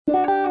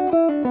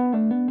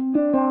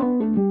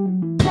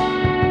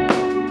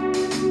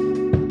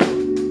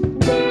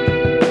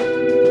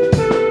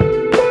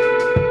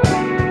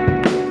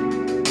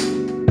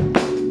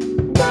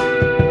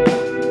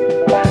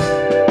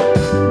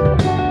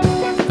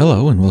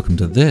Hello and welcome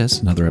to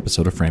another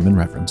episode of Frame and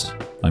Reference.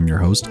 I'm your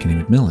host,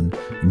 Kenny McMillan,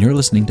 and you're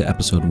listening to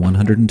episode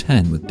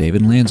 110 with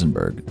David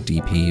Lanzenberg,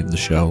 DP of the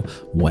show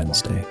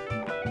Wednesday.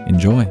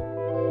 Enjoy.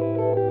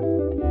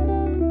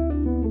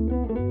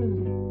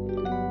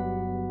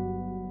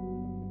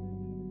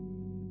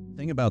 The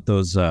thing about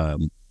those, the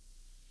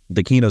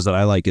Kinos that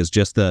I like is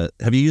just have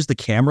you used the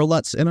camera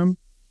LUTs in them?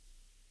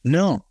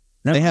 No.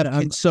 They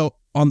had, so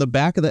on the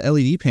back of the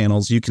LED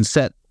panels, you can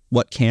set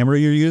what camera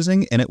you're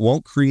using, and it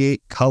won't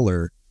create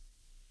color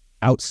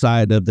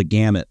outside of the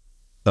gamut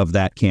of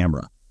that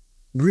camera.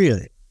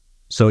 Really?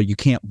 So you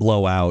can't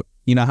blow out.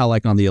 You know how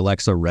like on the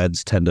Alexa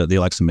Reds the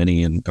Alexa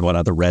Mini and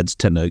whatnot, the Reds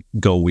tend to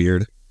go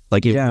weird?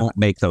 Like it won't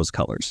make those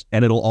colors.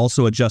 And it'll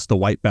also adjust the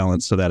white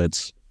balance so that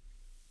it's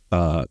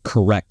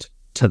correct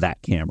to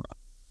that camera.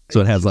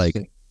 So it has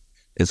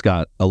it's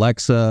got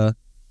Alexa,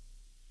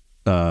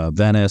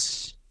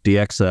 Venice,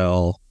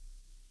 DXL,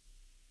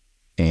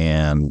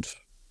 and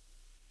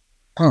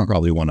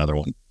probably one other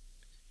one.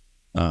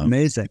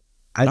 Amazing.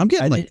 I'm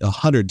getting like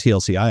 100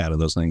 TLCI out of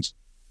those things.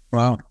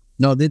 Wow.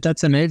 No,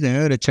 that's amazing.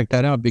 I got to check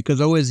that out because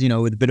always,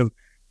 with a bit of,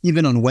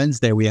 even on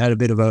Wednesday, we had a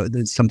bit of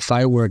some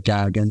firework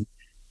gag, and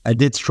I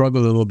did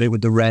struggle a little bit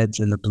with the reds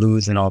and the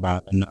blues and all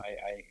that. And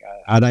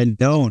had I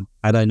known,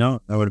 that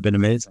would have been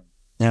amazing.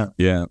 Yeah.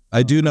 Yeah.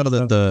 I do know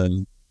that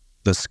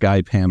the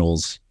sky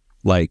panels,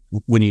 like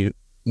when you're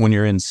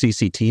in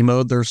CCT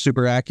mode, they're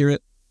super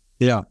accurate.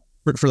 Yeah.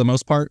 For the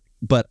most part,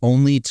 but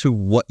only to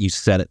what you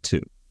set it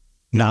to,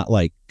 not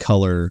like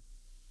color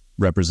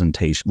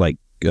representation, like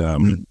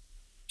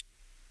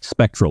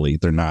spectrally,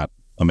 they're not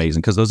amazing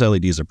because those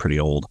LEDs are pretty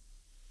old.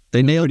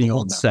 They nailed the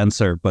old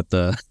sensor, but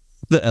the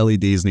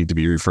LEDs need to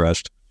be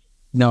refreshed.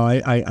 No,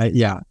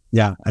 I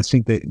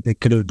think they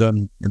could have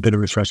done a bit of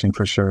refreshing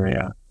for sure.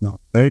 Yeah.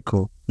 No, very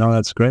cool. No,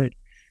 that's great.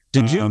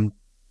 Did you?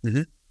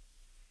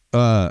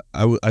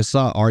 I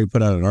saw Ari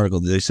put out an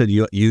article. They said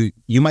you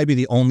might be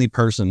the only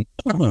person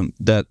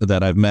that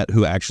I've met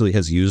who actually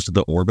has used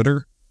the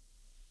orbiter.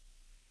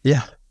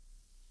 Yeah.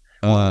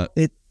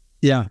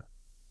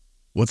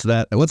 What's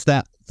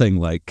that thing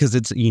like? Because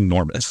it's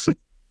enormous.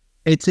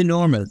 It's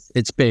enormous.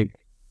 It's big,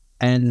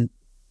 and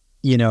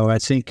I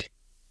think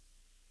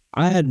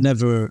I had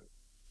never,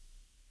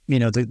 we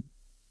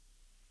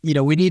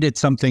needed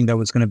something that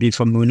was going to be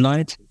for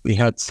moonlight. We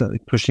had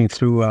pushing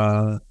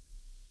through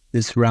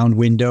this round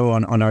window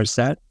on our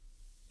set,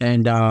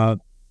 and I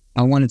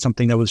wanted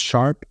something that was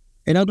sharp.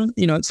 And I don't,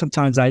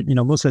 sometimes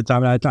most of the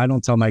time I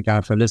don't tell my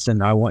gaffer,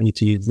 listen, I want you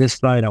to use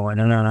this light.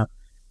 No.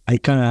 I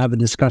kind of have a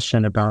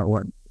discussion about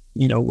what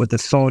the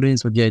thought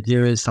is, what the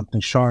idea is, something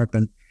sharp,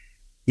 and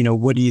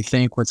what do you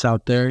think? What's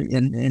out there?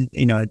 And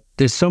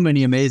there's so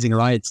many amazing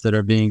lights that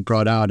are being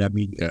brought out. I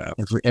mean,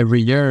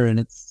 every year, and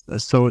it's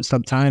so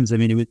sometimes. I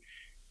mean,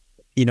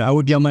 I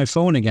would be on my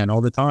phone again all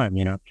the time.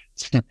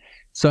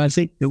 So I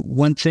think the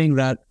one thing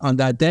that on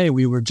that day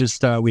we were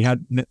just we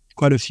had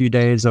quite a few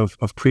days of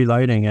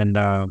pre-lighting,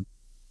 and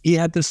he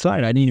had this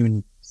light. I didn't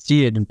even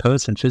see it in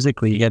person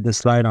physically. He had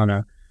this light on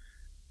a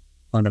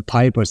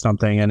pipe or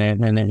something, and it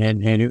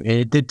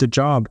did the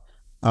job.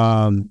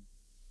 And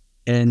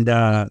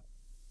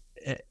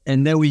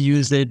then we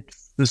used it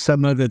for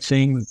some other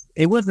things.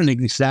 It wasn't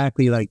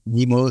exactly like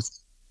the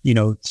most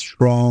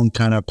strong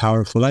kind of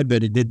powerful light,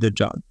 but it did the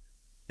job.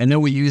 And then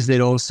we used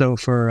it also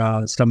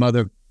for some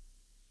other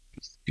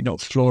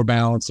floor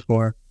balance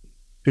for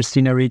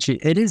Christina Ricci.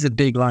 It is a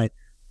big light,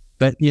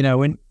 but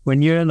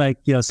when you're like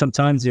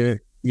sometimes you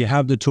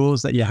have the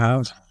tools that you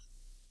have.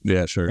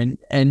 Yeah, sure.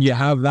 And you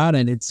have that,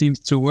 and it seems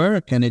to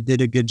work, and it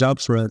did a good job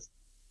for us.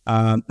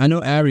 I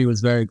know Ari was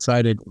very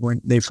excited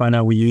when they found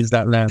out we used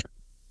that lamp.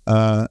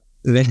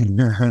 They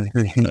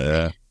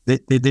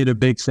did a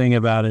big thing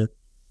about it,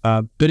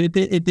 but it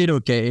did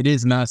okay. It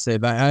is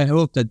massive. I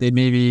hope that they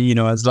maybe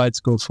as lights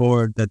go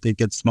forward that they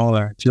get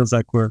smaller. It feels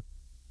like we're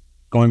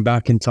going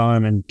back in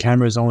time, and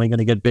camera's only going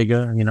to get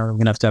bigger. We're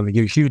going to have a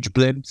huge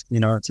blips.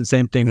 It's the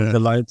same thing with the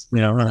lights.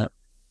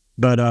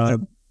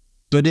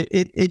 But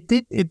it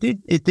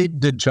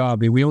did the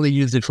job. We only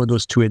used it for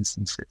those two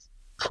instances,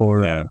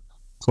 for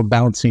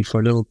bouncing,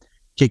 for a little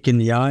kick in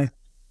the eye,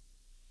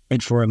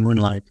 and for a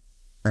moonlight.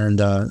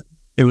 And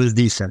it was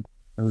decent.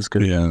 It was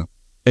good. Yeah.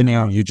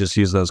 And you just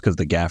use those because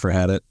the gaffer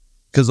had it.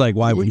 Because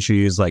why wouldn't you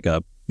use like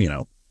a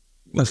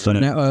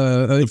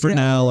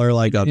Fresnel or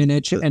like a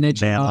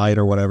van light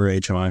or whatever,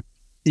 HMI?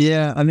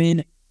 Yeah, I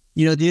mean,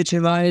 the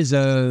HMI is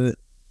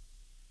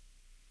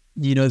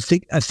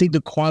I think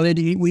the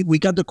quality, we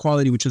got the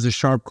quality, which is a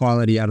sharp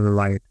quality out of the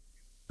light.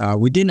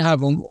 We didn't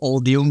have all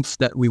the oomph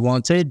that we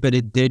wanted, but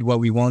it did what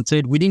we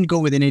wanted. We didn't go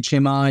with an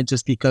HMI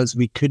just because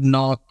we could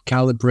not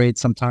calibrate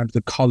sometimes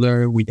the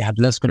color. We had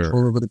less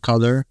control over the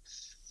color.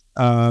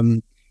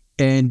 And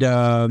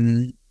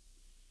the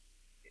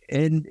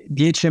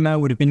HMI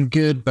would have been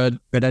good, but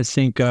I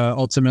think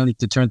ultimately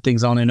to turn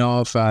things on and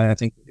off, I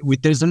think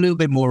there's a little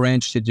bit more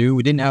range to do.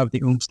 We didn't have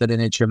the oomph that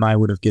an HMI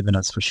would have given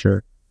us for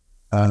sure.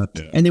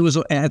 And it was,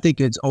 I think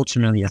it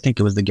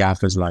was the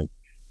gaffer's light.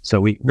 So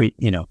we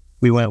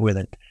went with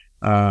it.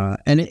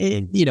 And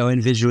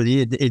and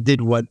visually, it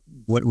did what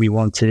we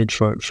wanted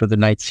for the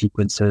night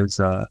sequences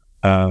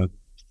through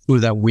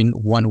that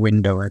one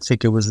window. I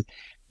think it was,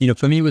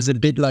 for me, it was a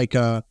bit like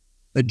a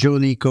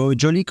Jolico.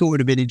 Jolico would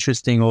have been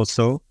interesting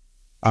also.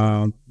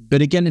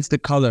 But again, it's the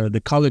color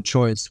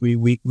choice.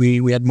 We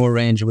had more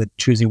range with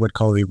choosing what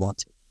color we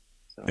wanted.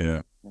 So,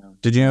 yeah.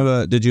 Did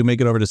you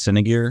make it over to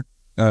Cinegear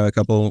a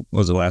couple?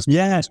 Was it last?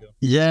 Yeah.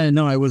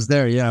 No, I was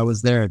there. Yeah, I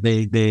was there.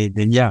 They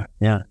yeah.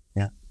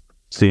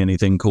 See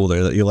anything cool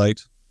there that you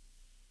liked?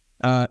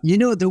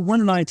 The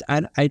one night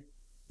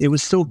it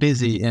was so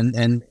busy,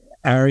 and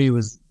Ari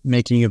was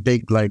making a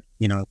big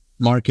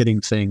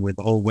marketing thing with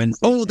the whole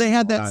Wednesday. Oh, they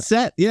had that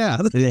set. Yeah,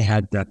 they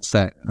had that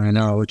set. I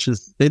know, which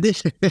is they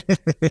did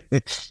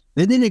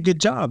a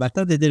good job. I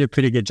thought they did a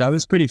pretty good job. It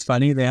was pretty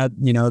funny. They had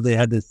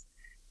this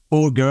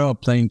old girl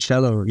playing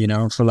cello,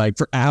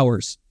 for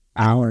hours.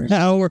 I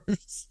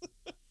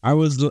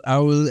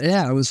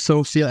was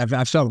so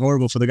I felt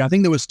horrible for the guy. I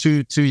think there was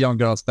two young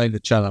girls playing the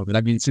cello, but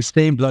I mean, it's the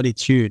same bloody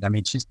tune. I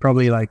mean, she's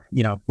probably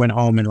went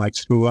home and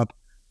screw up.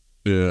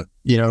 Yeah.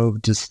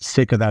 Just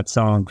sick of that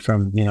song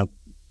from,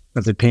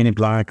 was it Painted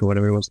Black or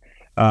whatever it was.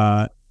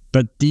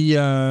 But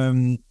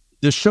the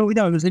show,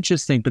 it was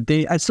interesting, but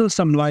I saw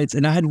some lights,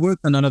 and I had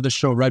worked on another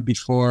show right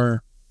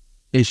before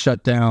they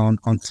shut down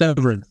on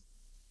Severance,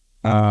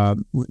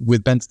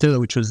 with Ben Stiller,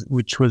 which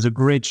was a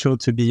great show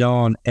to be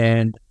on.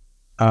 And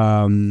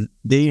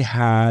they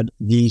had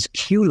these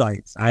cue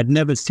lights. I had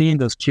never seen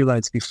those cue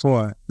lights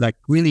before, like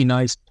really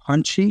nice,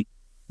 punchy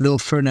little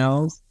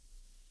Fresnels,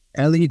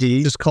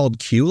 LEDs. Just called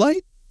cue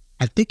light?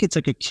 I think it's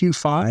like a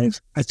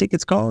Q5. I think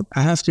it's called.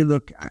 I have to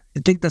look. I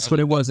think that's what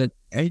it was. I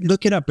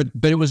look it up,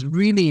 but it was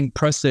really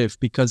impressive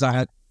because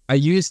I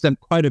used them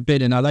quite a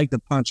bit, and I like the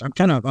punch. I'm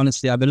kind of,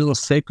 honestly, I'm a little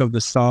sick of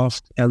the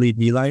soft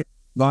LED light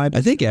vibe.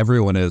 I think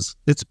everyone is.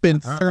 It's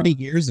been 30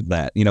 years of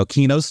that.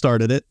 Kino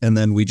started it, and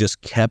then we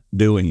just kept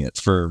doing it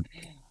for.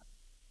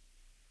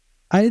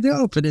 I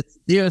know, but it's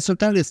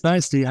sometimes it's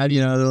nice to have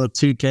a little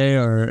 2K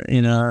or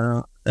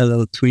a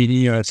little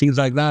Tweety or things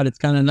like that. It's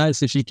kind of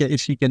nice if you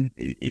can.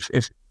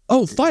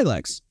 Oh,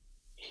 Filex.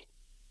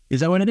 Is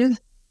that what it is?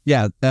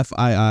 Yeah,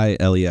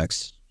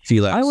 Fiilex.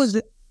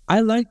 Filex. I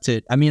liked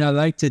it. I mean, I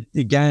liked it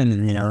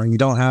again. You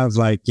don't have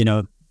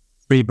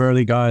three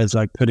burly guys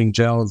putting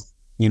gels,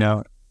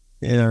 on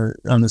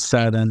the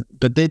set,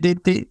 but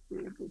they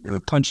were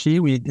punchy.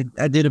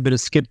 I did a bit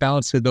of skip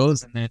balance with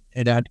those, and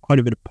it had quite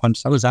a bit of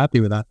punch. I was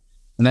happy with that.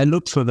 And I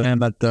looked for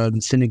them at the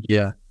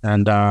Cinegear,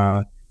 and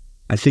I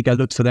think I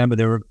looked for them, but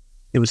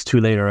it was too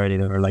late already.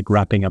 They were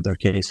wrapping up their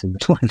case, and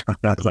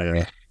I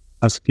was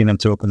asking them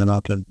to open them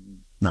up, and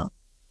no.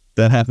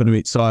 That happened to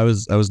me. So I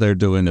was there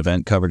doing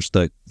event coverage.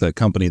 The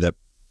company that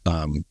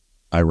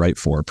I write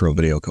for, Pro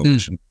Video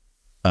Coalition.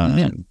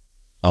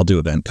 I'll do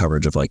event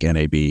coverage of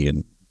NAB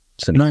and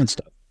cinema and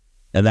stuff.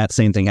 And that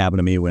same thing happened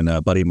to me when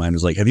a buddy of mine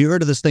was like, "Have you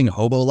heard of this thing,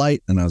 Hobo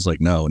Light?" And I was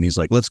like, "No." And he's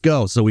like, "Let's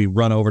go." So we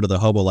run over to the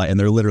Hobo Light, and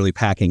they're literally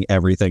packing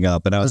everything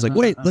up. And I was like,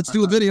 "Wait, let's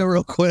do a video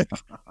real quick."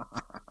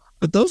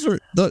 But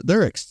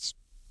they're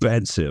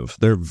expensive.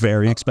 They're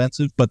very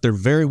expensive, but they're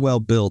very well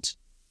built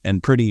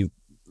and pretty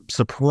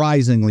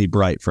surprisingly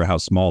bright for how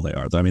small they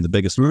are. I mean, the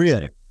biggest,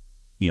 really,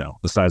 the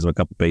size of a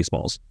couple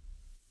baseballs.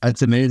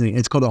 That's amazing.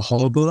 It's called a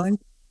Hobo Light?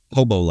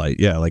 Hobo Light,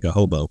 yeah, like a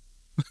hobo.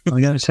 I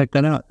gotta check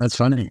that out. That's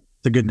funny.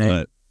 It's a good name.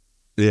 But,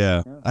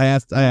 yeah, I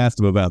asked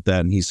him about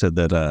that, and he said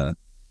that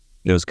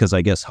it was because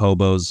I guess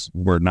hobos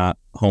were not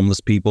homeless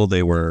people;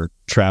 they were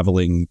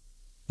traveling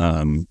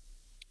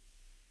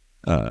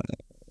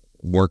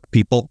work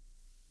people.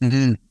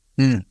 Mm-hmm.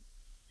 Mm-hmm.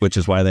 Which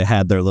is why they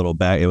had their little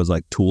bag. It was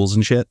like tools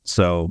and shit.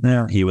 So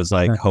he was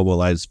like, Hobo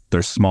Lights,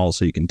 they're small,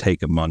 so you can take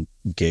them on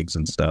gigs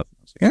and stuff.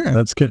 Yeah,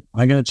 that's good.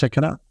 I gotta check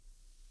it out.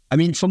 I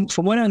mean, from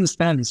what I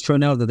understand, it's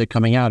Fresnel that they're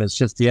coming out. It's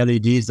just the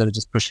LEDs that are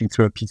just pushing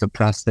through a piece of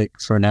plastic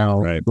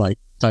Fresnel,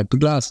 type of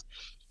glass.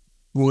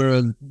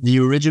 Where the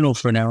original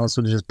Fresnel is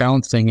sort of just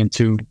bouncing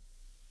into,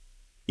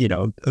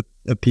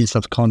 a piece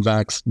of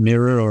convex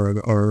mirror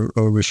or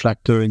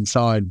reflector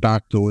inside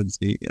back towards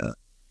the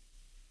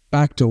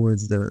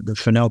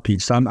Fresnel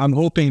piece. So I'm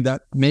hoping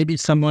that maybe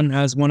someone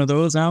has one of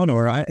those out,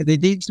 or they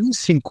do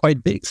seem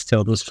quite big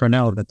still. Those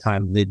Fresnel at the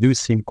time, they do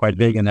seem quite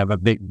big and have a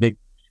big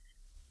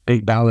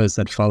ballast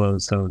that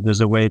follows. So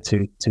there's a way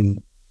to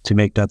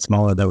make that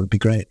smaller. That would be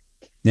great.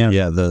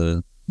 Yeah.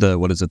 The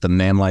what is it? The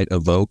Nanlite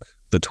Evoque,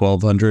 the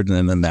 1200,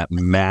 and then that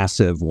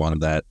massive one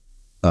that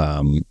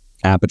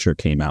Aperture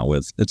came out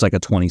with. It's like a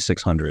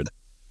 2600.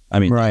 I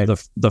mean,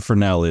 the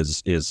Fresnel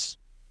is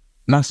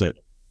massive.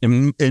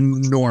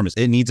 Enormous.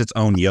 It needs its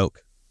own yoke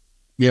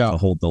to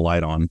hold the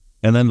light on,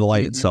 and then the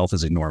light itself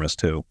is enormous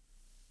too.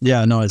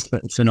 Yeah, no, it's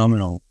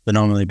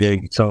phenomenally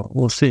big. So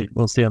we'll see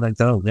how that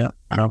goes. Yeah,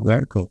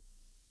 very cool.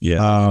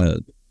 Yeah.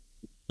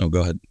 Go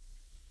ahead.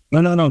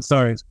 No,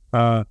 sorry.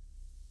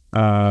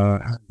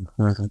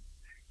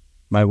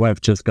 My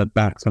wife just got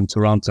back from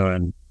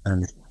Toronto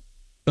and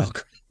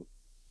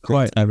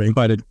quite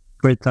a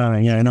great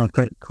time. Yeah, I know,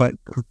 great trip.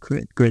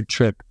 Great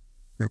trip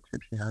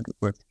she had.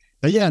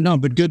 But yeah, no,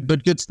 but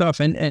good stuff.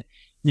 And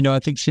I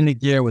think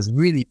Shinigir was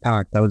really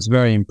packed. I was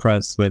very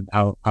impressed with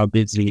how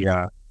busy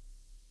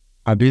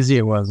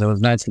it was. It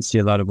was nice to see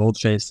a lot of old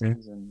faces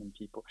and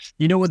people.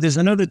 You know what? There's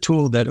another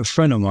tool that a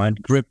friend of mine,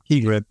 Grip,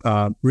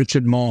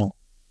 Richard Mall,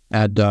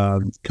 had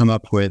come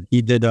up with.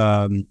 He did,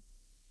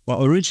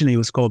 originally it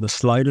was called the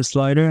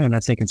slider, and I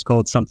think it's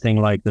called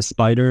something like the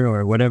Spider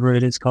or whatever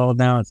it is called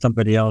now. And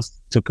somebody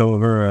else took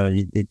over.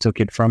 He took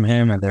it from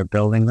him, and they're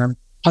building them.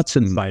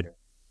 Hudson Slider.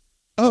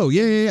 Oh,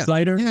 yeah.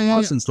 Slider? Yeah.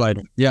 Hudson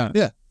Slider. Yeah.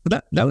 Yeah.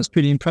 But that was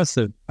pretty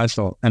impressive, I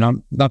thought. And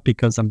I'm not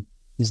because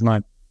he's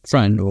my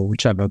friend or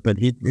whichever, but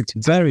it's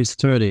very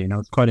sturdy, and I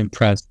was quite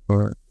impressed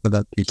for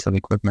that piece of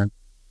equipment.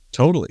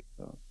 Totally.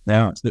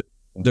 Yeah.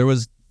 There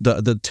was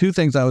the two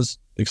things I was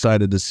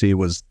excited to see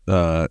was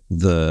I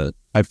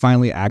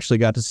finally actually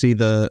got to see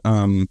the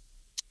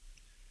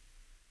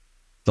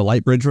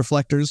light bridge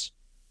reflectors.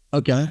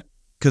 Okay.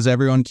 Because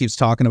everyone keeps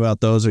talking about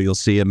those, or you'll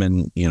see them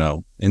in,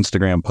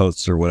 Instagram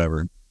posts or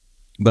whatever.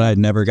 But I'd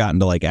never gotten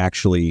to like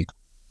actually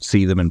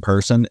see them in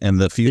person. And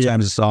the few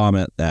times I saw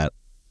them at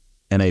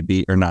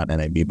NAB, or not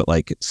NAB, but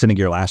like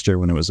Cinegear last year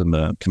when it was in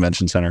the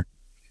convention center,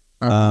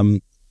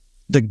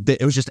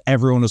 it was just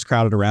everyone was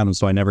crowded around them,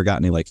 so I never got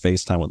any like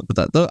FaceTime with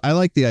them. But I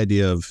like the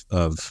idea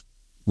of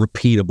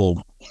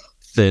repeatable,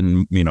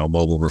 thin,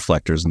 mobile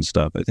reflectors and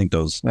stuff. I think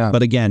those. Yeah.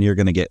 But again, you're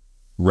going to get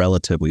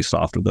relatively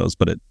soft with those,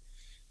 but it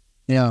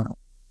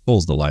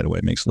pulls the light away,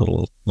 makes it a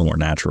little more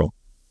natural.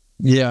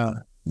 Yeah.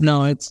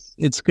 No,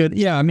 it's good.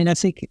 Yeah, I mean, I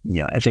think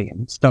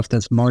stuff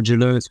that's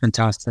modular is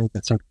fantastic.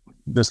 It's like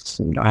just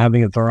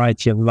having a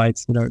variety of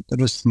lights that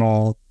are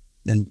small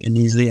and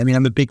easily. I mean,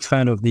 I'm a big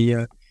fan of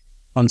the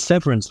on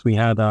Severance. We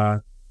had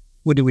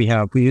what do we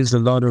have? We used a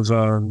lot of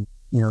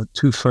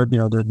 2-foot,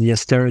 the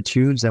Astera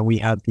tubes, and we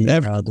had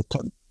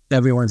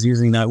everyone's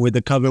using that with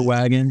the cover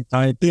wagon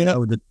type,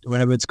 or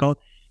whatever it's called.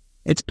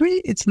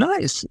 It's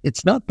nice.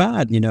 It's not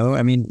bad,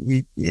 I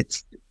mean,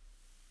 it's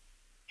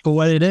for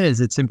what it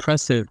is. It's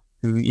impressive.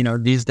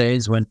 These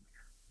days when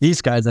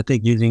these guys, I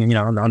think, using,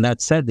 on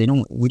that set,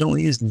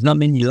 there's not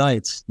many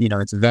lights.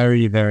 It's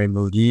very, very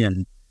moody,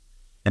 and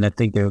I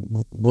think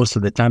most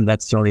of the time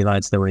that's the only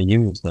lights that were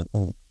used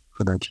for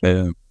that.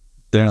 Yeah.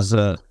 There's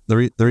the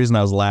reason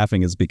I was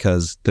laughing is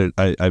because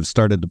I've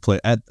started to play.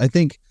 I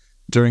think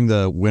during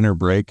the winter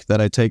break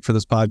that I take for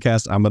this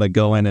podcast, I'm going to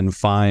go in and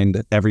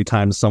find every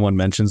time someone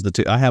mentions the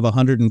two. I have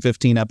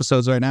 115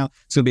 episodes right now.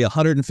 It's going to be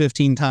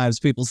 115 times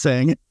people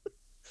saying it.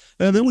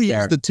 And then we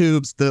use the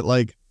tubes that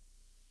like,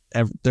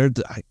 I don't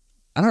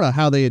know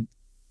how they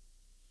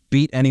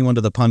beat anyone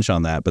to the punch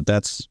on that, but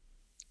that's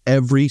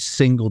every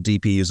single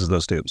DP uses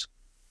those tubes.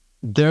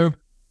 They're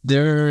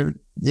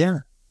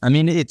I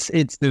mean, it's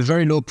the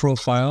very low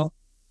profile,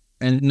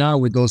 and now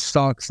with those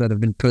stocks that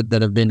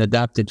have been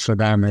adapted for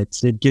them,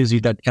 it gives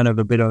you that kind of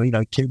a bit of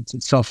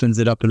it softens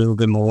it up a little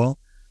bit more.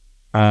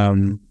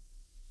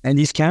 And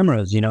these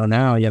cameras,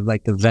 now you have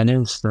like the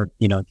Venice, or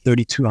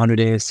 3200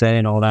 ASA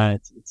and all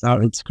that.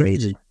 It's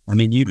crazy. I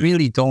mean, you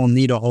really don't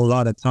need a whole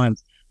lot of time,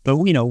 but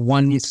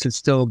one needs to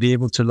still be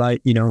able to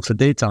light, for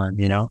daytime,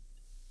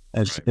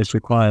 if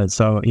required.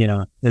 So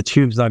the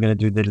tube's not going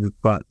to do the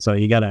but. So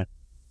you gotta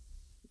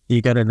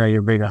know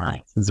your bigger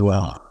heights as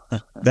well.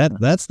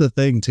 That's the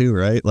thing too,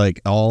 right? Like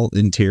all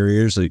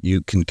interiors,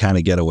 you can kind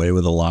of get away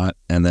with a lot,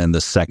 and then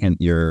the second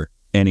you're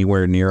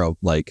anywhere near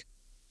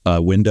a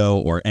window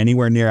or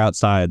anywhere near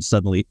outside,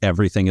 suddenly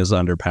everything is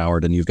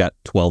underpowered and you've got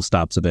 12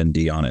 stops of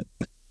ND on it.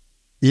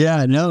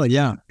 Yeah, no,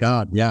 yeah,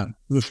 God, yeah.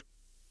 Oof.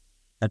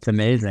 That's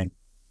amazing.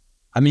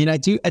 I mean, I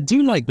do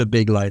like the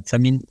big lights. I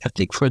mean, I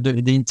think for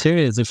the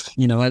interiors, if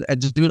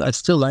I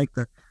still like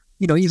the,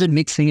 even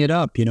mixing it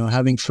up,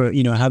 having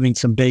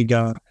some big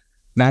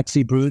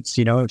maxi brutes,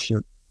 if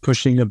you're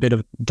pushing a bit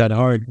of that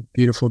hard,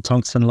 beautiful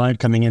tungsten light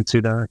coming into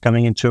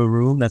a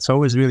room, that's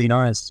always really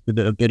nice with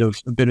a bit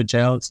of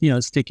gel,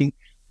 sticking.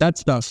 That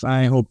stuff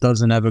I hope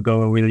doesn't ever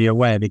go really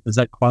away, because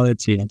that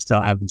quality, I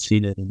still haven't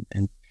seen it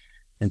in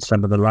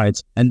some of the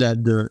lights. And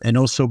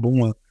also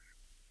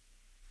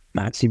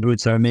maxi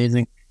brutes are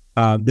amazing.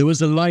 There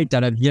was a light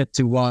that I've yet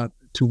to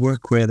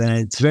work with, and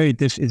it's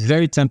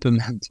very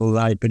temperamental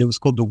light, but it was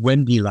called the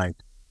Wendy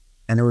light.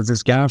 And there was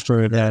this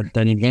gaffer that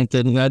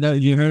invented.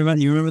 You heard about?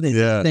 You remember this?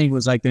 Yeah. Thing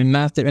was like the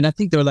massive, and I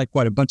think there were like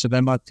a bunch of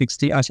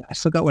MR60. I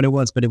forgot what it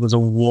was, but it was a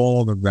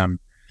wall of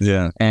them.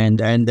 Yeah. And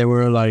they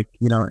were like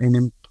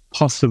an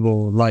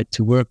impossible light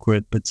to work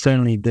with, but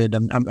certainly did.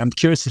 I'm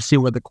curious to see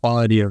what the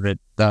quality of it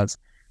does,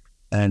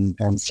 and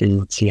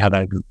see how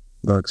that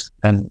works.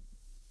 And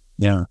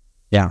yeah.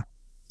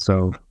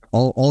 So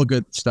all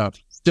good stuff.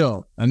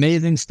 Still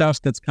amazing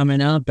stuff that's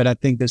coming out, but I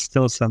think there's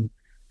still some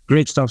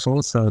great stuff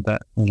also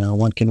that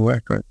one can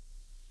work with.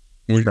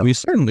 We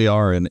certainly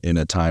are in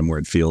a time where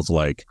it feels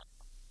like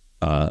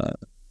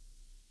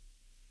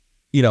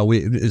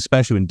we,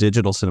 especially when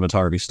digital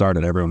cinematography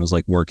started, everyone was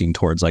like working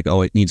towards like,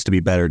 oh, it needs to be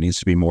better, it needs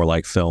to be more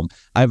like film.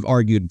 I've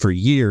argued for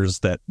years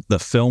that the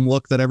film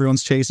look that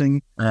everyone's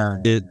chasing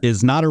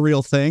is not a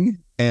real thing,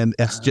 and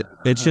it's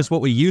just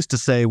what we used to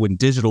say when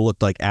digital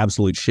looked like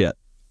absolute shit.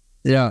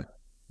 Yeah.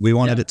 We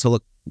wanted it to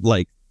look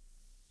like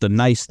the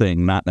nice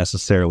thing, not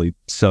necessarily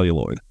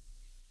celluloid.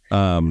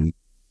 No,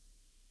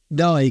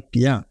 I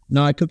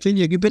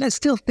completely agree. But I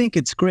still think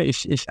it's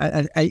great. If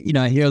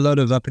I hear a lot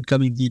of up and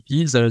coming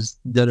DPs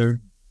that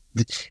are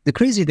the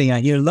crazy thing.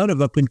 I hear a lot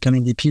of up and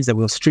coming DPs that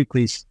will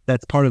strictly,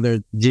 that's part of their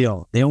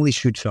deal. They only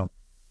shoot film.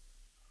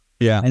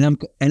 Yeah, I heard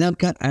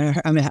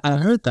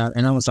that,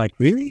 and I was like,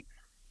 really?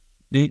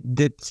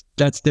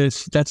 That's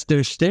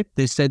their shtick.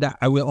 They said that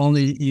I will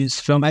only use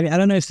film. I mean, I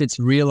don't know if it's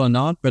real or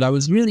not, but I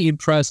was really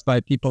impressed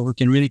by people who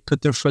can really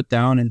put their foot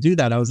down and do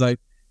that. I was like,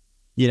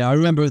 I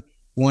remember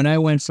when I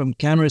went from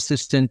camera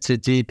assistant to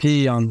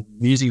DP on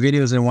music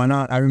videos and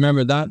whatnot. I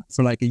remember that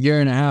for like a year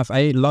and a half, I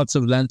ate lots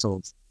of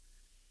lentils,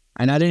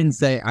 and I didn't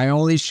say I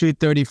only shoot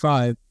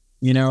 35.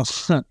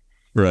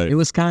 Right. It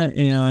was kind of,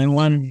 in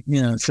one,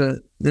 so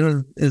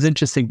it was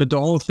interesting. But the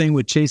whole thing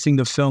with chasing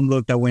the film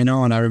look that went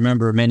on, I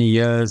remember many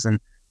years and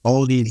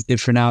all these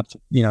different apps,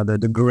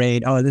 the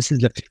grade. Oh, this is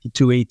the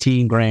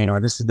 5218 grain,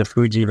 or this is the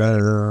Fuji. Blah,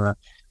 blah, blah.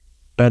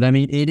 But I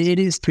mean, it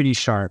is pretty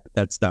sharp,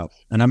 that stuff.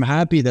 And I'm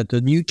happy that the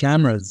new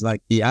cameras,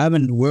 like I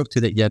haven't worked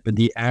with it yet, but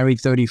the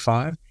Arri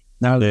 35,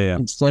 now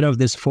instead of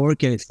this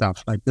 4K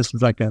stuff, like this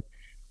is like an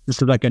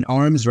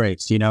arms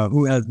race,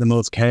 who has the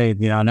most K?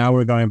 Now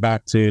we're going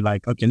back to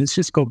like, okay, let's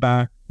just go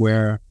back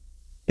where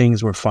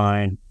things were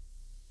fine.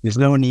 There's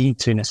no need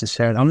to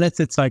necessarily, unless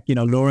it's like,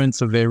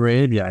 Lawrence of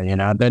Arabia,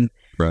 then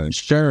right.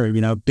 Sure,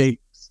 big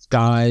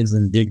skies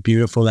and big,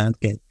 beautiful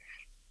landscape.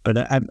 But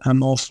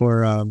I'm all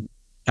for,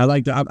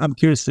 I'm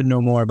curious to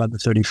know more about the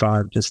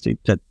 35, just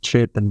to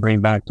chip and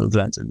bring back those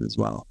lenses as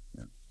well.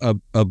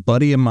 A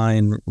buddy of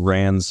mine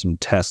ran some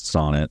tests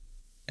on it,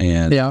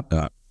 and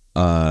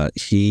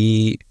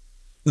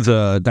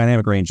the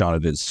dynamic range on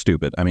it is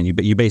stupid. I mean,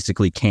 you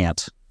basically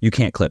can't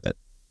clip it.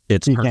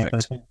 It's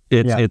perfect.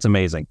 It's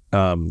amazing.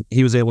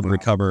 He was able to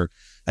recover.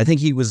 I think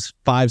he was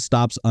 5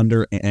 stops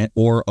under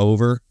or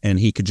over, and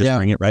he could just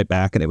bring it right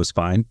back, and it was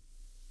fine.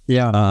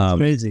 Yeah,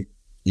 crazy.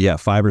 Yeah,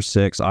 5 or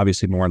 6.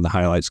 Obviously, more in the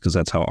highlights because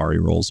that's how Arri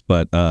rolls.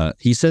 But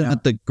he said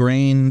that the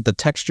grain, the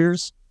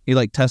textures, he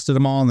like tested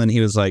them all, and then he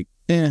was like,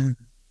 it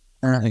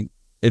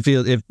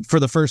feels for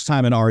the first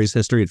time in Ari's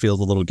history, it feels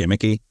a little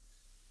gimmicky.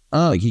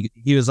 Like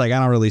he was like, I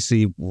don't really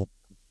see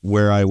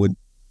where I would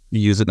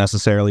use it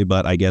necessarily,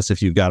 but I guess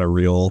if you've got a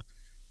real,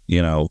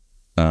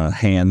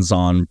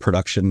 hands-on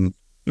production,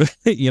 where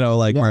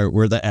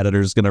the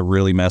editor's going to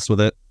really mess with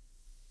it.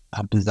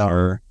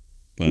 Bizarre.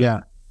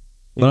 But,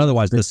 but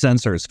otherwise, the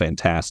sensor is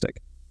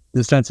fantastic.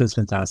 The sensor is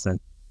fantastic.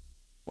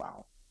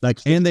 Wow.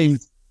 And they,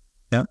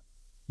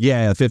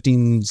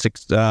 15,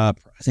 6, I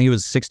think it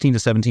was 16 to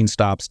 17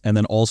 stops. And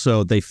then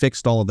also they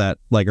fixed all of that,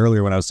 like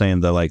earlier when I was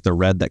saying the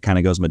red that kind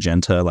of goes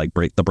magenta, like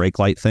the brake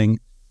light thing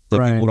that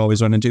people would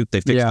always run into.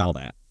 They fixed all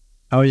that.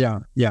 Oh, yeah.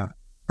 Yeah.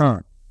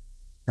 Huh.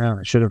 Yeah,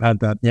 I should have had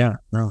that. Yeah.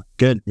 No,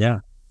 good. Yeah.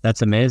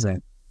 That's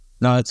amazing.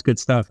 No, that's good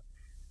stuff.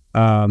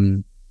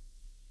 That's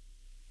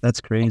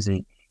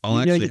crazy.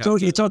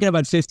 You're talking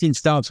about 15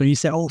 stops when you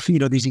say,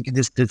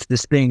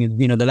 this thing,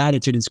 and the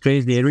latitude is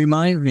crazy. It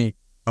reminds me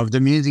of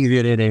the music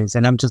video days,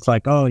 and I'm just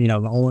like, I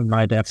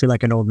feel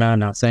like an old man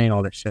now saying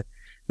all this shit.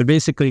 But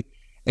basically,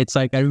 it's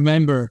like I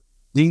remember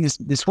doing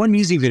this one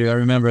music video. I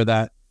remember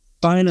that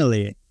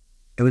finally,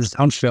 it was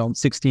on film,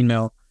 16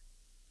 mil.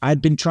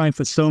 I'd been trying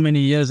for so many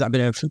years. I've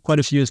been quite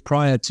a few years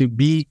prior to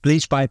be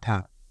bleach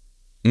bypass.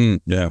 A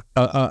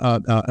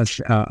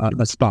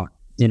spot.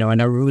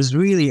 And I was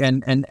really,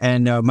 and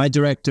my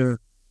director,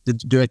 the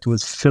director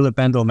was Philip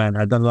Endelman.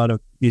 I'd done a lot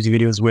of music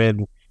videos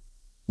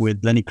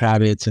with Lenny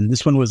Kravitz, and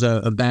this one was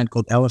a band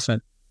called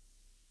Elephant,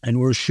 and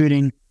we were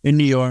shooting in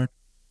New York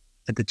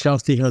at the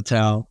Chelsea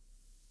Hotel,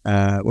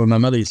 where my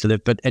mother used to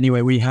live. But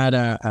anyway, we had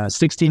a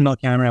 16 mil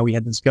camera. We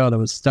had this girl that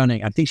was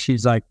stunning. I think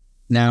she's like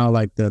now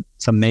like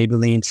some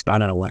Maybelline. I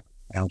don't know what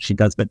else she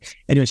does, but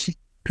anyway, she's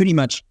pretty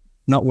much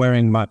not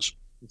wearing much.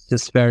 It's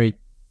just very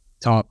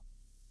top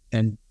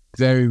and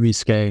very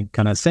risque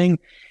kind of thing,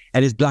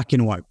 and it's black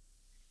and white.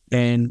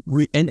 And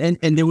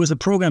there was a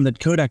program that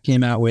Kodak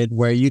came out with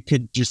where you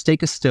could just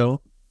take a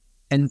still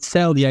and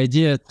sell the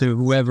idea to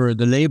whoever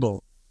the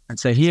label and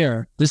say,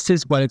 here, this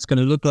is what it's going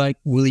to look like.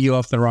 Will you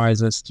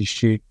authorize us to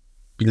shoot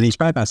bleach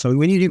bypass? So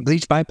when you do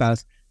bleach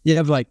bypass, you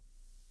have like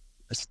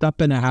a stop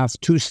and a half,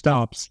 2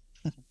 stops,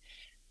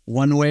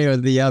 one way or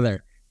the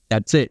other.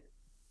 That's it.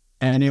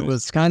 And it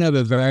was kind of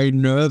a very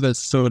nervous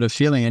sort of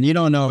feeling. And you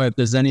don't know if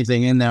there's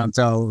anything in there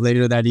until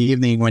later that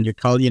evening when you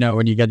call,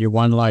 when you get your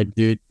one light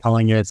dude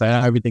calling you, it's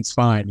like, everything's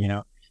fine,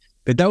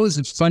 But that was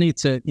funny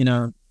to,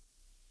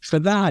 for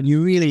that,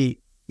 you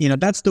really,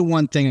 that's the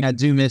one thing I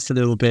do miss a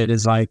little bit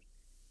is like,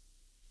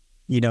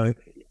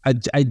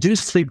 I do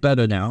sleep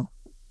better now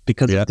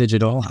because of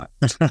digital.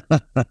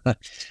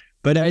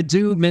 But I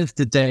do miss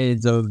the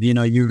days of,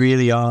 you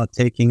really are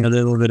taking a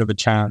little bit of a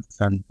chance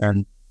and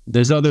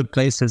there's other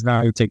places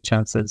now who take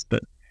chances,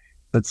 but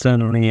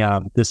certainly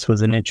this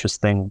was an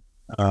interesting,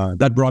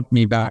 that brought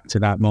me back to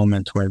that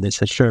moment where they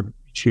said, sure,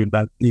 shoot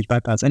bleach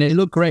bypass. And it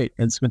looked great.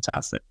 It's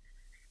fantastic.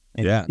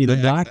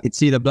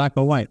 It's either black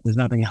or white. There's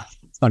nothing else.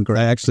 not great.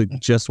 I actually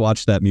just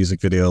watched that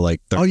music video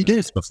like 30 you did?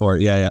 minutes before.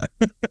 Yeah.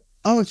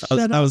 Oh,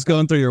 I was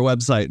going through your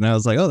website and I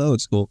was like, oh, that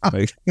looks cool.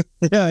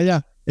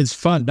 Yeah. It's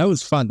fun. That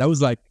was fun. That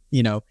was like,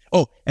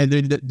 oh, and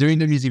then during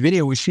the music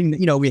video, we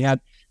had,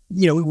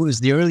 it was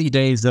the early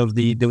days of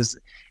there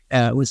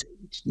was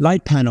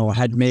Light Panel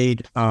had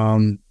made,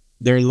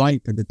 their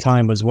light at the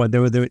time was they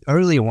were the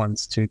early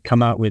ones to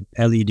come out with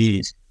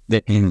LEDs.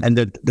 And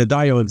the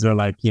diodes are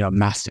like,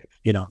 massive,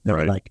 they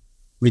were like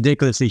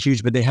ridiculously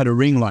huge, but they had a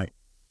ring light.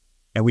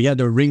 And we had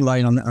the ring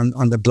light on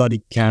the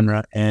bloody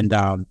camera. And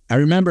I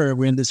remember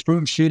we're in this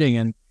room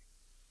shooting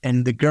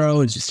and the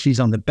girl she's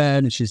on the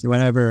bed and she's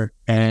whatever.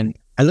 And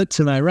I look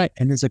to my right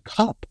and there's a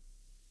cop.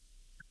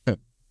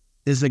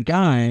 There's a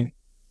guy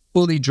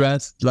fully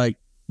dressed like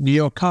New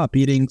York cop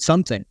eating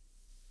something.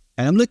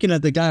 And I'm looking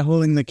at the guy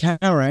holding the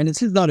camera and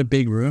this is not a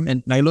big room.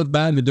 And I look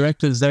back, the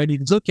director's there and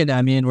he's looking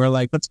at me and we're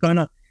like, what's going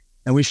on?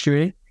 And we're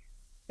shooting.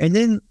 And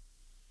then,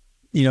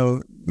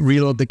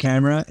 reload the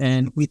camera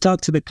and we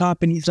talked to the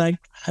cop and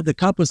the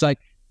cop was like,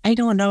 I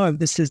don't know if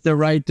this is the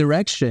right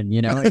direction,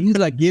 and he's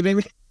like giving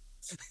me.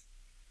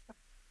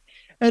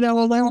 And I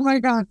was like, oh my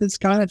God, this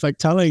guy is like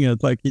telling us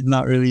like he's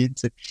not really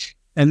into.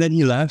 And then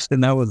he left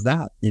and that was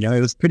that,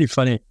 it was pretty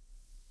funny,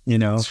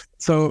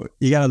 So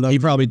you gotta love. He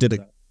probably did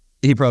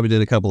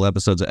a couple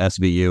episodes of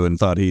SVU and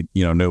thought he,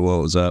 knew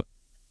what was up.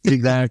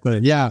 Exactly.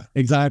 Yeah,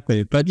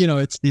 exactly. But,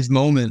 it's these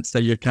moments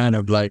that you're kind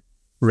of like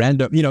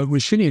random, we're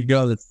shooting a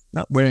girl that's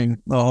not wearing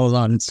a whole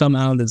lot. And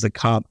somehow there's a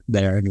cop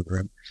there in the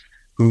room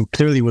who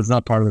clearly was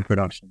not part of the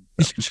production.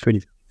 It's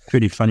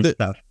pretty funny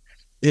stuff.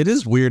 It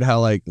is weird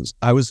how like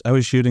I was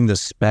shooting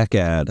this spec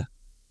ad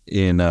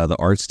in the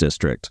arts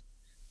district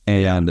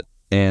and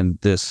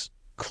this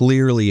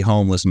clearly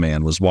homeless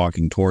man was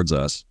walking towards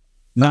us.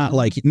 Not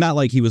like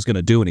he was going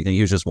to do anything.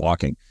 He was just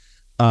walking.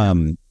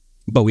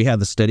 But we had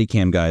the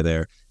Steadicam guy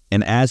there.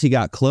 And as he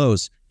got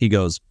close, he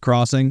goes,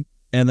 crossing,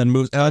 and then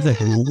moves. I was like,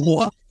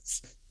 what?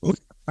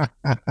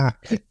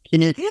 He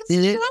knew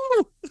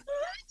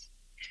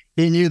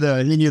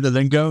the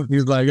lingo. He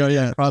was like, oh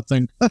yeah,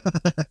 crossing.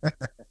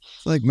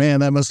 It's like,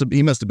 man,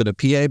 he must have been a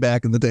PA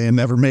back in the day and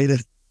never made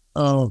it.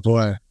 Oh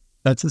boy,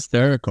 that's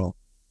hysterical.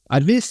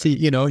 At least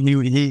he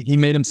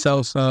made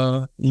himself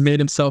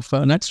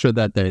an extra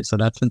that day, so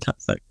that's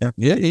fantastic.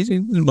 Yeah, he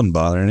wasn't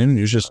bothering him.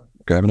 He was just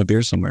grabbing a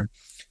beer somewhere.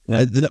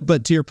 Yeah.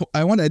 But to your point,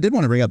 I did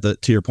want to bring up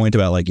to your point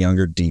about like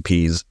younger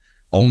DPs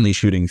only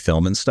shooting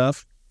film and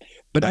stuff.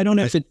 But I don't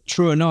know if it's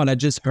true or not. I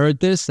just heard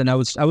this and I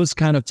was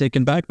kind of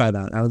taken back by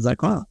that. I was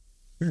like, wow.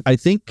 I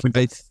think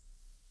it's,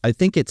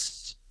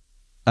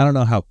 I don't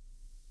know how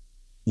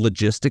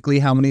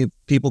logistically how many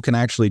people can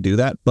actually do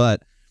that,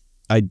 but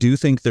I do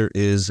think there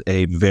is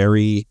a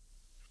very,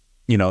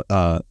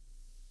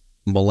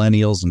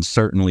 millennials and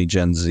certainly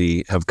Gen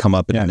Z have come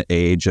up in an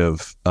age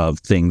of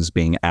things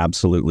being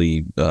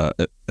absolutely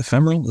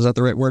ephemeral. Is that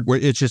the right word? Where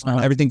it's just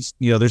everything's,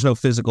 there's no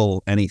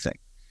physical anything.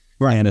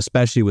 Right. And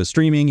especially with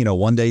streaming,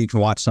 one day you can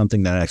watch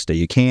something, the next day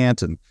you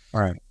can't. And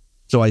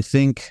so I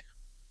think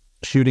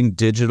shooting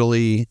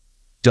digitally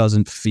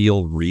doesn't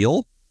feel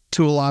real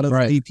to a lot of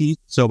DPs.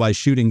 So by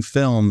shooting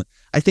film,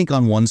 I think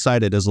on one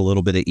side it is a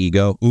little bit of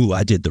ego. Ooh,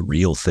 I did the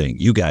real thing.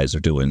 You guys are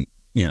doing,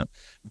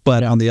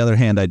 But on the other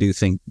hand, I do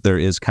think there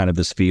is kind of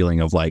this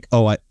feeling of like,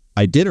 oh,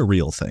 I did a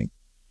real thing.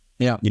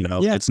 Yeah.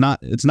 It's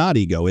not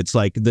ego. It's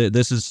like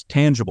this is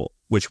tangible,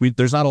 which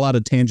there's not a lot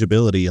of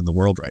tangibility in the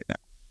world right now.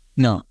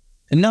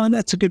 No,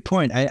 that's a good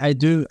point. I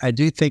do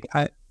think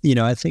I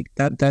think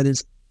that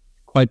is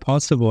quite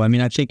possible. I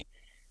mean, I think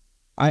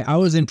I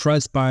was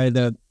impressed by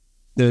the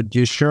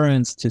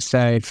assurance to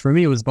say, for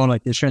me, it was more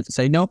like the assurance to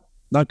say, no,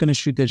 not going to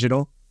shoot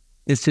digital.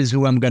 This is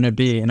who I'm going to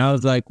be. And I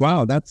was like,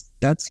 wow, that's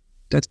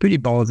pretty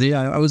ballsy.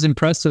 I was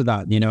impressed with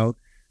that.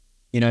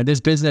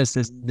 This business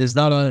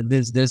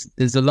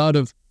there's a lot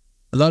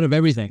of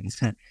everything.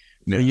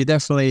 Yeah. You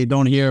definitely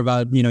don't hear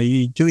about,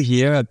 you do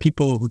hear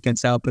people who can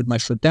say, I'll put my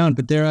foot down,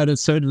 but they're at a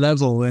certain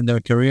level in their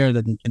career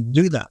that they can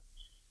do that.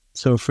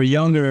 So for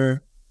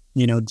younger,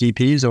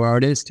 DPs or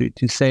artists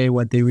to say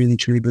what they really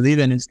truly believe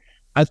in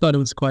I thought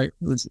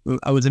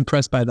I was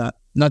impressed by that.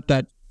 Not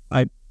that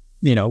I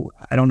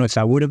don't know if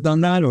I would have done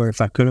that or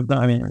if I could have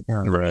done,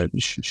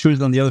 shoes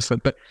on the other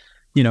foot, but,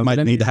 might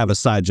need to have a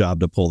side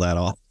job to pull that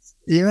off.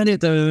 Yeah,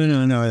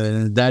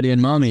 no, daddy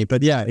and mommy,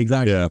 but yeah,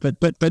 exactly. Yeah.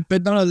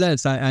 But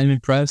nonetheless, I'm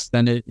impressed,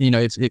 and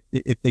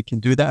if they can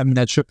do that, I mean,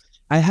 that's sure.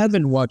 I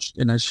haven't watched,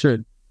 and I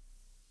should,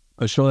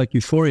 a show like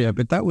Euphoria,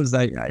 but that was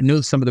I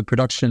know some of the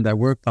production that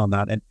worked on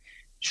that and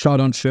shot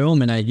on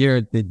film, and I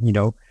hear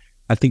that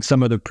I think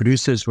some of the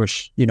producers were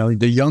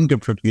the younger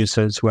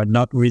producers who had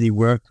not really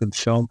worked with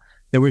film,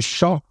 they were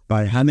shocked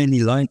by how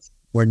many lights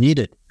were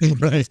needed.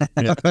 Right.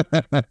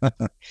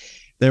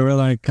 They were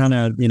like kind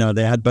of,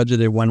 they had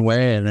budgeted one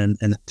way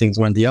and things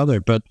went the other.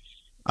 But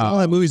all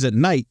that movie's at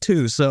night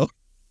too, so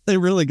they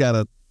really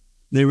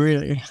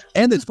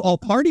and it's all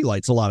party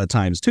lights a lot of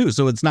times too.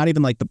 So it's not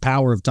even like the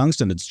power of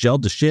tungsten; it's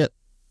gelled to shit.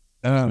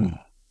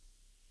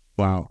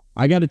 Wow,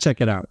 I got to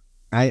check it out.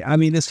 I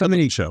mean, there's so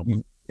many show.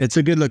 It's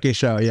a good looking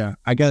show. Yeah,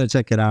 I gotta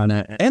check it out.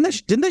 And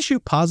didn't they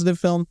shoot positive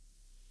film?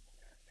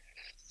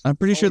 I'm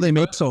pretty sure they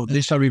made reversal.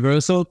 They shot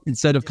reversal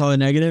instead of color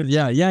negative.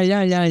 Yeah.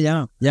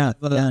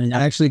 I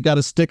actually got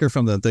a sticker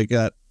from them. They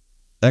got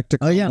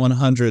Ektachrome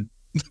 100.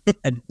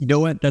 And you know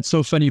what? That's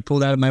so funny. You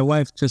pulled out of my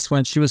wife just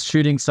when she was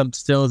shooting some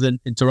stills in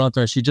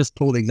Toronto. She just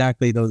pulled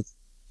exactly that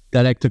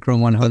Ektachrome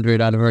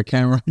 100 out of her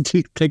camera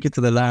to take it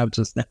to the lab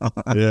just now.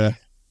 Yeah.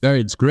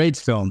 It's great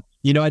film.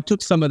 You know, I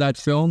took some of that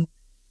film.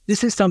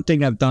 This is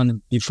something I've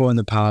done before in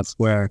the past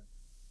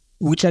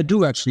which I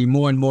do actually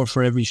more and more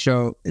for every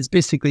show. It's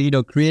basically,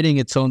 creating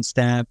its own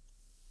stamp.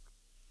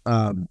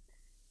 And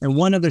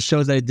one of the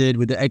shows I did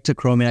with the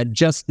Ektachrome, and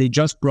they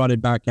just brought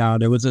it back out.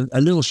 There was a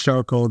little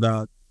show called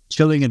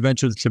Chilling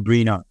Adventures of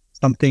Sabrina,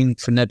 something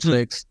for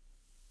Netflix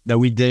that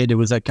we did. It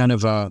was a kind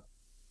of a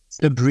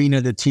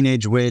Sabrina, the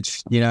teenage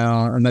witch,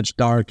 much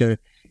darker.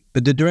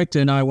 But the director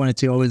and I wanted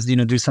to always,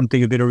 do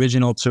something a bit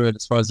original to it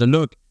as far as the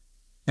look.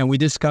 And we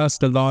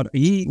discussed a lot.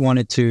 He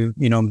wanted to,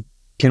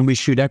 can we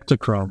shoot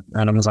Ektachrome?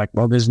 And I was like,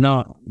 well, there's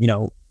not,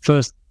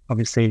 first,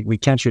 obviously, we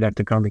can't shoot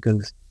Ektachrome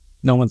because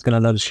no one's going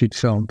to let us shoot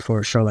film for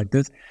a show like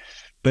this.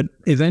 But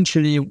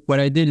eventually, what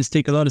I did is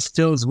take a lot of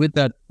stills with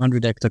that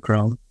 100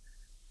 Ektachrome,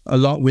 a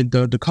lot with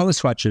the color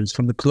swatches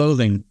from the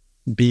clothing.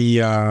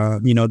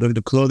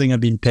 The clothing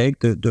had been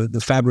picked,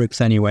 the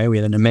fabrics anyway. We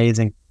had an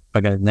amazing, I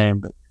forgot his name,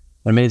 but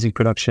an amazing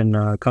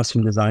production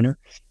costume designer.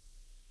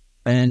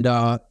 And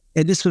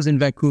this was in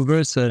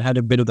Vancouver, so it had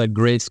a bit of that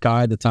gray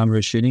sky at the time we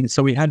were shooting.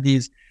 So we had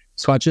these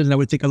swatches, and I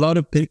would take a lot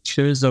of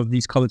pictures of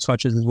these colored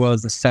swatches as well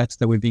as the sets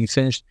that were being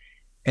finished.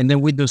 And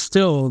then with those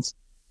stills,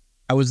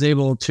 I was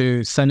able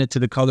to send it to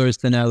the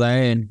colorist in LA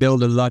and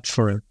build a LUT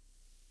for it.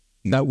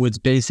 That was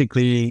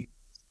basically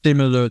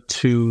similar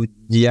to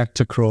the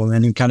Ektachrome,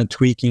 and in kind of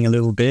tweaking a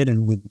little bit,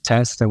 and with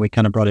tests, and we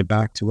kind of brought it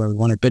back to where we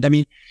wanted. But I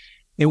mean,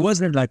 it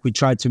wasn't like we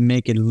tried to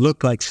make it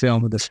look like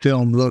film with the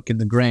film look in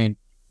the grain.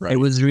 Right. It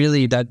was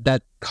really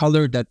that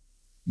color, that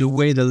the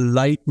way the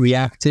light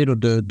reacted, or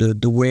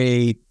the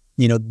way,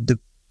 I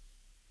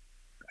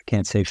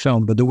can't say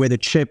film, but the way the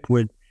chip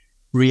would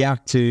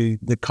react to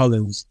the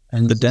colors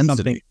and the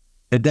density.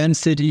 The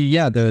density,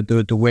 yeah,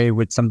 the way it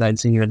would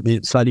sometimes be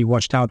slightly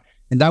washed out.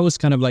 And that was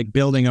kind of like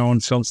building our own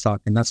film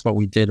stock, and that's what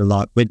we did a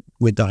lot with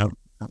the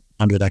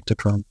 100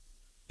 Ektachrome.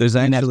 There's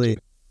actually,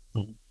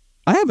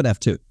 I have an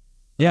F2.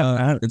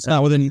 Yeah, it's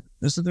not within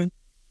this is the.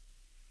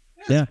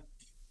 Yeah,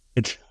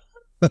 it's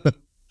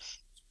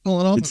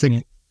it's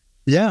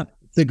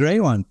a gray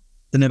one.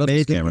 It's an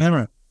amazing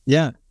camera.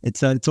 Yeah,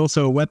 it's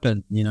also a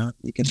weapon. You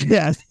can.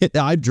 Yeah,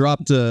 I've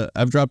dropped it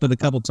a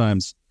couple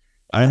times.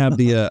 I had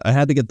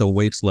to get the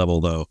weights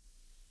level though.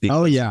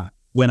 Oh yeah,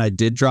 when I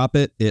did drop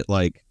it, it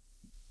like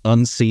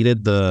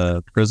unseated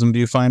the prism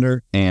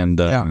viewfinder, and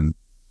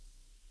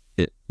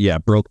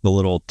it broke the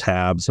little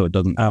tab, so it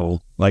doesn't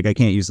like I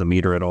can't use the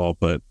meter at all.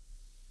 But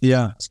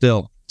yeah,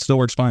 still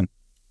works fine.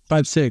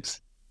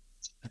 5.6.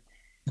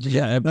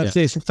 Yeah,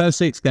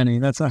 5.6, Kenny.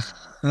 That's a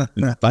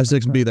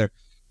 5.6 would be there.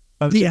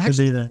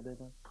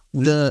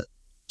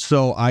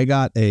 So I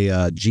got a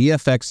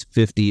GFX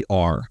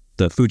 50R,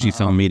 the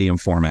Fujifilm medium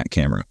format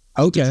camera.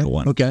 Okay.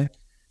 Okay.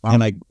 Wow.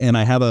 And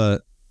I have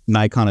a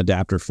Nikon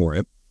adapter for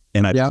it,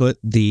 and I put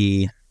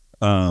the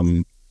Nikkor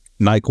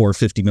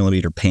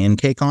 50mm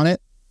pancake on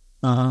it.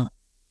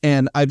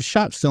 And I've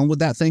shot film with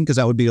that thing because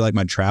that would be like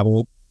my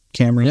travel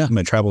camera,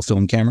 my travel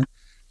film camera.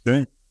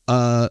 Right.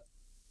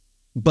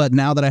 But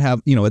now that I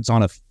have, it's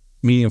on a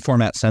medium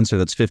format sensor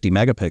that's 50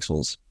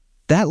 megapixels,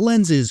 that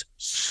lens is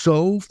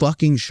so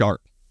fucking sharp.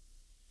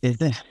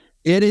 It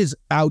is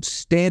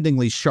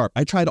outstandingly sharp.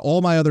 I tried all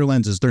my other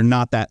lenses. They're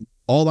not that,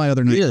 all my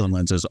other Nikon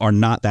lenses are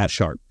not that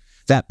sharp.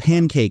 That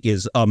pancake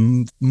is a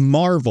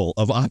marvel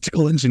of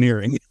optical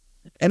engineering.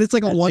 And it's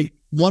like a 1.4,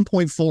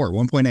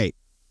 1.8.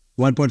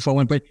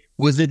 1.4,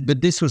 was it,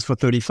 but this was for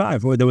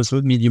 35, or there was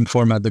a medium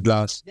format, the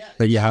glass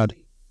that you had?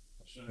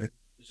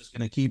 It's just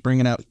going to keep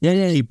bringing out.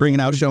 Keep bringing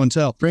out show and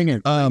tell. Bring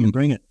it.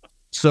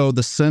 So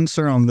the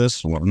sensor on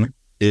this one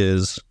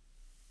is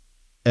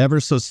ever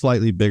so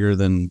slightly bigger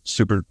than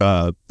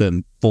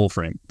full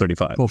frame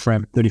 35. Full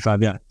frame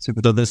 35, yeah.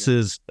 Super. So this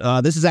is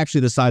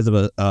actually the size of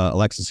a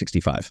Alexa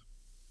 65.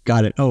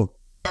 Got it. Oh,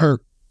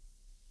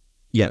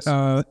 yes.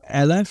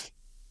 LF?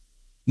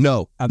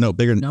 No,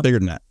 bigger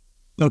than that.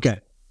 Okay.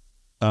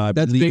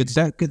 That's big.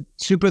 That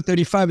Super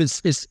 35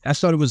 is. I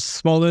thought it was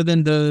smaller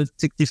than the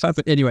 65,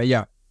 but anyway,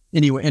 yeah.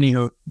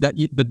 Anyhow,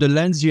 but the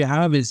lens you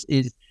have is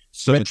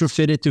so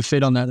retrofitted to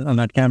fit on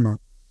that camera.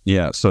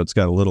 Yeah, so it's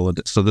got a little.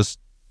 So this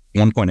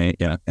 1.8,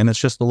 yeah, and it's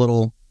just a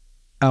little.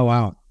 Oh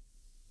wow.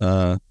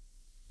 1.8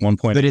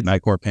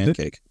 Nikkor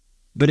pancake.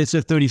 But it's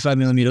a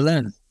 35mm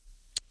lens.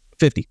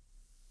 50.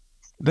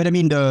 But I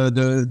mean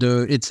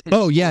it's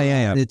oh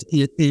yeah.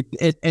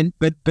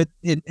 But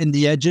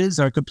the edges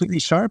are completely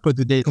sharp, or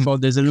do they?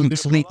 There's a little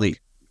completely.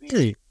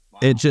 Really?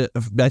 It just,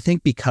 I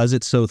think because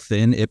it's so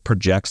thin, it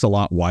projects a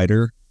lot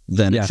wider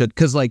than it should.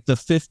 Because like the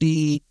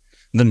 50,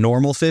 the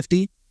normal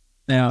 50,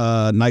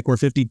 Nikkor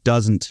 50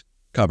 doesn't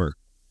cover.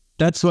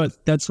 That's what.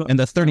 And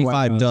the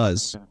 35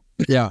 does.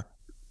 Yeah.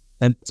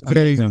 And it's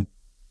amazing.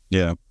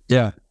 Yeah.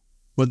 Yeah.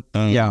 Well,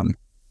 yeah.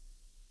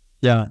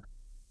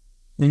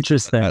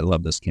 Interesting. I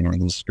love this camera.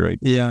 This is great.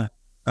 Yeah.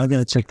 I'm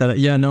going to check that out.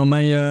 Yeah, no,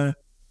 my,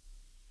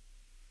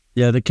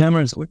 the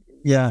cameras,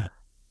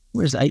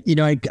 where's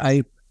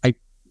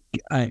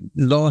I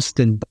lost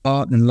and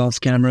bought and lost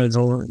cameras,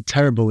 all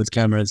terrible with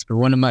cameras. But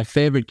one of my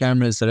favorite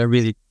cameras that I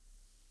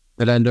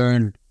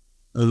learned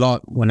a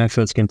lot when I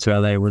first came to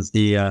LA was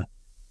the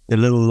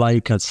little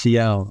Leica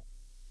CL.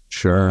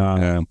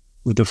 Sure.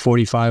 With the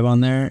 45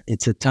 on there.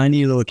 It's a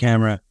tiny little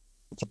camera.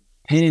 It's a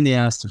pain in the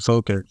ass to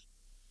focus.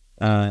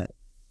 I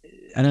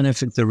don't know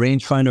if it's a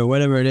rangefinder or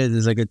whatever it is.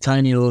 It's like a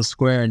tiny little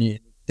square and you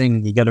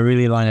got to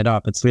really line it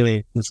up. This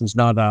is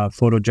not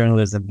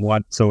photojournalism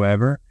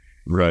whatsoever.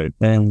 Right.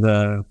 And,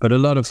 but a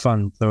lot of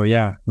fun. So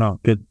yeah, no,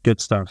 good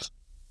stuff.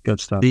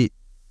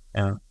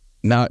 Yeah.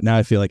 Now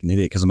I feel like an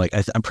idiot because I'm like,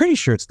 I'm pretty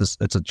sure it's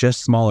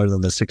just smaller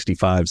than the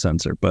 65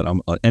 sensor, but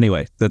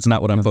anyway, that's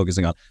not what I'm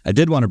focusing on. I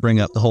did want to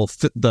bring up the whole,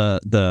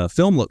 the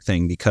film look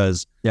thing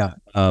because,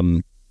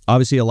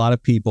 obviously a lot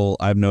of people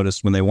I've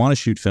noticed when they want to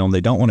shoot film,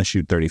 they don't want to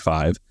shoot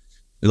 35,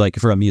 like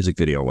for a music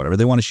video or whatever.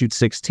 They want to shoot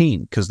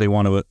 16 because they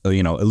want to,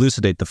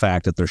 elucidate the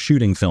fact that they're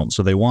shooting film.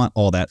 So they want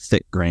all that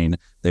thick grain.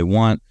 They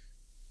want,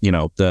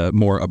 the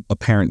more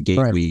apparent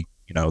gateway,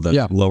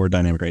 the lower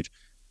dynamic range.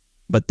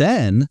 But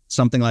then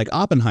something like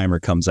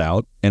Oppenheimer comes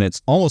out and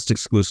it's almost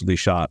exclusively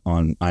shot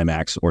on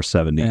IMAX or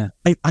 70. Yeah.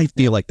 I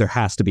feel like there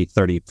has to be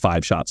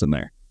 35 shots in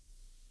there.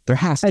 There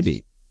has to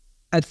be.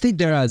 I think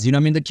there is.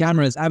 The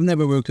cameras, I've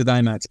never worked with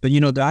IMAX, but the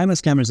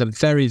IMAX cameras are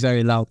very,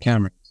 very loud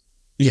cameras.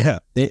 Yeah.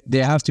 They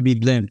have to be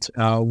blimped.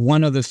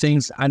 One of the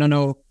things, I don't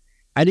know,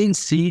 I didn't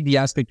see the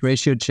aspect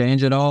ratio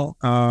change at all.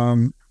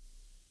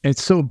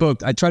 It's so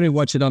booked. I tried to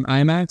watch it on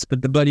IMAX,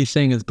 but the bloody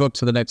thing is booked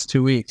for the next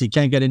 2 weeks. You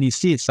can't get any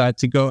seats. So I had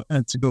to go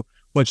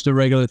watch the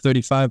regular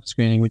 35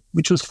 screening,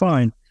 which was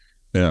fine.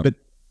 Yeah. But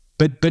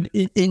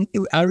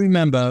I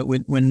remember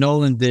when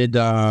Nolan did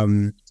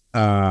Dunkirk,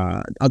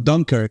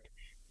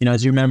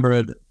 as you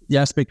remember, the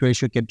aspect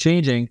ratio kept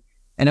changing.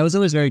 And I was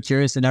always very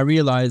curious. And I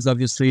realized,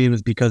 obviously, it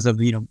was because of,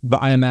 the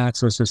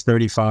IMAX versus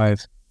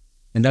 35.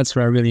 And that's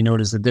where I really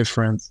noticed the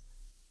difference.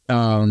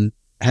 And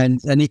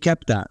he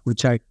kept that,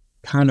 which I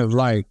kind of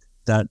liked,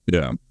 that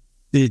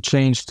it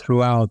changed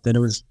throughout. That it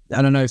was,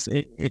 I don't know if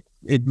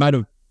it might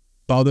have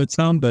bothered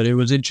some, but it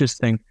was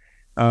interesting.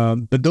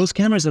 But those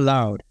cameras are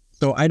loud.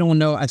 So I don't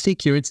know. I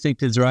think your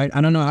instinct is right.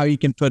 I don't know how you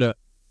can put a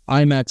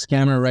IMAX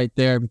camera right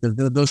there because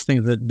those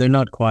things, they're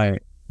not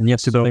quiet. And you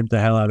have to blame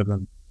the hell out of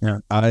them. Yeah.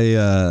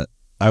 I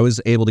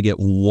was able to get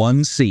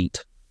one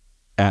seat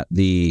at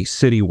the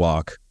City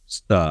Walk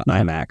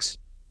IMAX.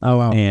 Oh,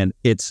 wow. And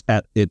it's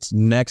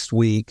next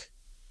week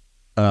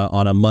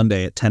on a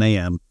Monday at 10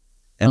 a.m.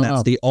 And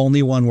that's the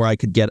only one where I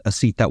could get a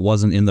seat that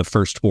wasn't in the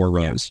first 4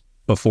 rows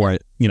before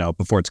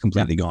it's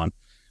completely gone.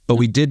 But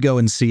we did go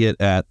and see it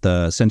at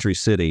the Century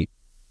City.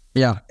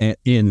 Yeah.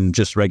 In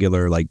just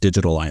regular like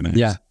digital IMAX.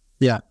 Yeah.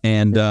 Yeah.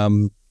 And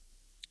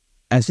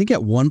I think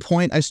at one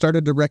point I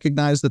started to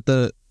recognize that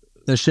the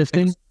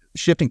shifting,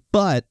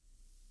 but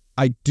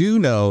I do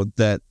know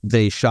that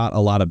they shot a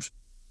lot of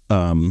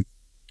not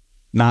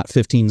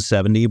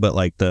 1570, but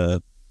like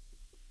the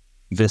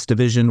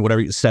VistaVision,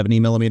 whatever, 70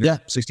 millimeter,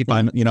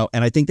 65,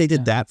 and I think they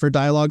did that for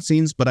dialogue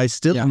scenes, but I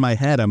still in my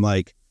head, I'm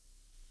like,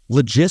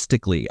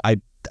 logistically,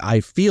 I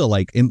feel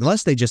like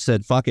unless they just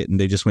said fuck it and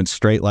they just went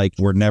straight like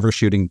we're never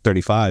shooting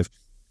 35,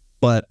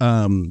 but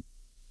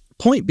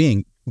point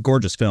being,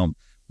 gorgeous film.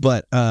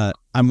 But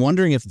I'm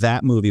wondering if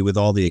that movie, with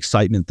all the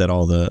excitement that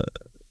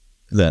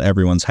that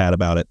everyone's had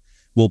about it,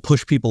 will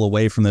push people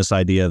away from this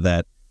idea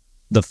that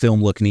the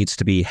film look needs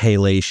to be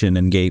halation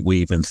and gate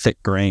weave and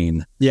thick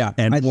grain. Yeah.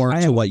 And more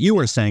to what you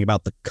were saying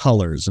about the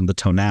colors and the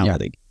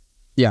tonality.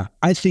 Yeah,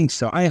 I think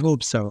so. I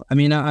hope so. I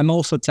mean, I'm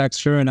also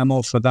texture and I'm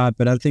all for that,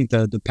 but I think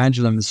the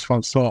pendulum is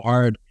so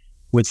hard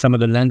with some of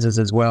the lenses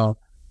as well,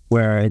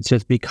 where it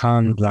just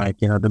becomes like,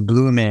 the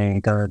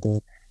blooming,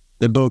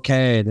 the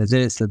bouquet, the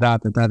this, the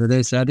that, the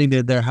this. I think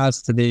that there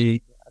has to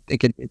be, I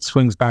think it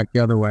swings back the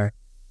other way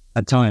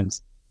at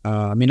times.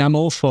 I mean, I'm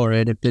all for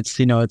it. If it's,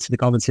 it's the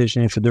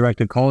conversation, if a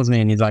director calls me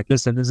and he's like,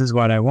 listen, this is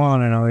what I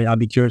want, and I'll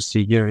be curious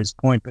to hear his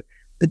point, but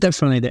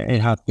definitely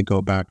it has to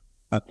go back.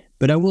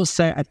 But I will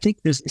say, I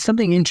think there's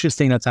something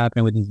interesting that's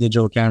happening with these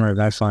digital cameras.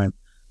 I find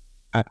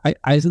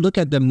I look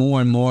at them more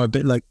and more a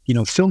bit like,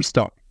 film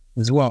stock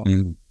as well.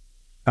 Mm.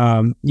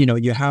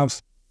 You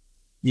have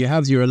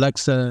your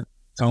Alexa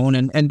tone,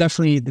 and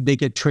definitely they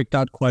get tricked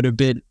out quite a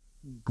bit,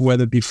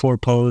 whether before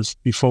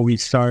we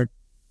start,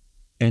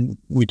 and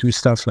we do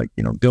stuff like,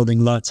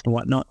 building LUTs and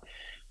whatnot.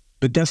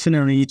 But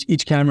definitely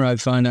each camera I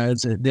find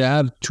they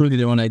have truly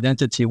their own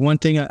identity. One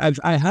thing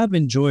I have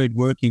enjoyed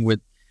working with,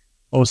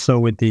 also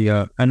with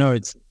the, I know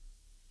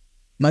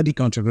might be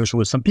controversial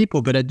with some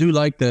people, but I do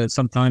like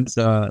sometimes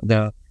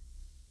the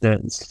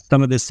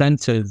some of the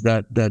sensors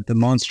that the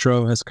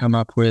Monstro has come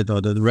up with,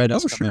 or the Red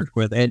has come up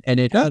with, and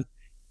it has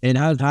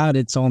had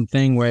its own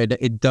thing where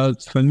it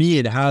does, for me,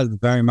 it has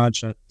very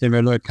much a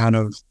similar kind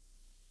of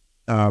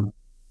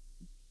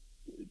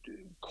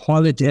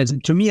quality, as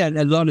to me, a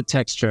lot of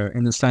texture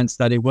in the sense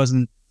that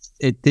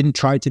it didn't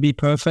try to be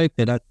perfect.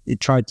 It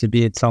tried to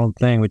be its own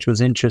thing, which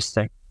was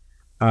interesting.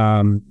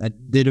 I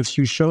did a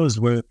few shows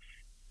where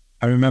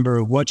I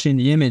remember watching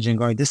the image and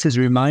going, this is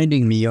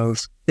reminding me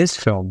of this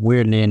film,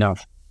 weirdly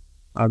enough,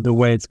 the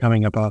way it's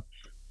coming about.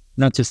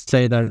 Not to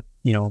say that,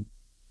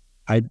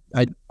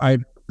 I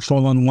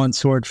fall on one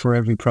sword for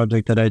every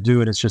project that I do,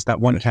 and it's just that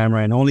one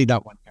camera and only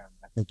that one camera.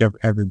 I think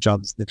every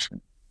job is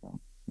different. So,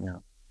 yeah.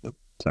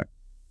 Sorry.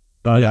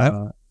 But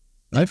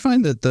I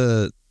find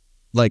that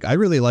I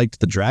really liked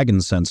the dragon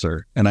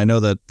sensor, and I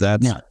know that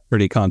that's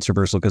pretty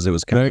controversial because it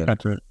was kind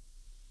of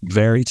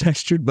very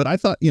textured, but I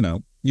thought,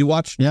 you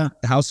watch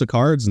House of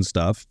Cards and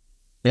stuff.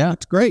 Yeah.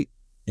 It's great,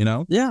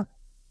 Yeah.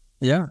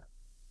 Yeah.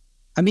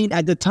 I mean,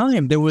 at the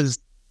time, there was,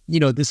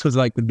 this was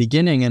like the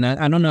beginning, and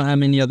I don't know how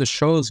many other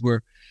shows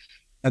were,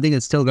 I think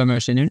it's still very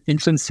much in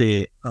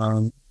infancy.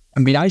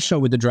 I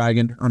shot with the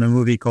dragon on a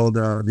movie called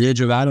The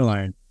Age of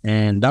Adeline,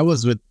 and that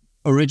was with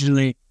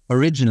originally,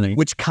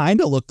 which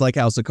kind of looked like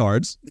House of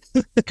Cards.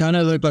 Kind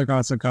of looked like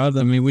House of Cards.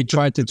 I mean, we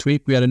tried to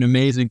tweak. We had an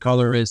amazing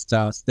colorist,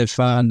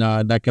 Stefan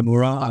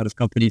Nakamura, out of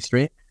Company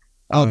 3.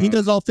 Oh, he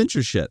does all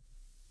Fincher shit.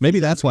 Maybe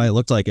that's why it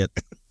looked like it.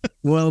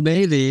 Well,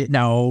 maybe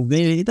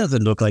it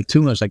doesn't look like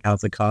too much like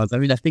House of Cards. I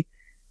mean, I think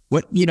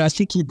I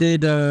think he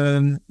did.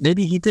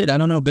 Maybe he did. I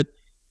don't know, but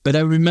I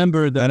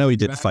remember that. I know he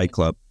did Fight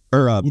Club,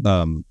 or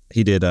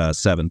he did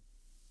 7.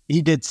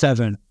 He did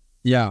 7.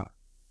 Yeah.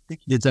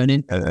 It's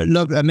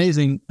look,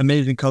 amazing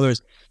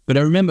colors. But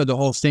I remember the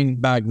whole thing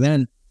back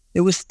then.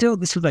 This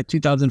was like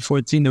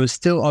 2014. There was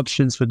still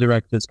options for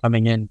directors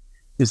coming in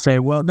to say,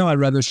 well, no, I'd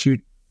rather shoot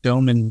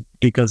film, and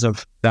because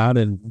of that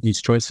and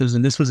these choices.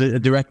 And this was a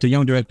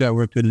young director I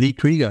worked with, Lee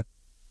Krieger.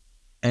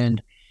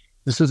 And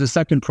this was the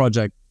second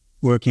project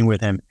working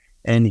with him.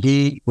 And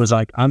he was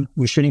like,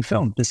 we're shooting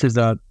film. This is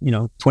a,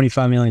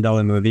 $25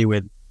 million movie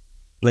with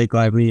Blake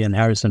Lively and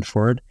Harrison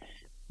Ford,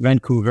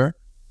 Vancouver.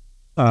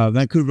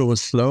 Vancouver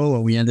was slow,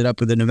 and we ended up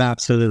with an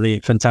absolutely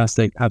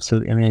fantastic,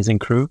 absolutely amazing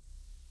crew.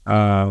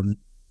 But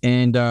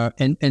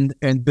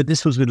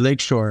this was with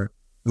Lakeshore,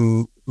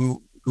 who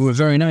were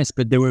very nice,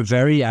 but they were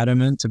very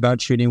adamant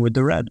about shooting with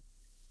the red.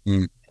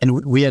 And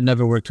we had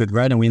never worked with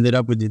red, and we ended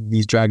up with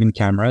these Dragon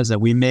cameras,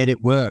 and we made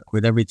it work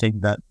with everything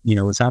that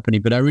was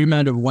happening. But I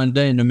remember one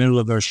day in the middle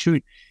of our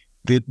shoot,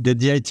 the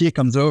DIT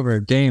comes over,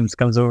 James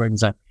comes over, and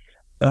he's like,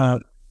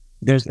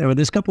 there's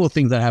a couple of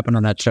things that happened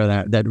on that show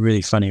that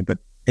really funny, but.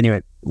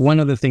 Anyway, one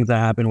of the things that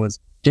happened was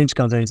James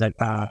comes in, he's like,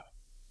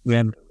 we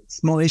have a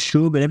small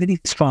issue, but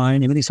everything's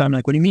fine. I'm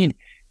like, what do you mean?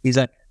 He's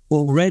like,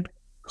 well, Red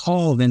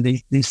called, and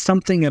there's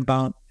something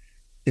about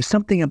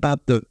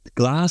the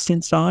glass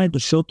inside the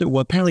filter.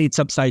 Well, apparently it's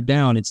upside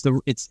down. It's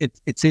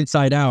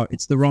inside out.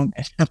 It's the wrong.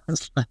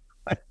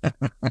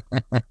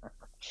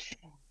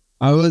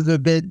 I was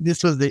like,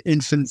 this was the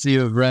infancy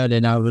of Red,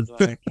 and I was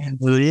like, I can't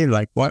believe,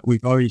 like, what,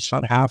 we've already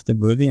shot half the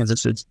movie, and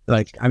it's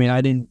like, I mean,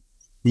 I didn't.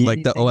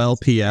 Like the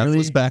OLPF really?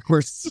 Was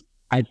backwards?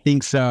 I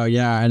think so,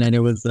 yeah. And then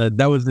it was,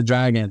 that was the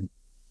Dragon.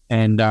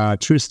 And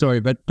true story.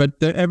 But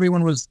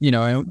everyone was,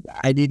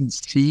 I didn't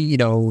see, you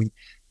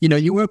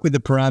work with the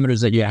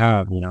parameters that you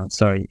have,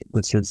 so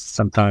which is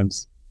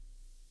sometimes,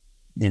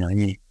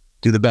 you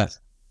do the best.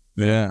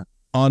 Yeah.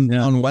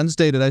 On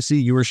Wednesday, did I see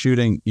you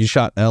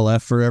shot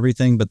LF for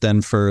everything, but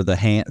then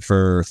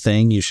for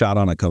Thing, you shot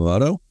on a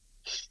Komodo?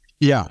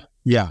 Yeah.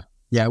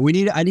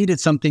 I needed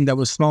something that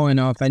was small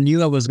enough. I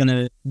knew I was going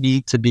to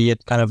need to be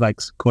at kind of like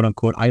quote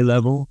unquote eye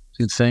level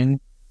to Thing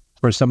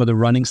for some of the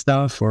running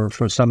stuff, or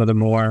for some of the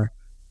more,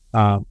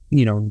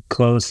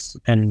 close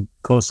up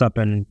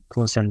and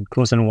close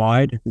and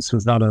wide. This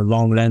was not a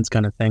long lens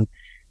kind of thing.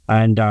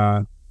 And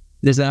I'm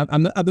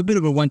a bit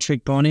of a one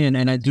trick pony,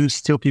 and I do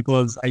steal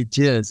people's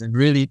ideas. And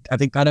really, I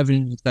think part of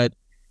it is that,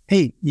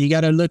 hey, you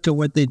got to look at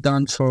what they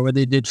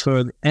did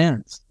for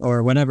Ants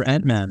or whatever,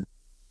 Ant-Man.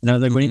 And I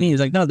was like, what do you mean?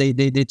 He's like, no, they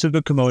took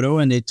a Komodo,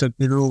 and they took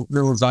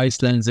little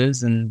Zeiss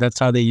lenses, and that's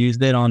how they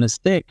used it on a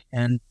stick.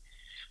 And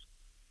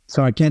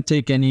so I can't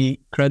take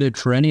any credit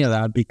for any of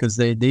that, because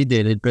they did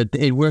it, but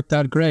it worked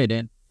out great.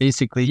 And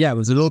basically, it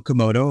was a little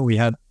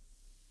Komodo.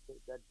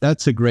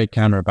 That's a great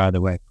camera, by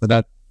the way, but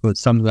that with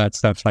some of that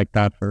stuff like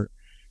that for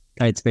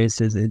tight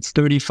spaces. It's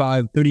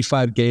 35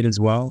 gate as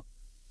well.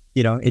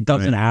 It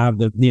doesn't have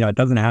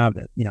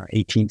the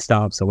 18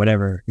 stops or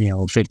whatever,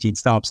 15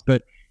 stops,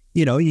 but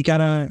you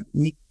gotta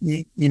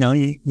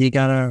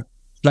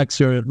flex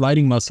your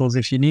lighting muscles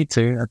if you need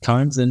to at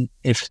times, and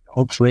if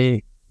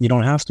hopefully you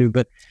don't have to.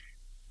 But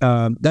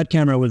that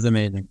camera was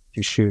amazing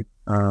to shoot.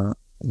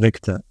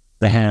 Victor,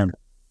 the hand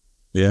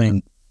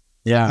thing.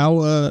 Yeah.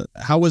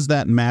 How was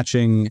that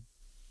matching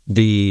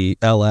the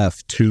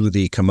LF to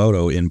the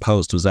Komodo in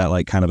post? Was that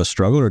like kind of a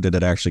struggle, or did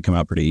it actually come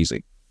out pretty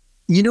easy?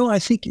 I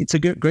think it's a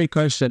great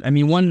question. I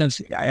mean,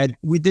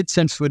 we did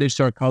send footage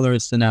to our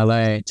colorist in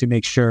LA to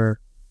make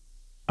sure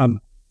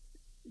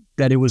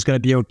that it was going to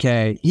be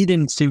okay. He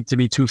didn't seem to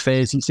be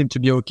two-faced. He seemed to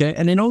be okay.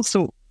 And then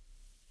also,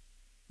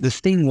 the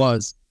thing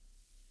was,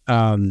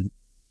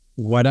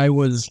 what I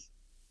was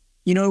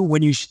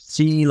when you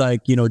see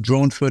like,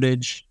 drone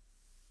footage,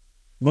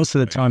 most of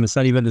the time it's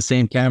not even the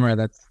same camera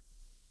that's,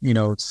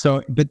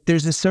 so, but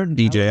there's a certain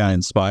DJI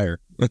Inspire.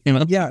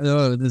 Yeah,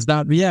 there's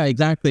not, yeah,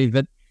 exactly.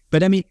 But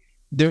I mean,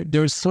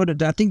 there's sort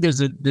of, I think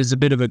there's a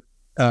bit of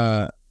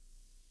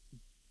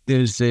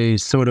there's a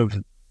sort of,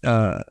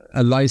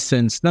 a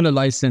license, not a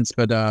license,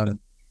 but,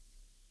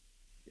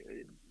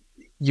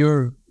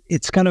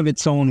 it's kind of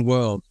its own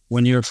world.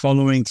 When you're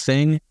following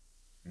thing,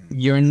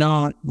 you're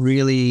not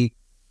really,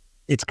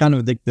 it's kind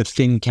of the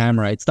thin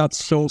camera. It's not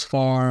so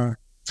far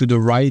to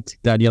the right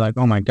that you're like,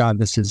 oh my God,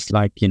 this is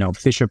like,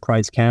 Fisher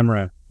Price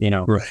camera,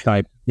 Right.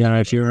 type,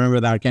 if you remember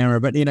that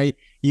camera, but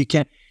you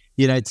can't,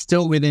 it's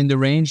still within the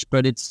range,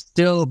 but it's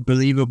still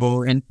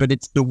believable. But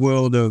it's the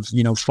world of,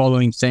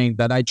 following things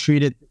that I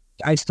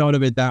thought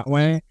of it that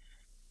way,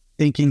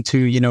 thinking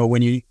to,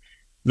 when you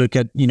look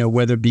at,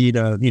 whether it be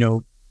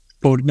the,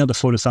 not the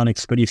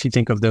photosonics, but if you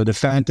think of the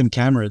phantom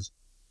cameras,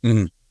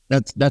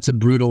 that's a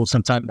brutal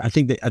sometimes. I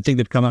think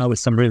they've come out with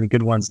some really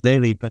good ones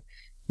lately, but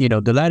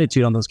the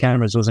latitude on those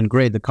cameras wasn't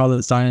great. The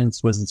color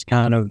science was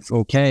kind of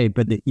okay,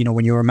 but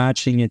when you were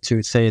matching it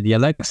to, say, the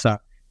Alexa,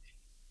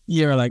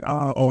 you're like,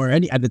 oh, or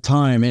at the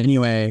time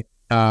anyway,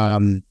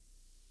 suddenly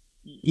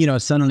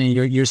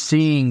you're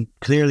seeing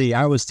clearly.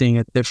 I was seeing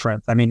it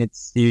different. I mean,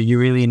 it's you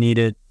really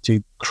needed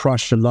to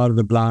crush a lot of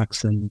the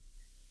blacks and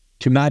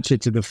to match it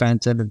to the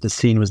phantom if the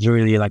scene was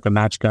really like a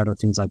match cut or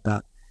things like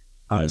that.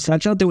 So I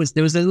thought there was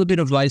a little bit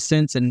of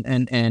license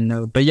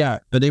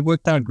but it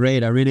worked out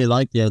great. I really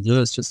liked the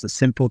idea. It's just a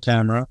simple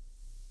camera.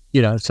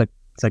 It's like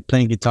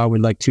playing guitar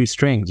with like two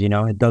strings.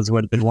 It does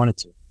what it wanted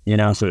to.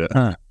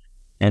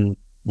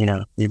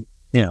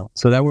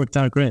 So that worked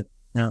out great.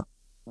 Yeah.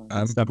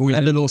 We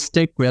had a little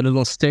stick. A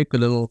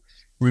little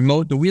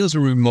remote. The wheels are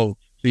remote,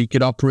 so you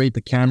could operate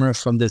the camera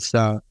from this.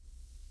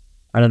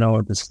 I don't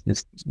know, this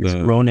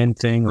Ronin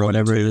thing or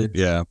whatever it is.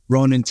 Yeah,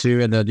 Ronin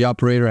 2, and the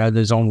operator had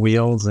his own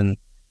wheels, and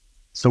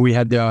so we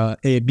had the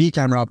A/B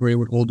camera operator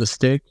would hold the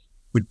stick,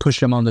 we'd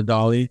push him on the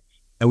dolly,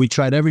 and we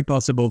tried every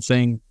possible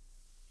thing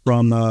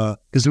from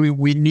because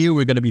we knew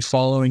we were going to be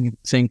following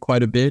thing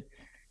quite a bit,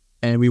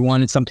 and we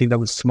wanted something that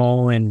was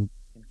small and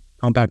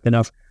compact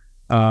enough,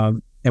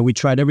 and we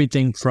tried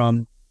everything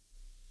from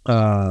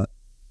putting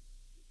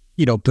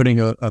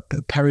a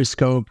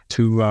periscope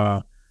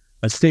to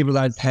a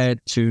stabilized head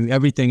to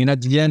everything. And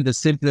at the end, the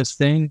simplest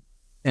thing,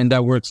 and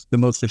that works, the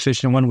most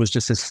efficient one, was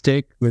just a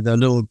stick with a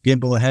little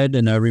gimbal head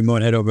and a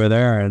remote head over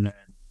there. And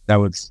that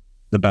was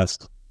the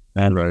best.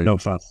 And no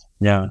fuss.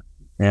 Yeah.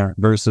 Yeah.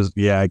 Versus,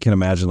 I can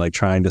imagine like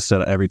trying to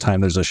set up every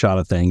time there's a shot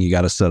of thing, you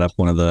got to set up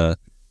one of the,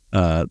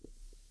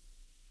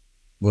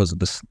 was it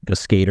the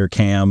skater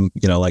cam,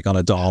 like on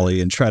a dolly,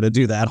 and try to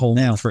do that whole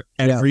now for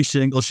every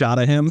single shot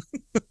of him.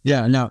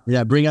 Bring out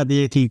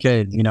the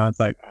 18K, it's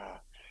like,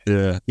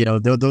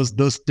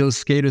 those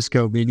skater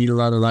scope, you need a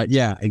lot of light.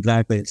 Yeah,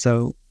 exactly.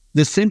 So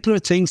the simpler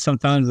things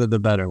sometimes are the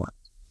better ones.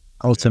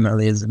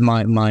 Ultimately, is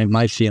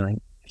my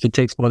feeling. If it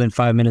takes more than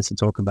 5 minutes to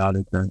talk about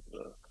it, then.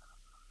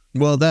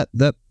 Well, that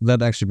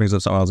actually brings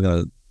up something I was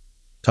going to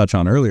touch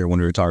on earlier when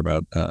we were talking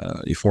about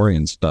Euphoria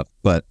and stuff.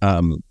 But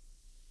I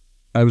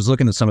was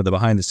looking at some of the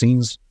behind the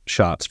scenes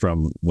shots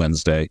from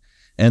Wednesday,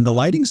 and the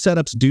lighting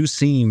setups do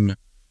seem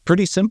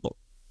pretty simple.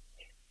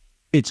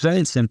 It's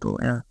very simple.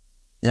 Yeah.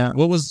 Yeah.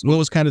 What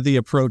was kind of the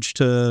approach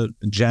to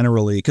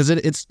generally, because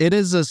it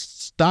is a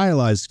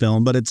stylized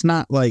film, but it's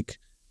not like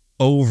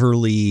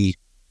overly,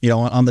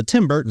 on the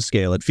Tim Burton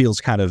scale, it feels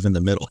kind of in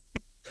the middle.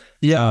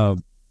 Yeah.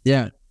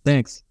 Yeah.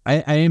 Thanks.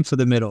 I aim for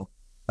the middle.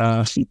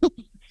 No,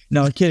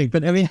 I'm kidding.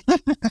 But I mean,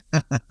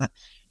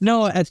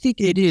 no, I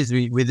think it is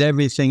with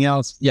everything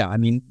else. Yeah. I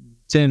mean,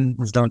 Tim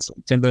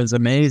Burton's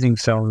amazing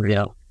film,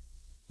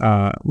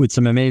 with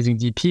some amazing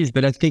DPs.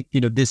 But I think,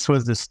 this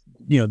was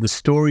the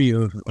story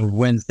of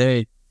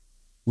Wednesday.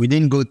 We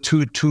didn't go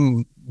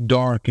too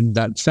dark in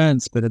that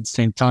sense, but at the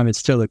same time, it's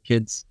still a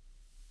kid's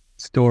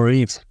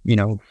story,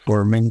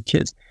 for many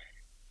kids.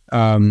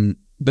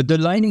 But the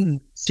lighting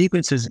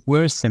sequences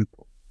were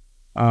simple.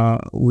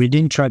 We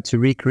didn't try to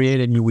recreate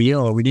any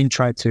wheel, or we didn't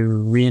try to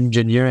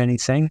re-engineer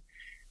anything.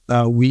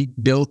 We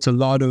built a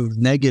lot of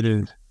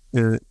negative.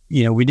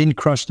 We didn't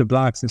crush the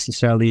blacks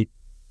necessarily,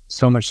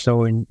 so much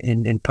so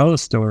in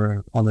post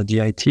or on the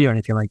DIT or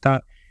anything like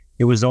that.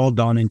 It was all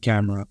done in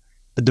camera.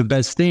 But the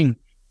best thing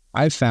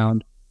I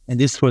found, and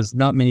this was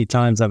not many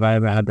times I've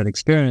ever had that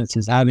experience,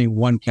 is having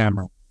one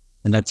camera,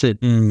 and that's it.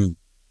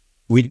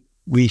 We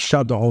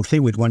shot the whole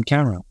thing with one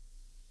camera,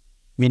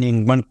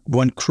 meaning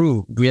one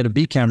crew. We had a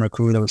B camera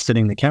crew that was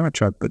sitting in the camera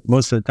truck, but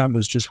most of the time it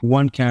was just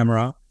one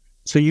camera.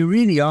 So you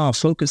really are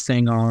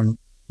focusing on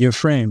your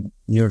frame.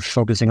 You're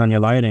focusing on your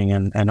lighting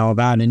and all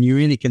that, and you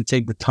really can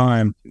take the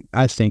time.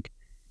 I think,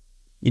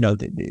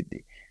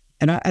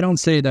 and I don't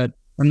say that.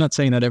 I'm not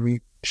saying that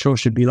every show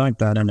should be like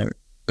that,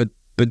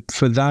 but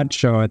for that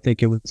show, I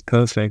think it was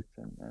perfect.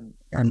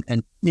 And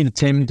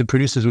Tim, the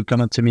producers would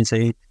come up to me and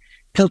say,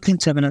 "Tell Tim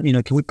to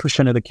have can we push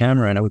another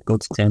camera?" And I would go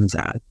to Tim and say,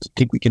 "I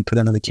think we can put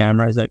another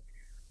camera." He's like,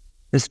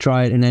 "Let's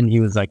try it." And then he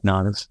was like,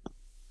 "No,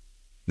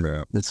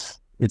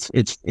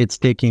 it's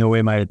taking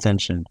away my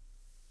attention.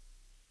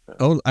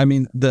 Oh, I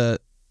mean,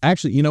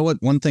 actually, you know what?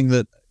 One thing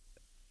that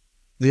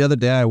the other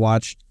day I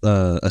watched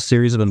a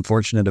series of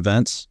unfortunate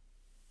events.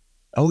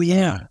 Oh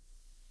yeah,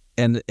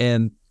 and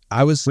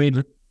I was wait,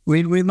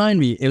 remind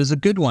me. It was a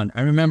good one.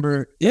 I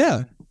remember.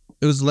 Yeah,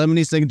 it was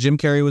Lemony Snicket. Jim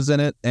Carrey was in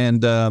it,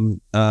 and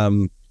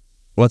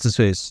what's his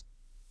face?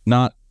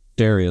 Not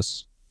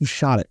Darius. Who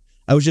shot it?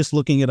 I was just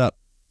looking it up.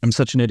 I'm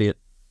such an idiot.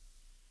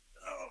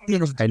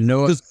 I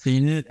know I've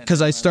seen it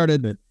because I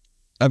started.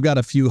 I've got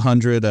a few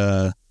hundred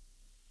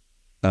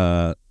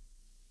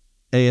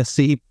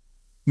ASC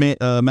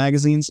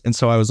magazines, and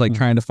so I was like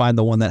trying to find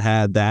the one that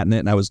had that in it,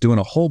 and I was doing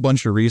a whole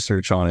bunch of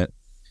research on it.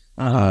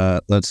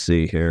 Let's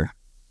see here.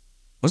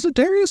 Was it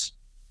Darius?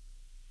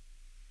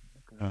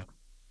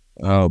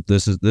 Oh,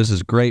 this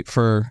is great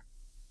for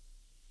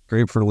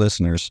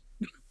listeners.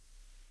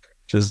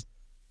 Just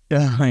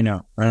I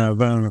know.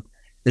 But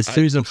it's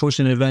series of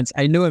unfortunate events.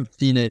 I know I've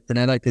seen it, and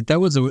I liked it. That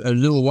was a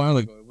little while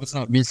ago. It was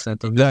not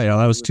recent. Yeah,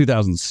 that was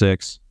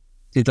 2006.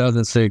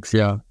 2006,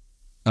 yeah.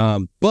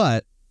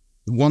 But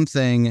one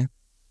thing,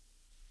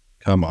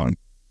 come on.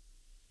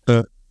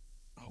 For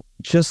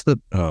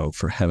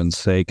heaven's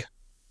sake.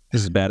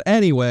 This is bad.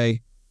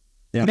 Anyway,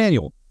 yeah.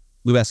 Emmanuel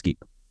Lubezki,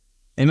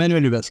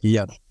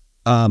 yeah.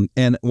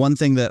 And one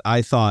thing that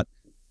I thought,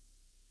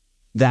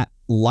 that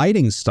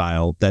lighting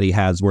style that he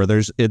has where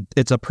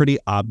it's a pretty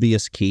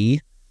obvious key,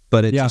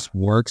 but it just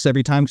works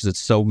every time because it's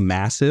so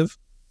massive.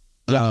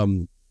 Yeah.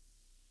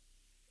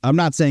 I'm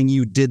not saying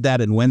you did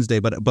that in Wednesday,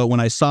 but when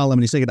I saw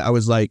Lemony Snicket, I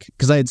was like,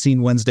 because I had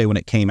seen Wednesday when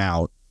it came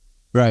out.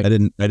 Right. I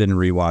didn't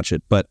rewatch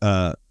it, but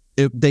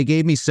they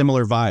gave me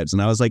similar vibes,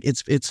 and I was like,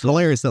 it's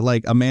hilarious that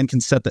like a man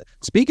can set the.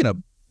 Speaking of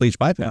Bleach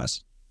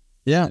Bypass,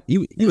 yeah,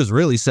 he was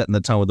really setting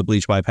the tone with the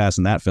Bleach Bypass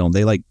in that film.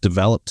 They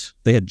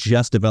had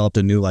just developed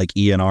a new like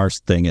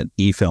ENR thing at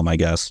eFilm, I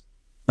guess.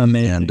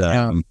 Amazing.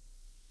 And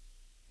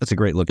that's a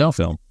great looking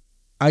film.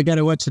 I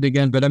gotta watch it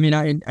again, but I mean,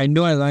 I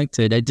know I liked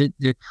it. I did,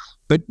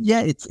 but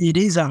yeah, it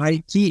is a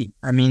high key.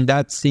 I mean,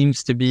 that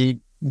seems to be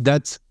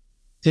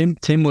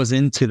Tim was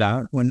into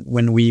that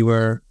when we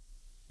were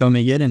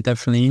filming it, and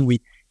definitely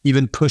we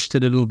even pushed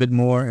it a little bit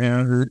more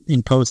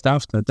in post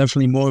after.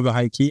 Definitely more of a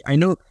high key. I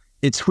know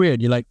it's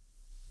weird. Well,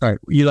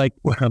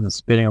 I'm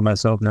spitting on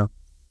myself now.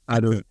 I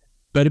don't.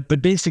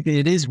 But basically,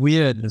 it is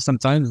weird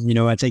sometimes.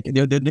 I take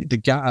the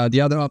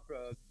other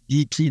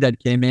DP that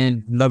came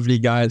in, lovely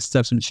guy,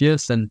 Stephen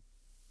Fierce, and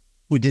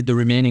we did the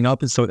remaining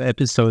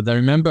episodes. I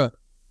remember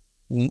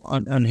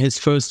on his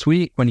first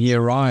week when he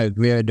arrived,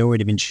 we had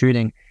already been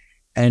shooting.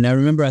 And I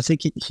remember, I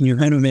think he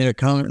kind of made a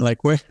comment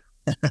like, where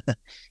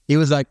he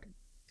was like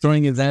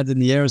throwing his hands in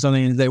the air or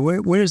something and say,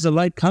 where's the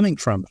light coming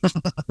from?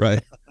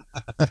 Right.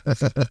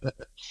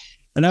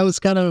 And I was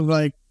kind of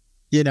like,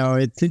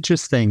 it's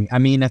interesting. I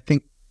mean, I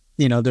think,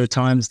 there are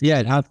times,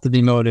 it has to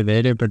be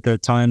motivated, but there are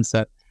times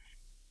that,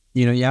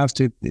 you have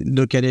to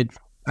look at it.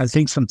 I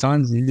think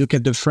sometimes you look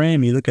at the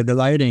frame, you look at the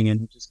lighting,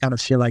 and you just kind of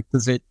feel like,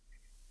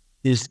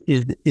 is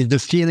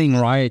the feeling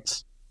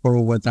right for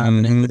what's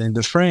happening within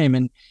the frame?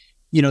 And,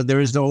 there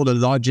is all the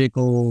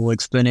logical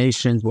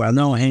explanations. Well,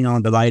 no, hang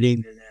on, the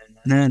lighting,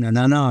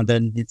 no.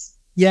 Then it's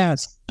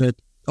yes, but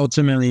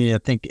ultimately, I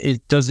think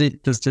does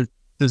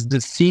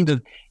the scene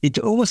that it's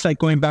almost like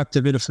going back to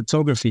a bit of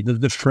photography. Does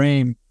the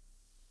frame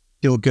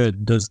feel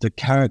good? Does the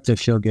character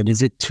feel good?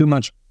 Is it too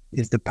much?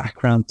 Is the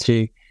background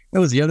too? That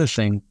was the other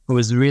thing. I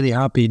was really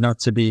happy not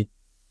to be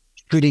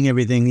shooting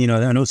everything.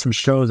 I know some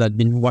shows. I'd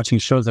been watching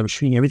shows that were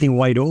shooting everything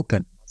wide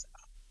open.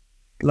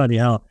 Bloody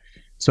hell.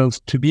 So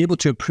to be able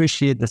to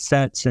appreciate the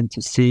sets and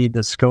to see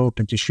the scope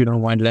and to shoot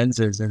on wide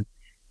lenses, and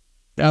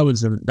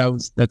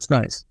that's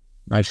nice.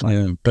 I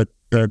find, but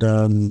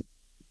the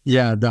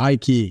high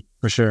key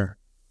for sure.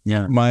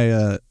 Yeah.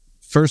 My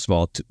first of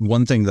all,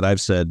 one thing that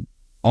I've said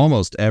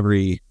almost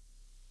every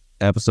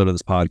episode of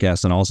this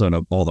podcast, and also in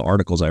all the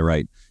articles I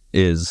write,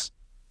 is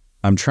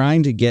I'm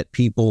trying to get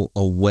people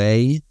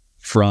away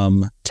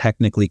from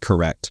technically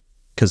correct,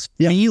 because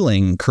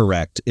feeling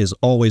correct is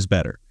always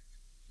better.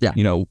 Yeah.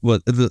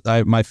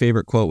 My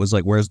favorite quote was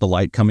like, where's the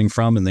light coming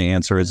from? And the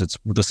answer is, it's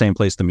the same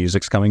place the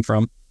music's coming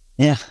from.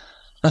 Yeah.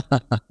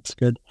 That's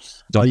good.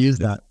 I'll use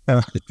that.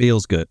 It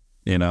feels good,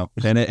 and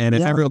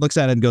if everyone looks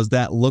at it and goes,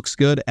 that looks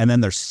good. And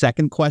then their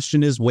second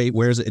question is, wait,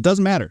 where is it? It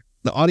doesn't matter.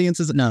 The audience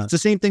is, no. It's the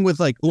same thing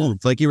with like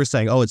you were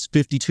saying, it's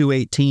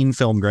 5218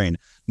 film grain.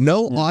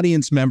 No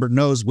audience member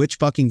knows which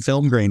fucking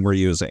film grain we're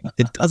using.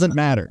 It doesn't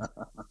matter.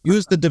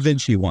 Use the Da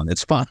Vinci one.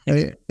 It's fine.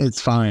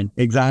 It's fine.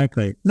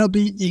 Exactly. No,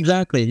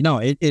 exactly. No,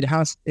 it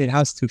has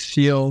to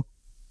feel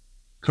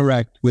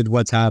correct with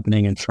what's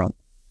happening in front.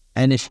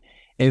 And if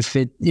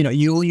it,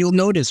 you'll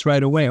notice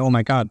right away, oh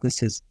my God,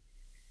 this is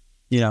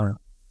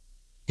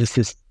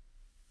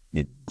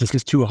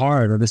too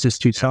hard, or this is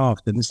too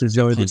soft, and this is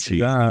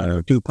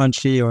too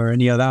punchy, or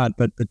any of that.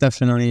 But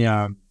definitely,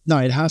 no,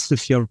 it has to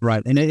feel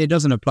right, and it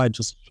doesn't apply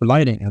just for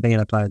lighting. I think it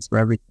applies for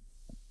everything.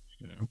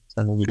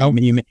 So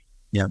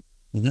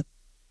Mm-hmm.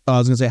 I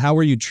was gonna say, how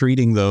were you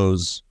treating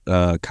those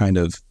kind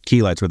of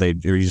key lights? Were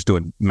you just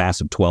doing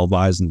massive 12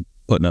 eyes and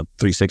putting a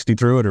 360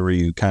 through it, or were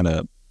you kind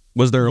of,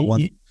 was there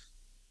one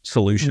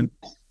solution?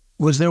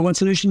 Was there one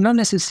solution? Not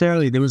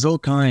necessarily. There was all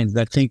kinds.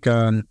 I think,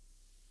 for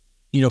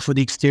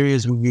the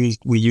exteriors, we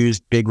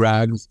used big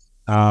rags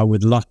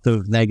with lots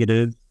of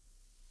negatives.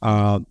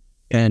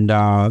 And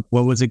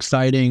what was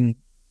exciting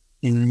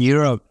in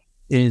Europe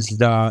is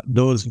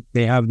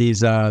they have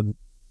these,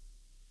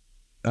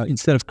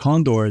 instead of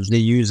condors, they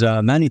use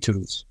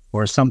Manitous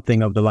or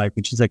something of the like,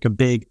 which is like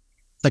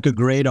like a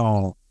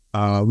Gradall,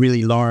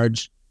 really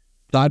large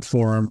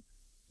platform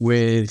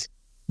with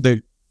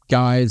the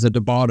guys at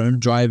the bottom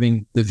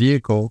driving the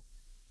vehicle,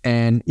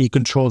 and he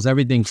controls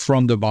everything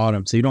from the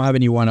bottom. So you don't have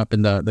anyone up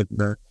in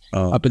the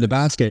up in the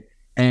basket.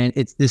 And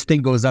this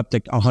thing goes up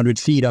to 100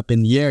 feet up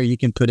in the air. You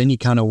can put any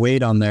kind of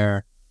weight on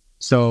there.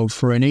 So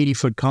for an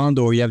 80-foot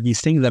condor, you have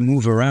these things that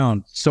move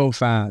around so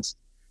fast.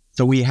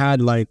 So we had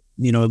a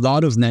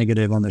lot of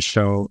negative on the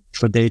show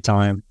for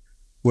daytime,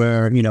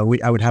 where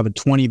I would have a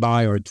 20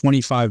 by or a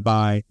 25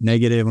 by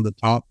negative on the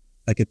top,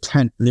 like a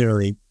tent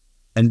literally,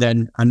 and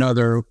then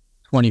another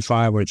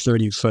 25 or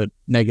 30-foot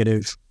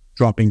negative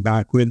dropping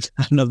back with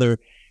another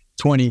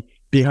 20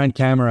 behind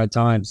camera at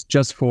times,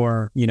 just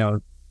for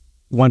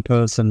one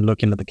person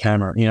looking at the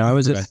camera. I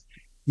was just,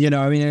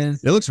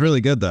 it looks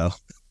really good though.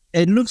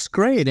 It looks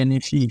great, and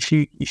if you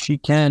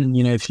can,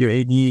 if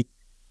you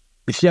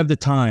have the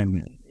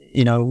time,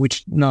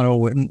 which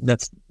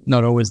that's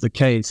not always the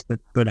case,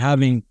 but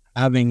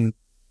having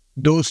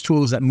those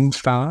tools that move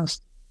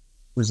fast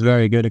was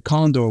very good. A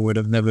condor would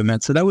have never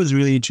met. So that was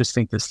really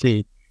interesting to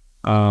see.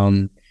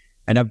 And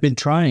I've been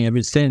trying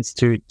ever since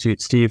to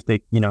see if they,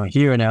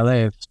 here in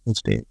LA, if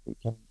they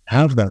can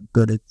have that.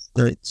 But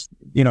it's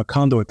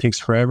condor takes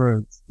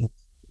forever.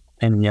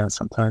 And yeah,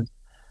 sometimes.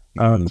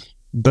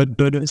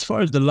 But as far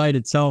as the light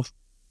itself,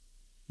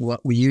 what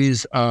we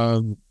use,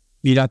 I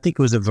think it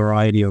was a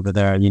variety over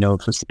there.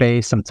 For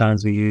space,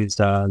 sometimes we used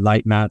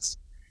light mats.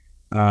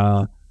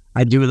 I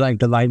do like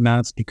the light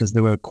mats because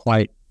they were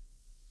quite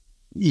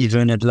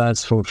even at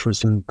last for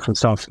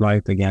soft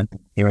light. Again,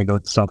 here I go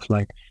to soft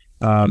light.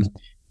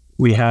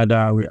 We had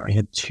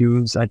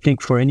tubes. I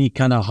think for any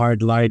kind of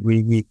hard light,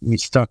 we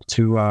stuck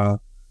to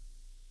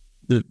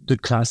the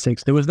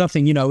classics. There was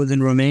nothing. I was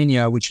in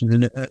Romania, which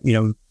is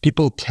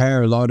people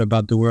care a lot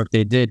about the work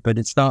they did, but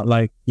it's not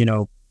like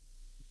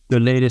the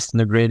latest and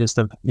the greatest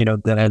of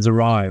that has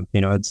arrived.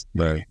 It's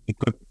right.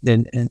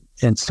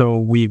 And so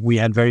we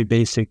had very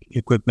basic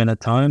equipment at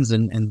times,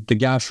 and the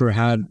gaffer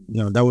had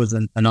that was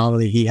an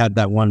anomaly. He had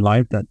that one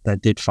light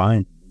that did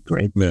fine,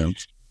 great. Yeah.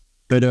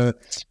 But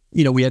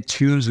we had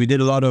tubes. We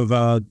did a lot of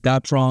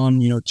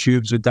Dapron,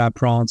 tubes with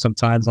Dapron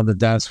sometimes on the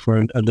desk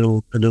for a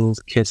little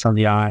kiss on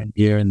the eye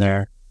here and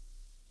there.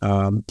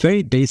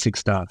 Very basic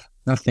stuff.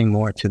 Nothing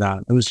more to that.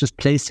 It was just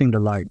placing the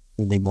light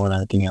really more than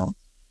anything else.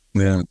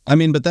 Yeah. I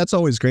mean, but that's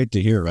always great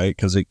to hear, right?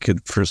 Because it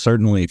could,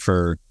 certainly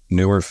for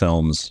newer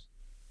films,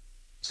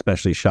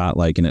 especially shot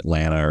like in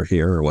Atlanta or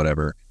here or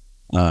whatever,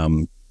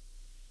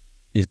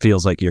 it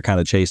feels like you're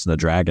kind of chasing the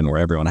dragon where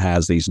everyone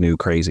has these new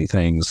crazy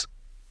things.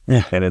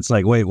 Yeah. And it's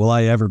like, wait, will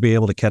I ever be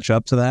able to catch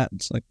up to that?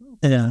 It's like,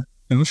 yeah.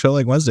 A show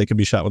like Wednesday could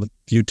be shot with a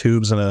few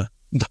tubes and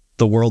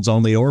the world's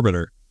only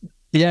orbiter.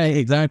 Yeah,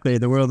 exactly.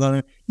 The world.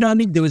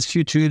 There was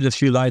few tubes, a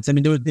few lights.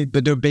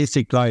 But they're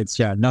basic lights.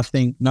 Yeah,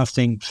 nothing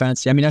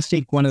fancy. I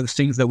think one of the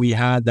things that we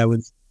had that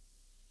was,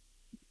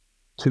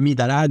 to me,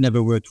 that I had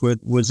never worked with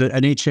was an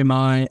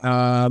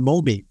HMI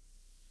mole beam.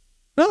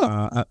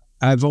 Oh.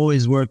 I've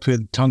always worked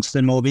with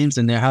tungsten mole beams,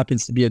 and there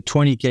happens to be a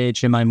 20K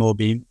HMI mole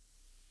beam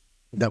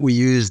that we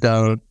used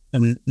in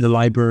the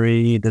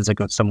library. There's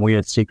some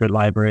weird secret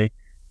library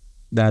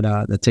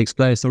that takes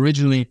place.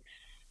 Originally,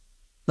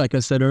 like I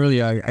said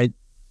earlier,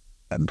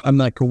 I'm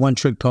like a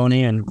one-trick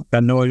pony and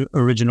got no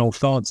original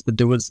thoughts. But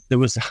there was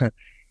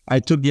I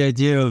took the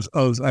idea of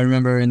I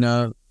remember in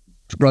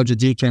Roger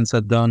Deakins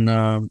had done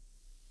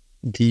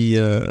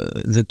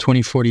the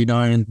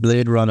 2049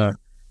 Blade Runner,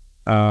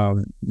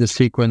 the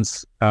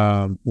sequence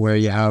where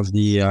you have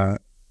the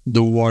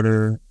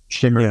water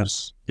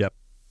shimmers. Yep.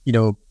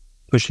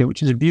 Pushing,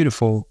 which is a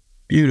beautiful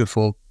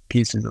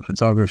pieces of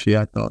photography,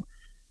 I thought.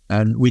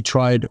 And we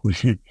tried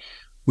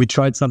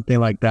something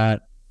like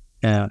that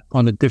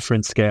on a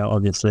different scale,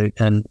 obviously.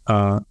 And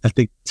I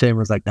think Sam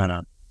was like, no,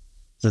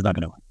 this is not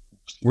going to work.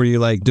 Were you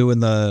like doing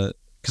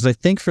because I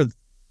think for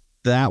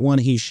that one,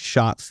 he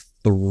shot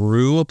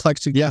through a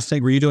plexiglass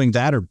thing. Were you doing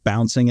that or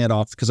bouncing it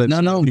off? Because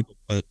no. People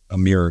put a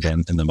mirror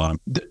again in the bottom.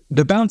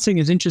 The bouncing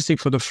is interesting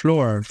for the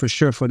floor, for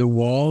sure. For the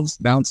walls,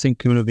 bouncing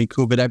could be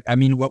cool. But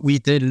what we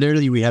did,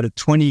 literally, we had a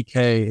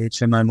 20K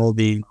HMI mole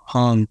beam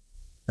hung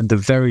at the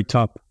very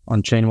top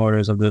on chain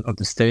waters of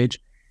the stage,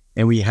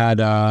 and we had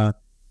the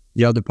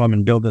other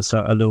department built us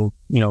a little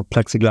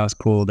plexiglass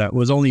pool that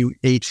was only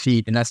 8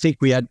 feet, and I think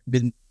we had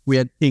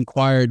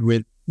inquired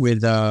with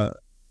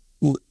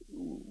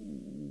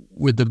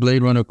the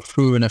Blade Runner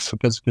crew, and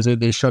because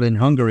they shot in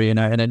Hungary, and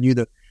I knew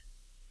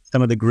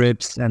some of the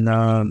grips and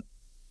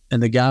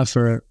the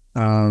gaffer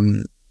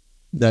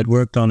that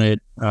worked on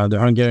it, the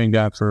Hungarian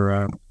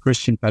gaffer,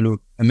 Christian Paluk,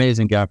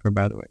 amazing gaffer,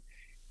 by the way.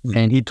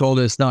 And he told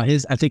us, no,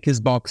 I think his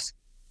box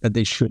that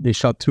they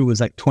shot through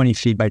was like 20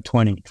 feet by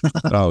 20.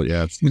 Oh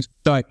yeah.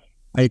 So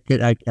I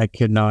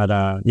could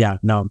not,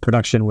 no,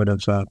 production would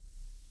have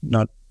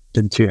not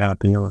been too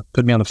happy, or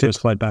put me on the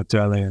first flight back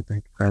to LA, I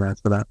think, right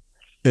after that.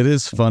 It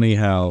is funny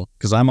how,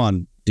 because I'm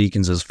on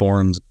Deakins'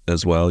 forums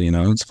as well,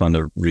 it's fun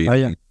to read. Oh,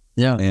 yeah.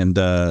 Yeah. And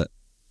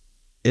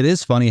it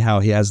is funny how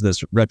he has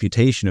this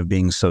reputation of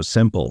being so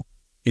simple.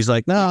 He's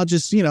like, no,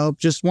 just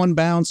one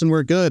bounce and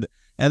we're good.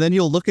 And then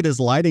you'll look at his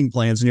lighting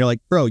plans and you're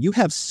like, bro, you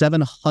have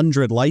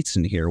 700 lights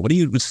in here. What are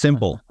you,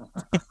 simple?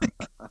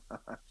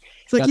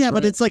 It's like,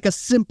 but it's like a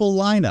simple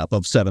lineup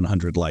of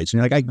 700 lights. And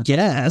you're like, I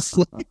guess.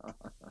 A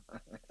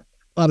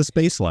lot of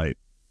space light.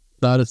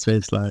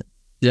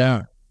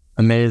 Yeah.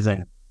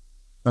 Amazing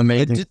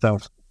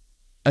stuff.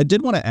 I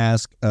did want to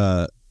ask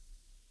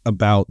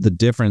about the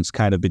difference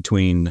kind of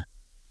between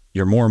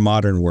your more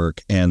modern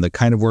work and the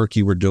kind of work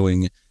you were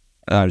doing.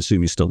 I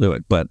assume you still do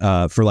it, but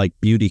for like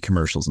beauty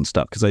commercials and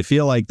stuff. Because I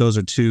feel like those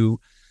are two,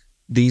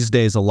 these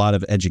days, a lot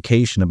of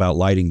education about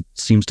lighting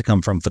seems to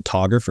come from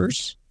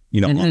photographers,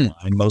 online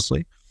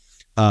mostly.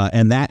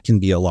 And that can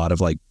be a lot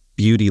of like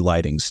beauty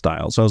lighting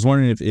style. So I was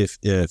wondering if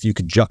you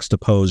could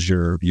juxtapose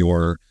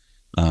your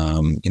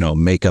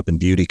makeup and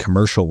beauty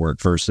commercial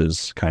work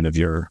versus kind of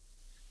your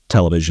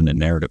television and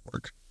narrative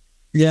work.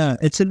 Yeah,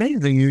 it's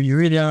amazing. You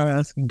really are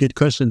asking good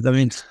questions. I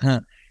mean,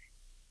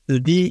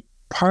 the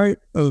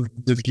part of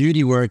the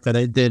beauty work that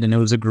I did, and it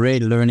was a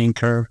great learning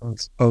curve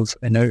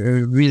and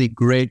a really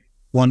great,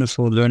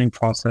 wonderful learning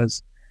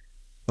process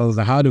of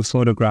how to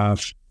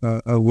photograph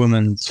a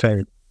woman's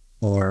face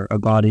or a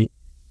body.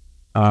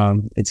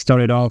 It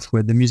started off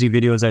with the music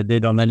videos I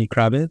did on Lenny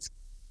Kravitz,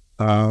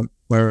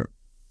 where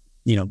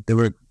they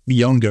were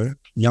younger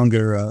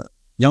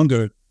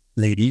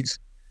ladies,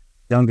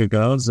 younger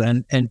girls,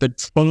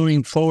 but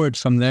following forward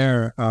from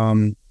there,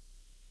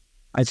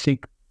 I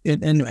think,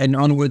 and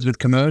onwards with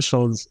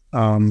commercials.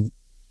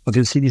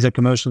 Obviously, these are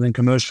commercials and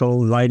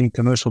commercial lighting,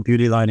 commercial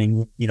beauty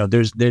lighting.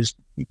 There's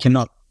you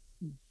cannot.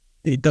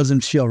 It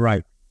doesn't feel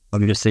right,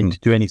 obviously, to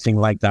do anything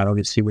like that.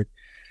 Obviously, with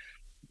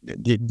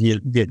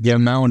the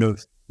amount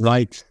of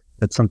light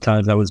that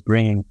sometimes I was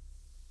bringing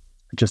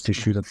just to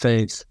shoot a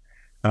face.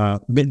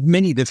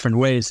 Many different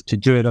ways to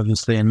do it,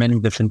 obviously, and many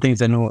different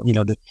things. I know,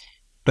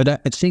 but I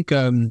think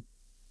a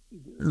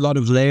lot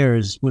of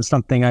layers was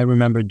something I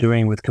remember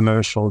doing with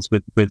commercials,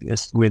 with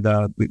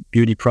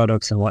beauty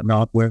products and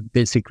whatnot, where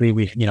basically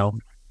we,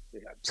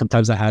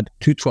 sometimes I had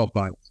two 12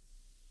 by,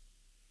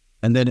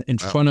 and then in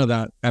front of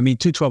that,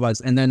 two 12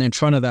 bys, and then in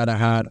front of that I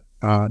had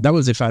that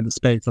was if I had the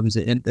space,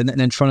 obviously, and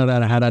in front of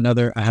that I had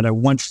a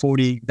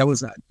 140. That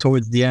was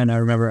towards the end. I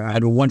remember I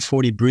had a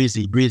 140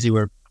 breezy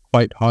were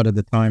quite hot at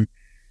the time.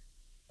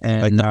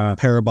 And like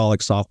parabolic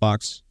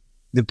softbox,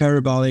 the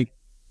parabolic,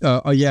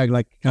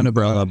 like kind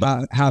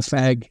of half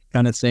egg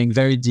kind of thing,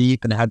 very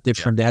deep, and they had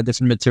different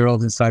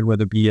materials inside,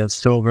 whether it be a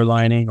silver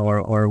lining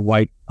or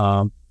white,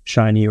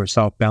 shiny or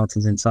soft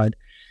bounces inside.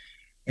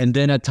 And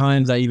then at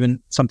times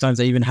sometimes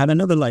I even had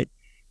another light.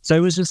 So it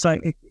was just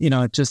like,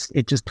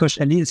 it just pushed.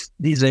 And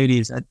these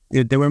ladies,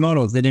 they were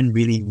models. They didn't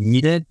really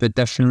need it, but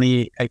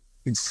definitely I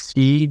could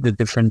see the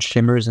different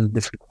shimmers and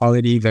different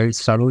quality very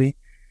subtly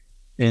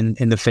in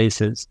the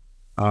faces.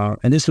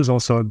 And this was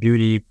also a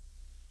beauty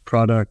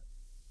product,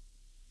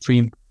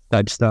 cream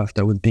type stuff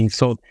that was being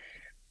sold.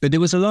 But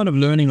there was a lot of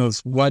learning of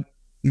what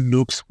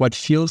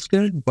feels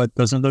good, what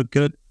doesn't look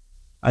good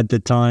at the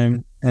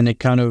time. And it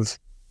kind of,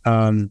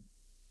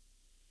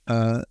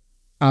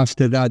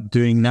 after that,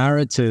 doing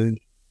narrative,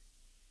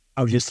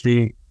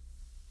 obviously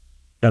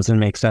doesn't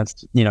make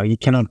sense. You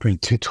cannot bring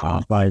two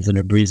 12 bys and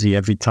a breezy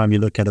every time you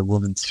look at a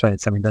woman's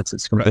face. That's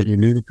just completely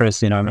ludicrous,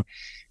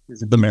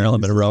 The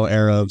Marilyn Monroe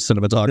era of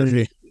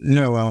cinematography.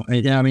 No, well,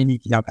 yeah.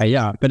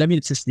 But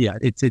it's just,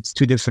 it's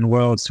two different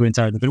worlds, two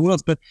entirely different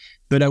worlds.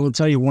 But I will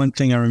tell you one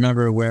thing I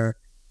remember where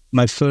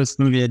my first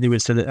movie I did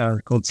was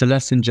called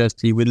Celeste and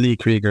Jesse with Lee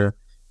Krieger.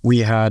 We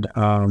had,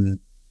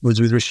 was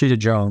with Rashida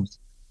Jones.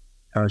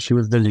 She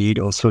was the lead,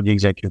 also the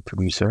executive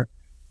producer,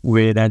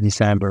 with Andy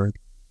Samberg.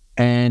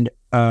 And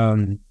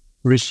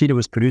Rashida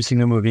was producing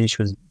the movie. She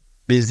was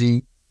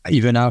busy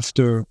even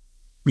after,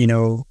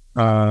 not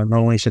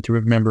only she had to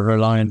remember her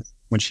lines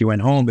when she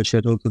went home, but she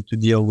had also to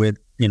deal with,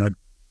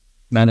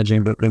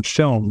 managing the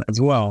film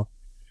as well.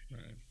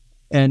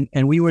 Right.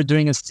 And we were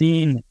doing a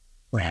scene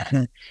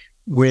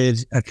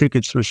with, I think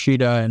it's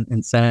Rashida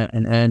and Sam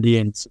and Andy,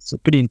 and it's a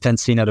pretty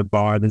intense scene at a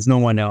bar. There's no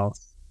one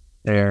else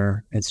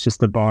there. It's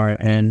just a bar.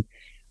 And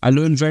I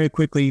learned very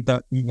quickly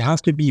that you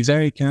have to be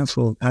very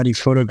careful how you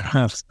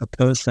photograph a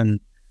person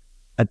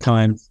at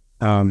times.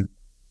 And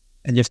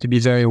you have to be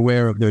very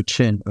aware of their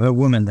chin, a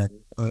woman that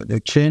their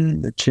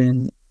chin,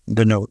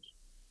 the nose.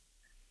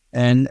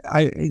 And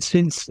I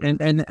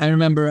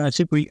remember, I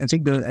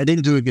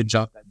didn't do a good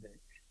job that day.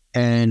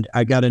 And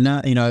I got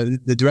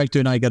the director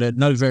and I got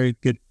another very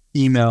good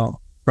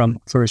email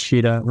for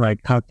Rashida, like,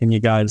 how can you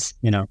guys,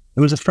 it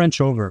was a French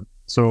over.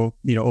 So,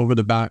 over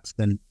the backs,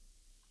 then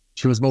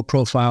she was low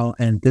profile,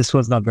 and this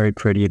was not very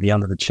pretty at the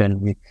end of the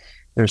chin.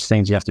 there's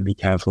things you have to be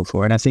careful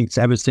for. And I think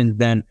ever since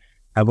then,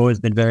 I've always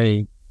been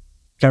very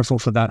careful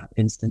for that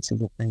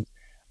instances of things.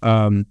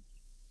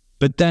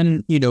 But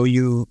then,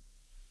 you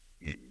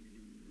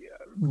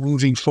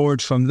moving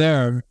forward from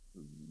there,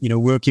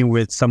 working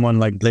with someone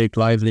like Blake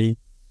Lively,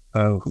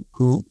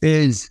 who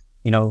is,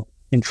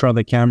 in front of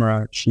the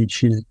camera,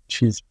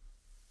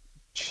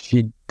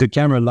 the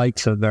camera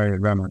likes her very,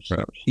 very much.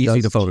 Right.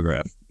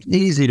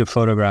 Easy to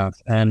photograph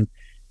and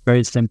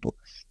very simple.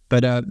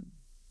 But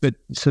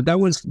so that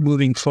was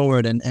moving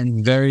forward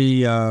and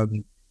very,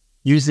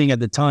 using at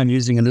the time,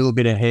 using a little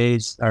bit of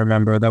haze. I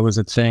remember that was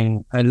a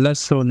thing, and less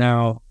so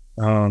now.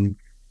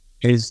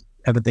 Haze,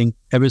 everything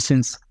ever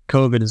since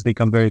COVID has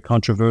become very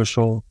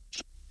controversial.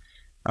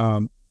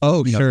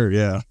 Sure,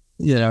 yeah.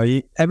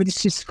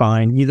 Everything's just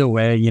fine either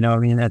way.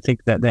 I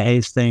think that the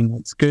haze thing,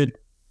 it's good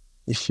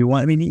if you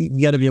want. I mean,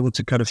 you got to be able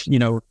to kind of,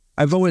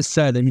 I've always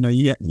said that,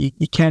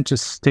 you can't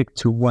just stick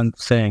to one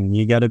thing.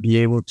 You got to be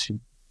able to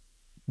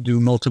do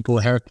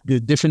do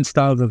different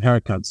styles of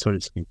haircuts, so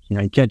to speak.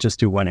 You can't just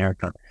do one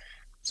haircut.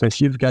 So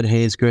if you've got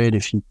haze, great.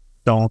 If you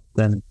don't,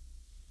 then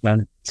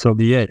so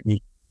be it. You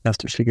have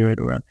to figure it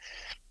around.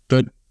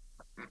 But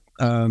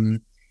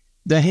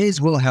the haze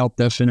will help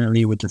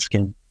definitely with the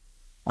skin,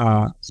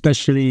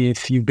 especially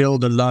if you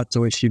build a lot,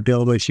 or if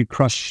you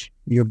crush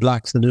your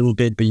blacks a little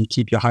bit, but you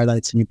keep your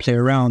highlights and you play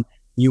around.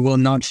 You will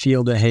not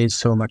feel the haze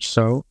so much.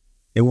 So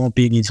it won't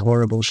be these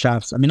horrible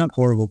shafts. I mean, not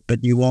horrible,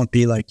 but you won't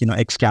be like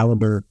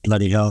Excalibur,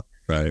 bloody hell,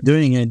 right,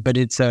 doing it. But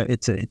it's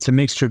a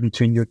mixture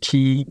between your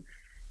key,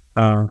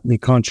 the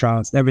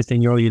contrast,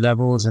 everything, your early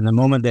levels, and the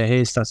moment the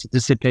haze starts to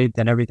dissipate,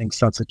 then everything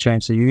starts to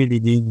change. So you really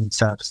need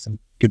to have some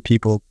good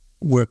people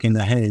working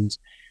the haze,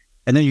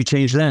 and then you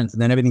change lens,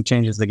 and then everything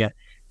changes again.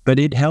 But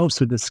it helps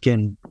with the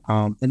skin,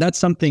 and that's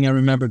something I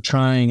remember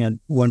trying at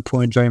one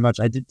point very much.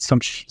 I did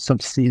some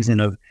season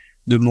of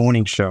the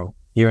morning show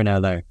here in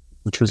LA,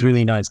 which was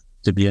really nice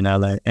to be in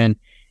LA, and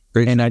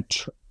yeah,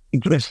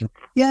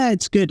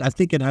 it's good. I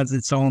think it has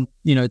its own,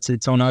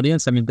 its own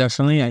audience. I mean,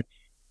 definitely,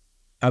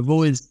 I've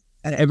always,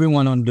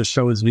 everyone on the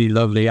show is really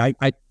lovely. I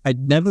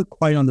never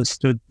quite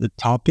understood the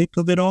topic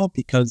of it all,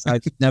 because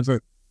I've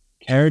never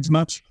cared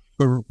much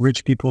for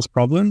rich people's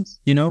problems,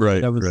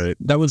 Right,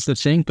 that was the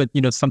thing. But,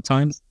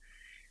 sometimes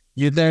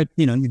you're there,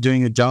 you're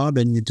doing a job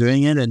and you're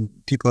doing it, and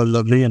people are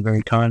lovely and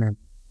very kind, and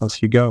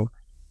off you go.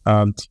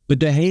 But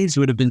the haze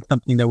would have been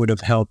something that would have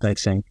helped, I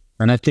think.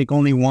 And I think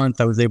only once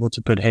I was able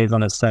to put haze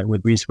on a set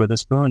with Reese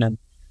Witherspoon, and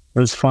it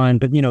was fine.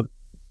 But,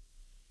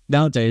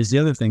 nowadays, the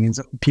other thing is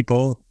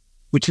people,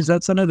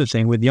 that's another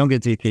thing with younger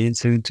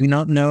DPs who do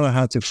not know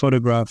how to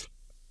photograph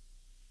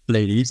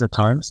ladies at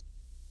times.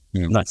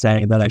 Yeah. I'm not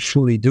saying that I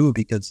fully do,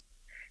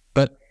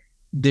 but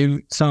they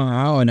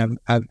somehow, and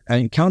I've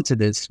encountered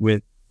this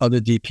with other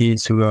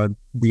DPs who are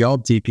the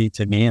old DP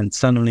to me, and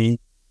suddenly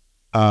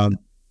they're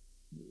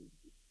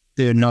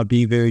not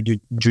being very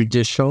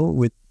judicial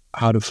with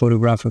how to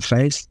photograph a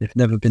face. They've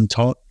never been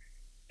taught,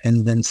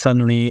 and then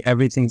suddenly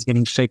everything's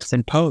getting fixed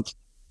in post,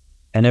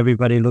 and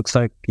everybody looks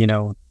like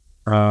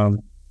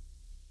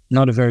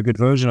not a very good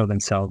version of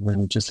themselves,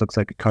 and it just looks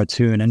like a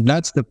cartoon. And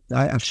that's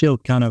I feel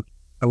kind of,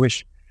 I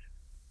wish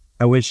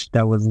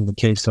that wasn't the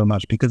case so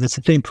much, because it's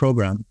the same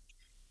program.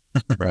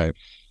 Right.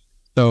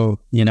 So,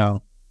 yeah.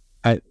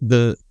 Well,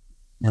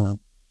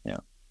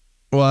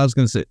 I was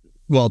going to say,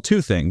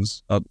 two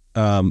things.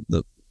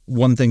 The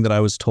one thing that I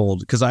was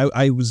told, because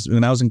I was,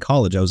 when I was in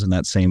college, I was in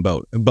that same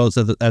boat, both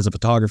as a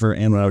photographer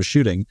and when I was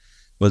shooting,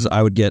 was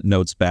I would get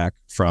notes back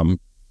from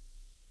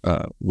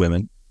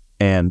women,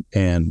 and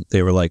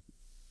they were like,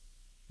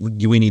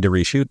 we need to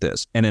reshoot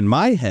this. And in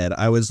my head,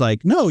 I was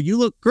like, no, you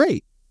look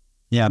great.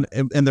 Yeah.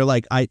 And they're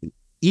like,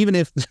 even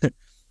if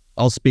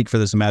I'll speak for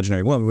this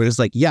imaginary woman, but it's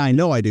like, yeah, I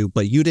know I do,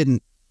 but you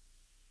didn't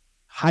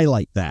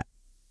highlight that.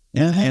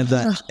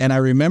 And I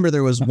remember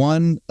there was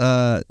one,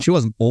 she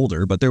wasn't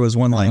older, but there was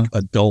one like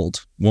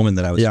adult woman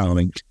that I was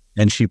filming,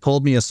 and she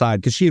pulled me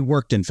aside because she had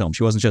worked in film.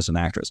 She wasn't just an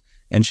actress.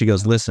 And she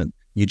goes, listen,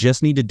 you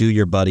just need to do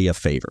your buddy a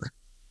favor.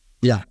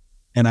 Yeah.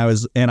 And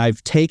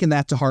I've taken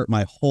that to heart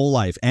my whole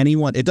life.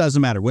 Anyone, it doesn't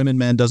matter, women,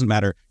 men, doesn't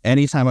matter.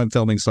 Anytime I'm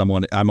filming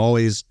someone,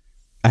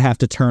 I have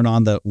to turn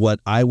on what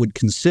I would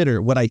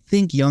consider, what I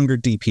think younger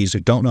DPs who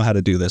don't know how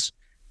to do this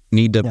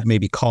need to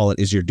maybe call it,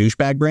 is your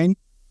douchebag brain.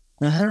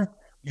 Uh-huh.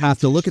 You have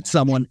to look at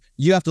someone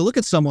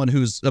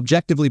who's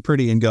objectively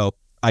pretty and go,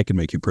 I can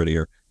make you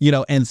prettier,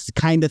 and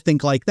kind of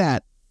think like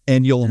that.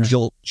 And you'll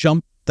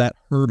jump that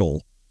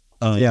hurdle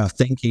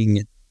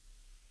thinking,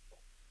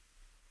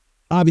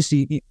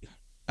 obviously,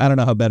 I don't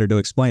know how better to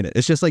explain it.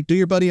 It's just like, do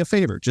your buddy a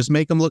favor. Just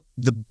make them look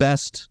the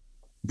best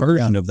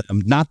version of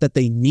them. Not that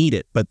they need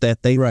it, but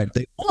that they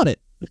want it.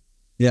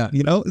 Yeah.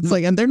 It's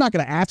like, and they're not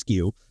going to ask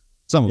you.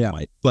 Some of them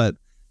might, but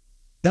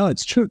no,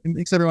 it's true. It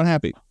makes everyone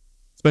happy,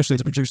 especially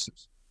the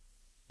producers.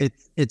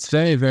 It's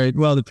very, very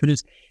well, the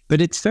producer,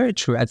 but it's very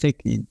true. I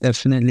think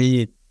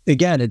definitely,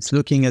 again, it's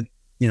looking at,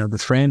 the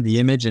frame, the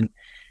image,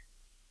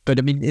 but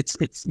I mean, it's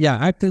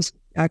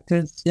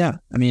actors. Yeah.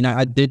 I mean,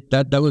 I did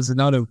that. That was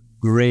another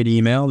great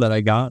email that I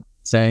got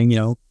saying,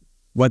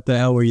 what the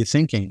hell were you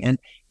thinking? And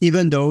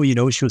even though, you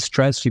know, she was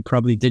stressed, she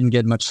probably didn't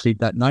get much sleep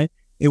that night.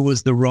 It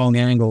was the wrong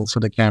angle for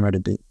the camera to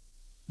be.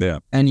 Yeah.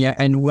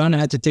 And one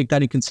had to take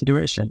that in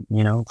consideration,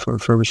 you know, for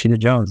Rashida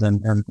Jones.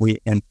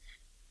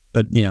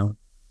 But, you know,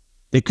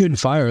 they couldn't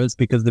fire us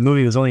because the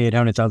movie was only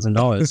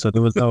 $800,000. So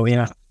there was no,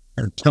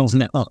 until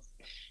now.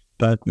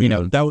 But, you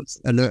know, that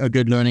was a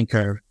good learning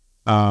curve.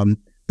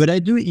 But I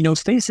do, you know,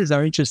 faces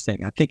are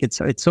interesting. I think it's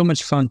so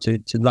much fun to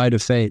light a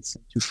face,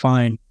 to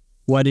find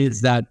what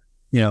is that,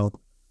 you know,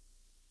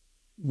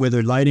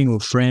 whether lighting or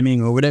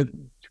framing or whatever,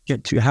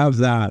 to have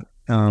that.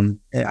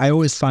 I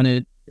always find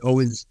it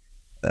always,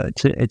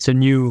 it's a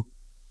new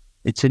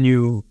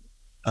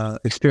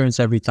experience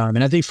every time.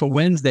 And I think for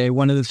Wednesday,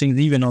 one of the things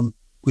even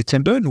with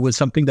Tim Burton was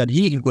something that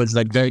he was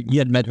like he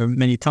had met her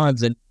many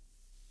times, and,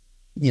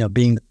 you know,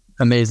 being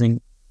amazing,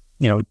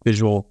 you know,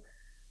 visual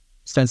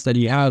sense that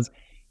he has.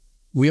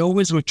 We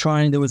always were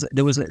trying. There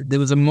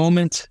was a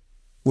moment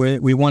where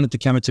we wanted the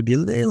camera to be a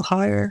little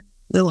higher,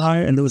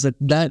 and there was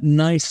that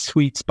nice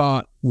sweet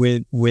spot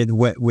with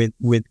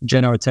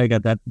Jenna Ortega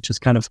that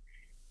just kind of,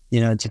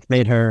 you know, just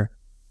made her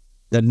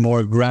that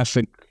more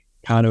graphic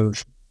kind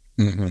of,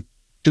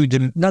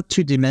 not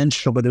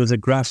two-dimensional, but there was a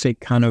graphic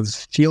kind of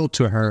feel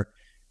to her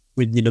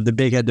with, you know, the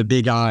big head, the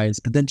big eyes,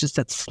 but then just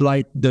that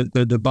slight,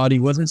 the body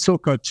wasn't so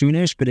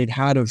cartoonish, but it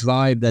had a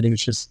vibe that it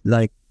was just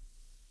like,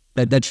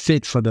 that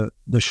fit for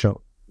the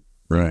show.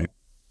 Right.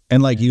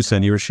 And like you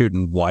said, you were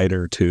shooting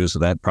wider too, so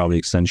that probably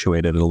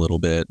accentuated it a little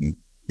bit.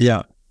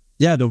 Yeah,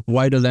 the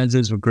wider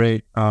lenses were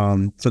great.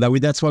 So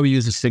that's why we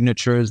used the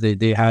signatures.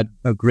 They had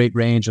a great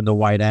range on the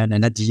wide end,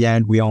 and at the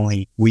end we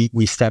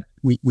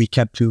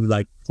kept to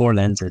like 4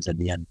 lenses at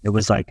the end. It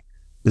was like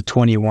the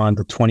 21,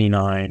 the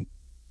 29.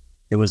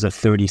 It was a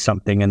 30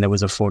 something, and there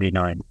was a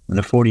 49. And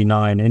the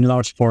 49 in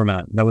large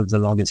format, that was the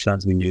longest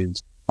lens we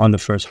used on the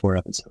first 4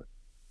 episodes.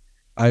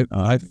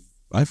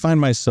 I find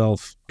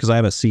myself, because I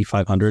have a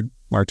C500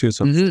 Mark II,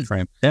 so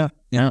frame. Yeah.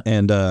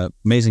 And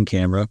amazing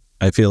camera.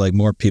 I feel like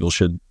more people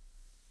should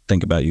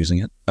think about using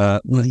it.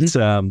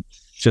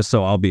 Just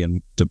so I'll be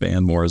in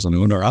demand more as an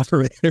owner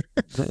operator.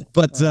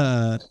 But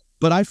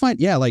I find,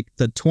 like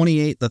the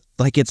 28,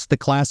 it's the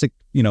classic,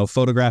 you know,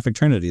 photographic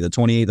trinity. The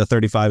 28, the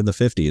 35, and the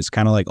 50 is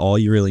kind of like all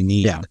you really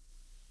need. Yeah.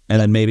 And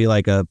then maybe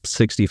like a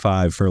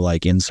 65 for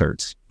like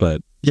inserts.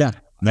 But I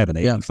have an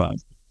 85.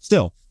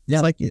 Still,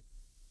 it's like it.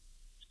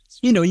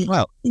 You know, you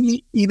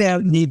need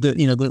the,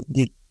 you know,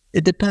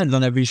 it depends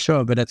on every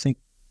show, but I think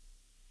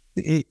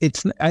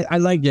I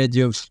like the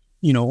idea of,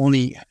 you know,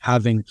 only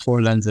having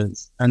 4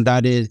 lenses, and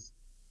that is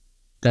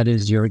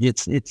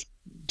it's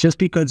just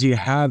because you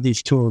have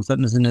these tools, that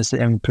doesn't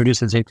necessarily, and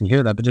producers hate to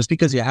hear that, but just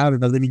because you have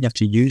it doesn't mean you have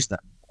to use them.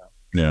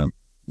 Yeah.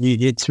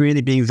 It's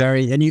really being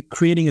and you're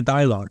creating a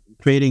dialogue,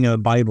 creating a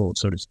Bible,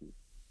 so to speak,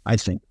 I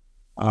think.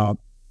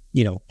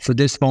 You know, for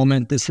this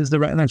moment, this is the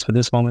right lens. For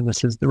this moment,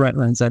 this is the right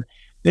lens. And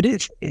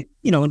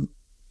you know,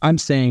 I'm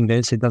saying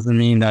this, it doesn't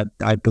mean that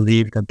I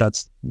believe that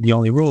that's the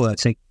only rule. I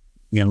think,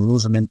 you know,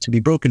 rules are meant to be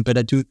broken, but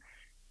I do,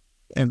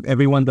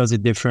 everyone does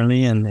it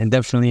differently and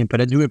definitely, but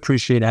I do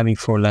appreciate having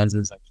 4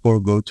 lenses, like 4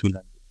 go-to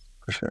lenses,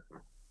 for sure.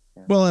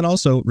 Well, and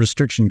also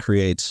restriction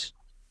creates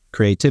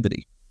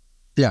creativity.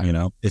 Yeah. You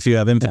know, if you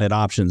have infinite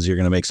options, you're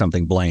going to make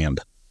something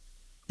bland.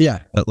 Yeah.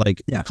 But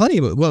like plenty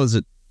of, what was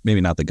it? Maybe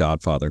not The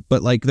Godfather,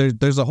 but like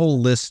there's a whole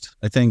list,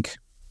 I think,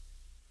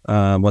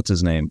 what's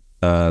his name?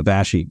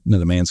 Vashi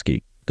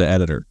Nidamansky, the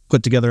editor,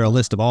 put together a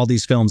list of all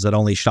these films that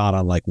only shot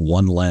on like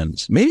 1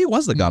 lens. Maybe it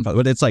was The Godfather,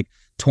 but it's like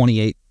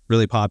 28,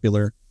 really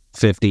popular,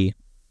 50,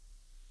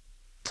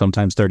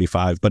 sometimes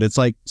 35. But it's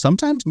like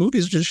sometimes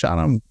movies are just shot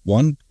on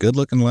 1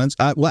 good-looking lens.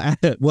 What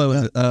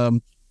was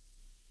it?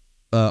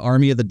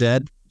 Army of the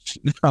Dead?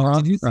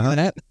 Did you see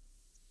that?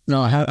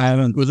 No, I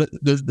haven't. Was it?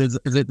 Is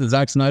it the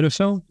Zack Snyder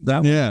film? That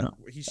one? Yeah. No.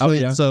 Oh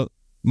yeah. So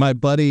my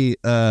buddy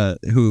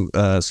who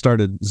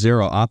started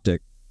Zero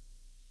Optic,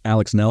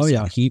 Alex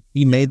Nelson,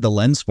 he made the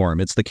lens for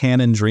him. It's the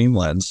Canon Dream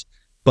lens,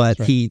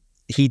 but he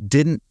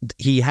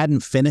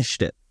hadn't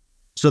finished it,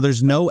 so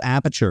there's no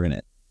aperture in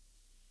it.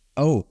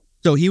 Oh,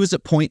 so he was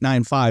at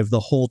 0.95 the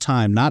whole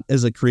time, not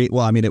as a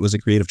well, I mean, it was a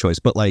creative choice,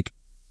 but like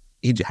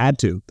he had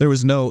to. There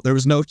was no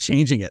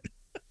changing it.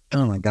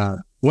 Oh my God.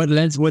 What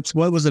lens? What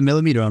was the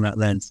millimeter on that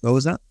lens? What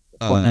was that?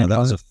 That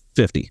was a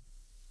 50.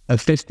 A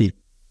 50.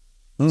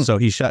 So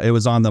he shot. It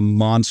was on the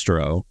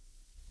Monstro.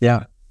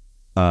 Yeah.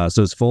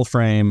 So it's full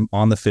frame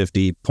on the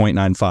 50,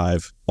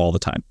 0.95 all the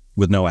time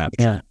with no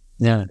aperture.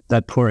 Yeah.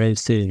 That poor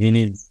AC. He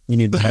needs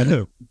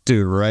better.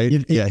 Dude,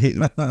 right? Yeah.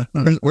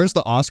 Where's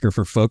the Oscar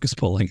for focus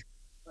pulling?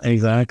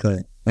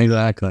 Exactly.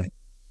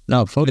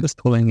 No, focus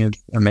pulling is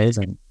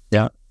amazing.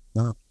 Yeah.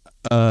 No.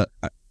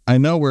 I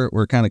know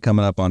we're kind of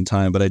coming up on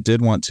time, but I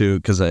did want to,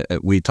 because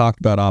we talked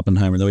about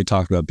Oppenheimer, then we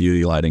talked about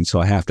beauty lighting. So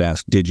I have to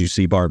ask, did you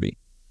see Barbie?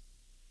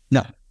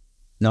 No,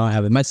 I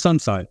haven't. My son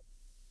saw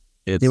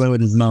it. He went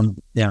with his mom.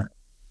 Yeah.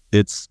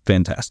 It's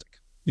fantastic.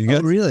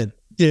 Oh, really?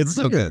 Yeah, it's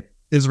so good.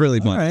 It's really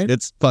fun. Right.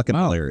 It's fucking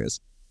hilarious.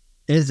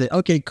 Is it?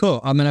 Okay,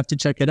 cool. I'm going to have to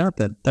check it out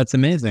then. That's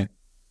amazing.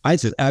 I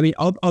mean,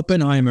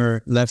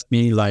 Oppenheimer left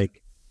me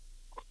like,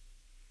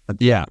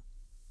 Yeah.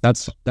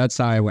 That's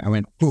how I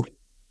went. Whew.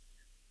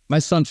 My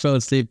son fell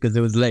asleep because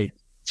it was late.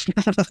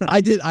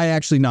 I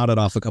actually nodded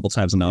off a couple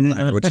times in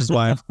Oppenheimer, which is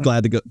why I'm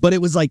glad to go. But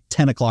it was like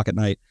 10 o'clock at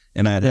night,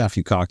 and I had had a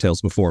few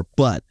cocktails before.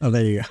 But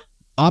there you go.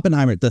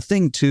 Oppenheimer, the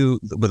thing too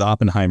with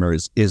Oppenheimer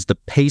is the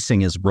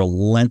pacing is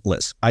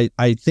relentless. I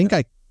think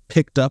I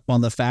picked up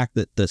on the fact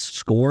that the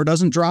score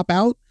doesn't drop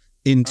out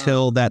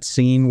until that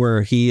scene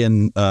where he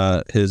and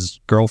his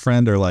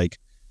girlfriend are like,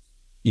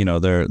 you know,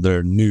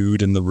 they're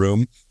nude in the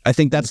room. I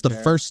think that's the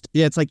first.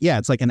 Yeah, it's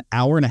like an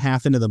hour and a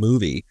half into the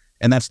movie,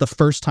 and that's the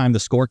first time the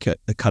score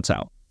cuts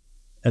out.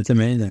 That's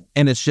amazing.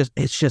 And it's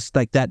just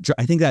like that.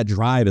 I think that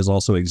drive is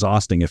also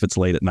exhausting if it's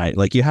late at night.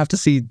 Like you have to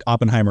see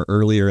Oppenheimer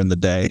earlier in the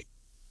day.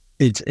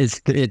 It's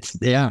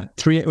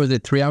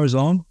 3 hours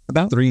long?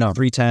 About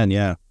 3:10.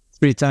 Yeah,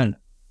 3:10.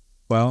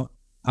 Well,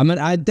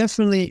 I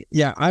definitely,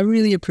 I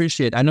really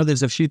appreciate. I know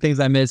there's a few things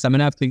I missed. I'm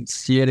gonna have to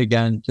see it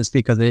again just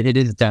because it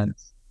is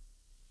dense.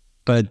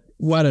 But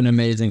what an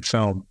amazing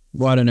film!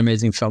 What an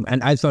amazing film!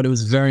 And I thought it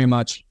was very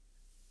much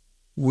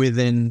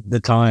within the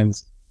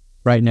times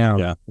right now.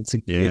 Yeah,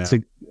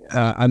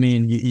 I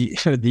mean,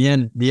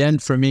 the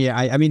end for me.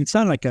 I mean, it's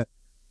not like a,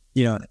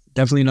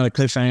 definitely not a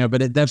cliffhanger,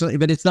 but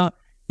it's not.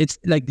 It's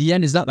like the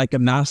end is not like a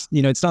mass.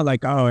 It's not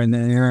like and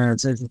then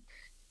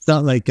it's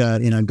not like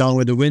Gone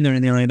with the Wind or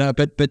anything like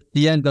that. But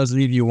the end does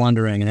leave you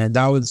wondering, and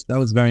that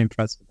was very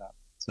impressive.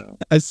 So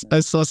I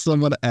saw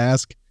someone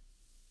ask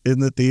in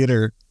the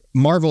theater.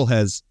 Marvel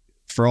has,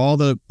 for all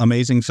the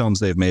amazing films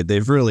they've made,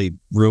 they've really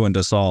ruined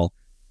us all.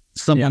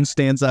 Someone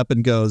stands up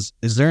and goes,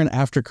 "Is there an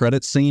after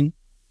credits scene?"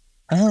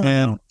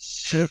 And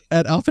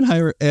at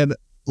Oppenheimer, and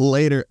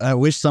later, I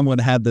wish someone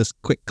had this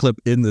quick clip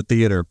in the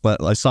theater, but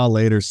I saw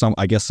later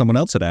I guess someone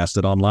else had asked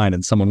it online,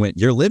 and someone went,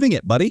 "You're living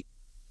it, buddy."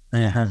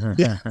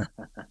 Yeah.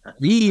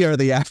 We are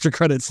the after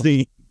credits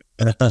scene.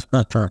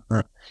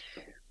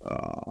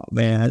 Oh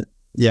man,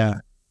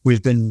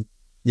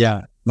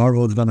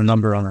 Marvel has done a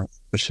number on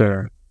us for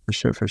sure.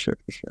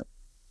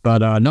 But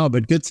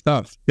but good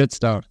stuff.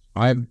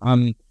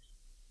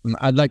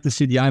 I'd like to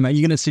see the IMAX.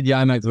 You're gonna see the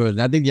IMAX version.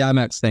 I think the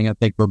IMAX thing,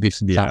 will be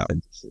fantastic.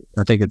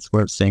 I think it's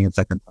worth seeing a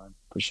second time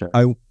for sure.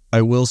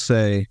 I will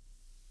say,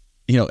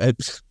 the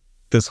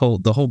whole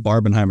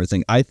Barbenheimer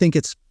thing. I think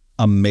it's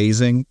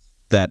amazing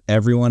that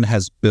everyone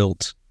has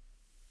built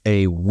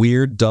a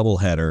weird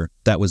doubleheader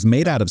that was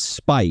made out of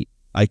spite.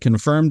 I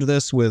confirmed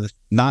this with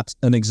not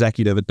an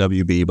executive at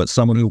WB, but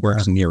someone who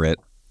works near it.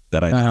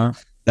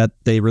 That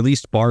they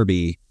released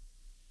Barbie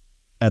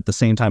at the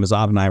same time as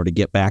Oppenheimer to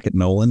get back at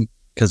Nolan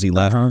because he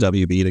left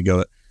WB to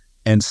go.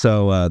 And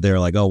so they're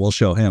like, "Oh, we'll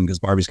show him because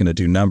Barbie's going to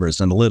do numbers."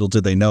 And little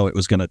did they know it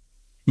was going to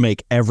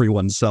make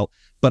everyone sell.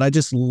 But I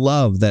just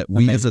love that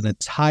we, as an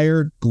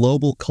entire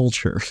global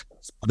culture,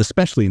 but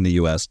especially in the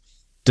U.S.,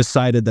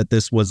 decided that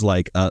this was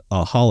like a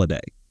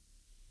holiday.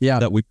 Yeah,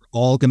 that we're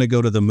all going to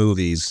go to the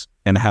movies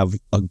and have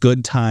a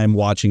good time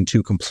watching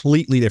two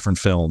completely different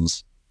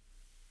films.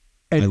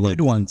 And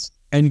good ones.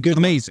 And good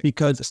amazing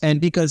ones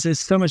because there's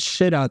so much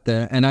shit out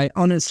there, and I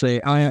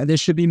honestly there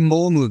should be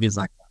more movies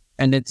like that.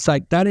 And it's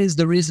like that is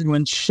the reason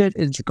when shit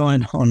is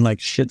going on, like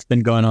shit's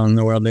been going on in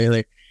the world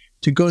lately,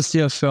 to go see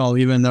a film,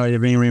 even though you're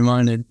being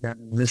reminded that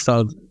this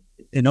is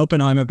in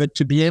Oppenheimer, but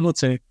to be able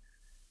to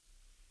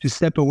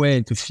step away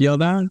and to feel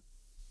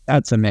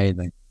that's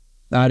amazing.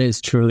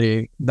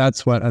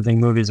 That's what I think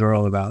movies are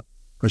all about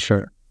for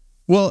sure.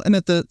 Well, and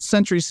at the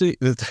Century City,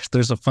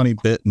 there's a funny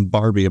bit in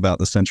Barbie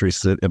about Century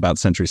City,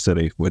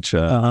 which,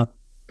 but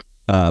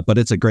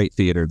it's a great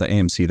theater. The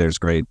AMC there's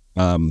great.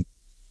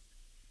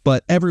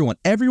 But everyone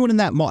in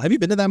that mall. Have you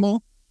been to that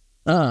mall?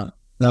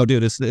 No,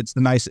 dude, it's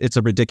nice. It's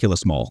a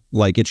ridiculous mall.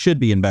 Like it should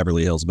be in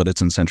Beverly Hills, but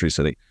it's in Century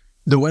City.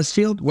 The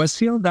Westfield.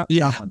 That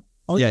one.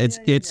 Oh, yeah,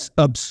 it's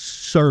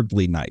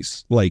absurdly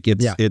nice. Like it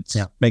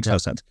makes no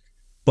sense.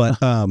 But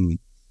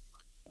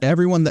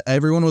everyone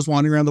was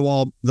wandering around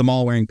the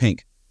mall wearing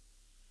pink.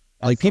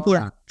 Like people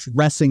are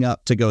dressing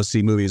up to go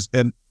see movies,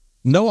 and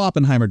no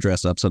Oppenheimer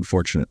dress ups,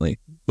 unfortunately.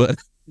 But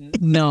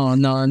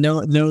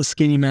no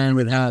skinny man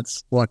with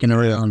hats walking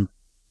around.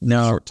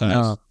 No,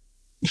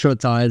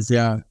 short ties.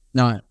 Yeah,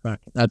 no,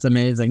 that's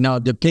amazing. No,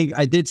 the pink.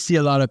 I did see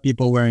a lot of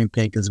people wearing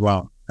pink as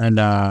well, and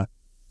I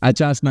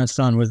just asked my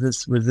son, "Was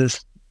this?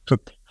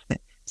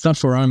 It's not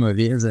for our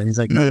movie, is it?" He's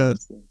like, "No,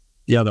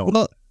 the other one."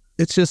 Well,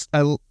 it's just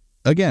I.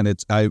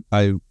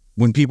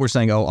 When people were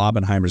saying, "Oh,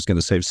 Oppenheimer's going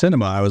to save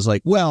cinema," I was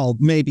like, "Well,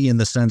 maybe in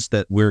the sense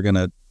that we're going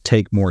to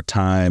take more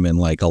time and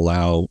like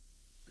allow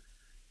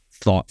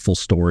thoughtful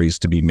stories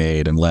to be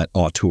made and let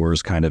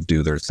auteurs kind of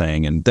do their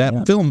thing." And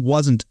that film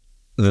wasn't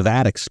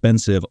that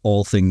expensive,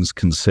 all things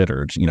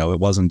considered. It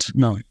wasn't.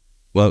 No.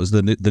 Well, it was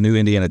the new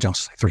Indiana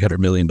Jones, like $300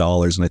 million,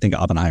 and I think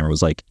Oppenheimer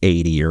was like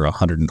 80 or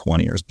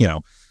 120 or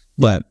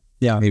but.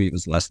 Yeah, maybe it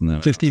was less than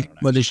that. 50.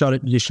 Well, they shot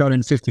it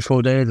in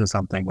 54 days or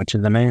something, which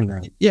is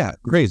amazing. Yeah,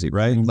 crazy,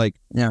 right? Like,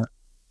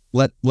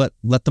 let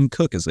them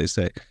cook, as they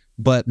say.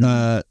 But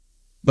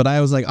but I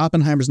was like,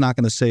 Oppenheimer's not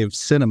going to save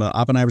cinema.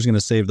 Oppenheimer's going to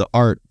save the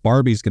art.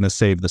 Barbie's going to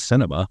save the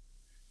cinema.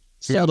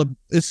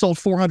 it sold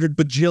 400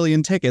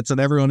 bajillion tickets, and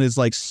everyone is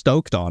like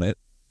stoked on it.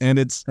 And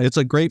it's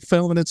a great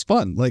film, and it's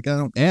fun.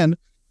 And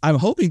I'm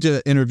hoping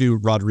to interview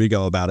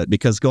Rodrigo about it,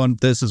 because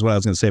this is what I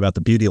was going to say about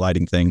the beauty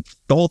lighting thing.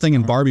 The whole thing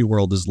in Barbie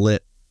world is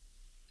lit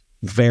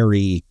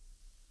very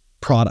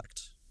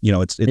product.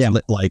 It's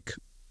lit like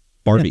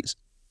Barbies.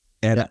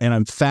 And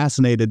I'm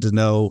fascinated to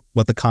know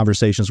what the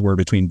conversations were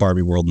between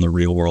Barbie world and the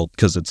real world,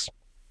 because it's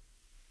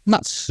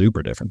not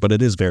super different, but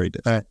it is very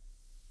different. Right.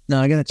 No,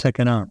 I got to check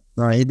it out.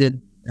 No,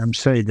 I'm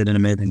sure he did an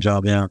amazing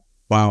job. Yeah.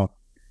 Wow.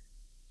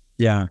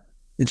 Yeah.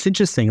 It's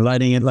interesting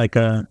lighting it like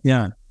a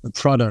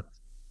product,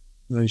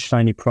 very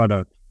shiny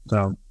product.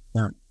 So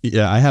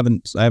I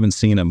haven't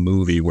seen a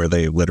movie where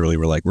they literally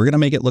were like, we're gonna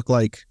make it look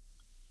like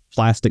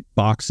plastic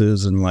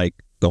boxes and like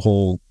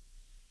we're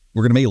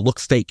gonna make it look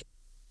fake.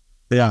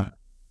 Yeah,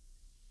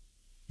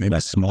 maybe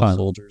small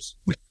soldiers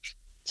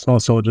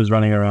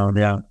running around.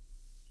 Yeah,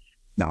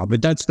 no,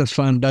 but that's the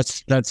fun.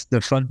 That's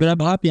the fun. But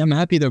I'm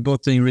happy they're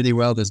both doing really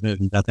well this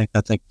movie. I think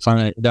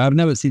fun. I've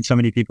never seen so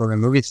many people in a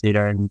movie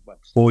theater in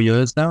 4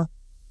 years now.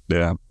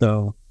 Yeah,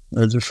 so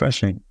it's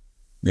refreshing.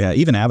 Yeah,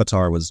 even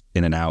Avatar was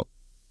in and out.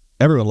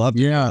 Everyone loved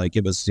it. Yeah, like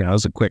it was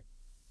a quick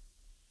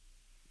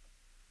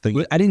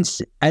thing. I didn't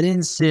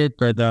see it,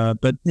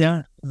 but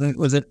yeah,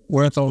 was it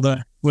worth all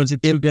the? Was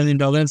it $2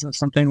 billion or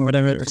something, or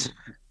whatever it was?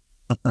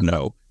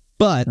 No,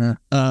 but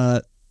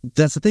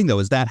that's the thing though,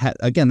 is that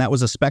again, that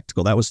was a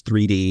spectacle. That was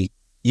 3D.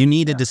 You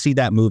needed to see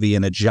that movie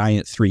in a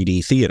giant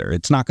 3D theater.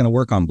 It's not going to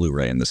work on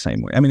Blu-ray in the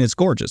same way. I mean, it's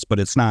gorgeous, but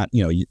it's not.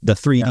 The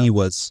 3D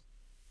was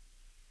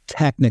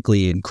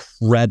technically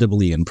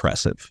incredibly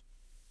impressive.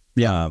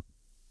 Yeah.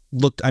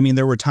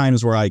 There were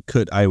times where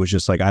I was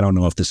just like, I don't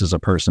know if this is a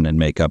person in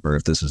makeup or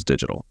if this is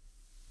digital.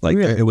 Like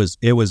it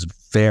was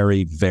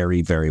very,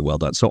 very, very well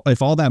done. So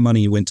if all that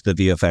money went to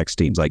the VFX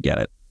teams, I get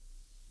it.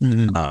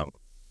 Mm-hmm.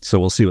 So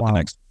we'll see what the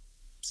next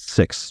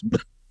 6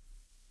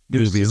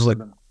 movies like.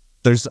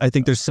 I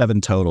think there's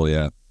 7 total.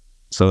 Yeah.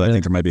 So I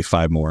think there might be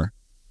 5 more.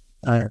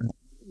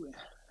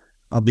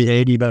 I'll be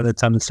 80 by the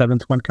time the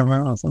 7th one comes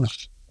out.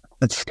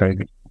 That's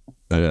crazy.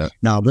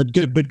 No, but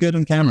good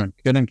on Cameron.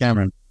 Good on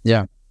Cameron.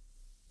 Yeah.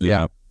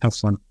 Yeah. Have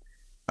fun.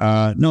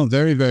 No,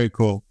 very, very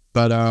cool.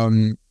 But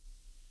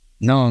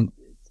no,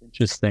 it's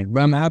interesting.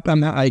 But I'm happy.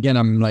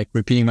 I'm like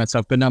repeating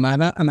myself, but I'm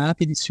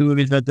happy these 2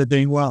 movies that they're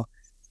doing well.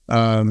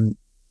 I'm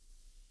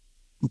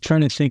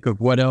trying to think of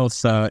what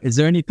else. Is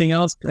there anything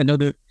else? I know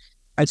that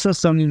I saw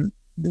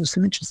there's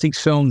some interesting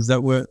films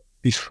that were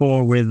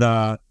before with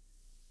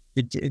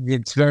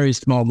it's very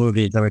small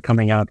movies that were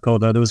coming out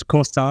called there was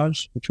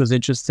Corsage, which was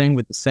interesting,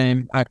 with the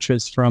same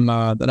actress from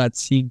that I'd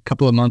seen a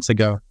couple of months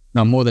ago.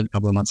 No, more than a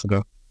couple of months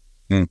ago.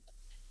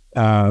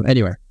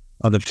 Anyway,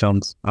 other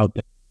films out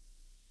there.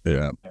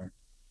 Yeah.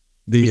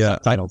 The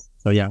titles.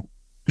 So yeah,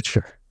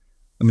 sure.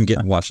 I'm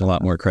watching a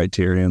lot more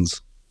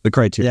Criterions. The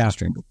Criterion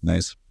stream,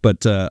 nice.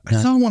 But I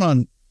saw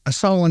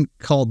one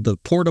called The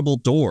Portable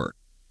Door.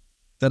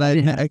 That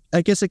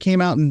I guess it came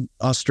out in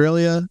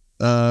Australia.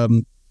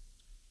 And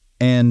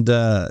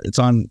it's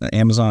on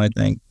Amazon, I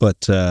think.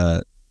 But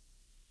I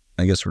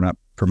guess we're not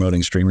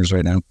promoting streamers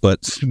right now.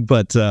 But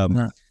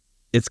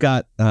it's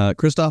got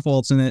Christoph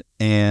Waltz in it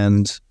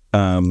and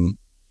Sam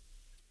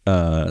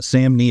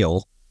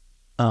Neill.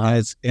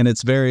 And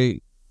it's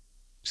very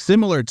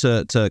similar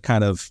to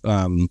kind of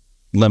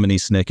Lemony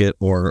Snicket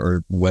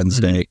or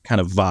Wednesday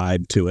kind of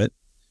vibe to it.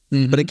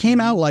 Mm-hmm. But it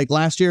came out like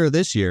last year or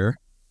this year.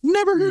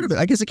 Never heard of it.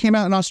 I guess it came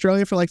out in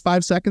Australia for like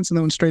 5 seconds and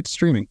then went straight to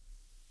streaming.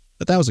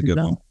 But that was a good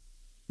one.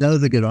 That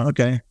was a good one.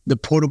 Okay. The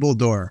Portable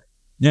Door.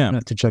 Yeah. I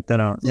have to check that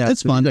out. Yeah.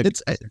 It's fun.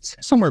 It's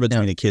somewhere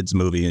between a kid's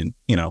movie and,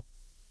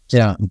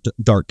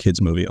 dark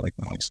kids movie. I like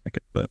Lemony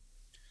Snicket, but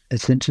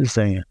it's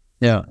interesting.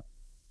 Yeah.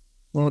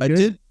 Well,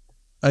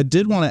 I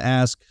did want to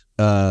ask,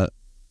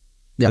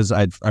 because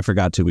I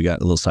forgot to, we got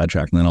a little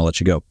sidetracked and then I'll let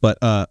you go. But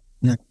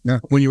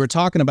when you were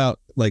talking about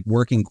like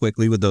working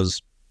quickly with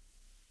those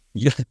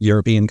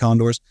European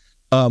condors,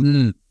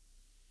 on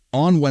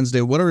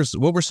Wednesday, what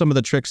were some of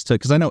the tricks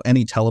because I know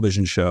any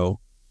television show,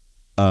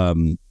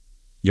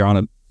 you're on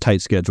a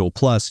tight schedule.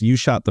 Plus, you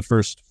shot the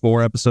first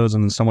 4 episodes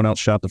and then someone else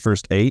shot the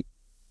first 8.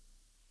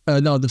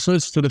 No, the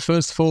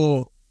first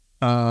 4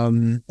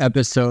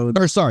 episodes.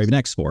 Or sorry, the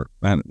next 4.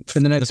 In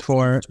the next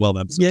 4, 12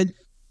 episodes.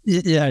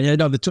 Yeah.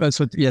 No,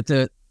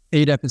 the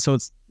 8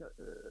 episodes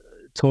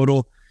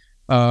total.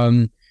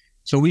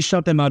 So we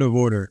shot them out of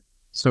order.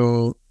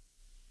 So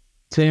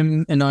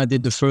Tim and I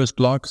did the first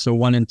block, so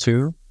 1 and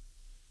 2,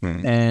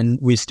 and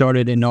we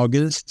started in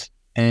August.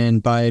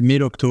 And by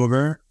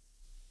mid-October,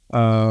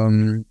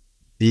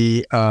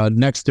 the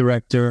next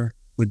director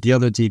with the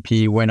other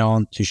DP went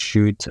on to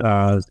shoot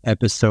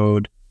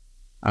episode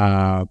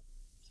 1,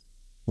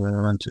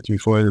 2, 3,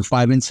 4,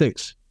 5, and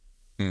 6.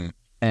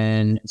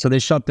 And so they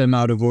shot them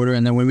out of order.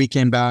 And then when we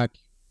came back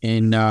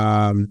in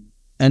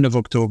end of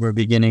October,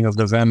 beginning of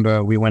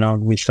November,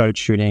 we started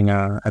shooting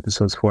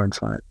episodes 4 and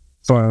 5.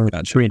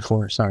 3 and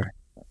 4, sorry.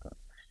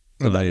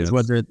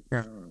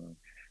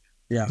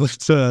 Yeah.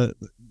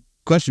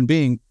 Question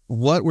being,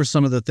 what were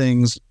some of the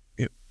things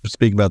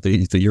speak about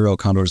the Euro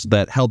Condors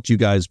that helped you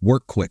guys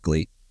work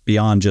quickly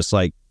beyond just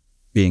like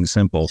being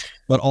simple,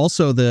 but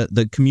also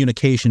the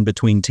communication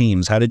between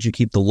teams. How did you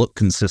keep the look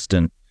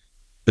consistent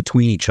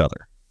between each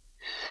other?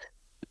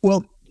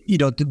 Well,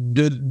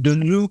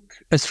 the look,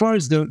 as far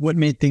as what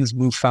made things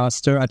move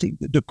faster, I think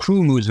the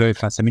crew moves very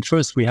fast. I mean,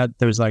 first there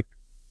was like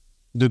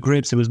the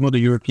grips. It was more the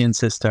European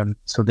system,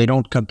 so they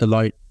don't cut the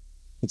light.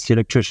 It's the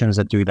electricians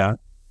that do that.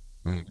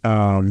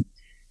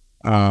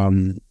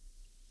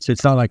 So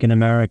it's not like in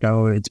America,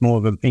 or it's more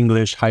of an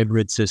English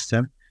hybrid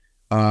system.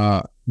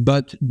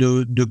 But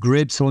the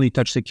grips only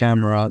touch the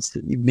cameras,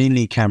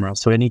 mainly cameras.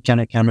 So any kind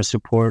of camera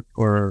support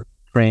or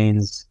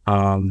cranes,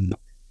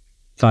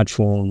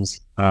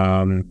 platforms,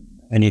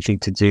 anything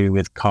to do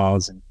with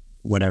cars and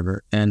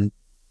whatever. And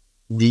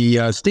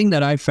the thing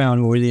that I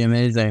found really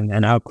amazing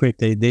and how quick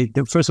they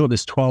first of all,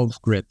 there's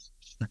 12 grips,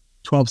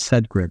 12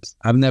 set grips.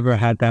 I've never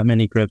had that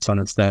many grips on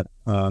a set,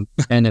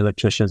 and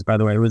electricians, by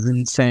the way. It was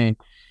insane.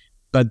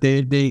 But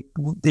they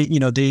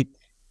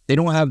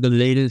don't have the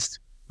latest,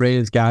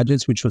 greatest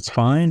gadgets, which was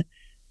fine,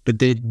 but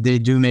they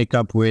do make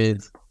up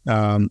with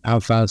how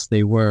fast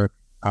they work,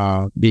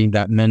 being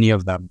that many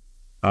of them.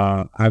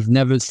 I've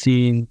never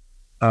seen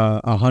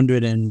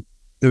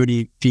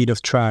 130 feet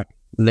of track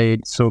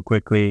laid so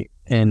quickly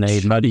in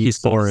a muddy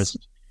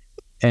forest,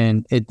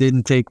 and it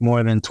didn't take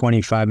more than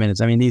 25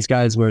 minutes. I mean, these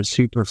guys were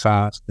super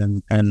fast,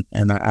 and I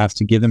have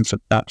to give them for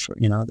that.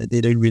 They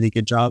did a really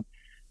good job.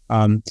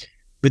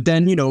 But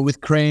then,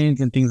 with cranes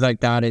and things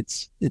like that,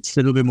 it's a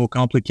little bit more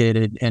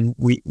complicated, and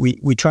we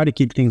try to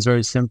keep things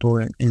very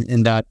simple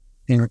in that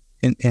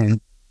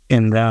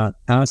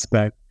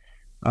aspect.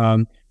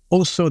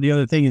 Also, the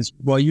other thing is,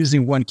 while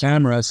using one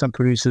camera, some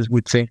producers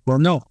would think, well,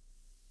 no,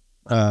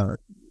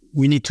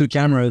 we need two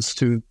cameras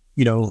to,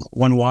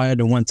 one wide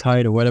or one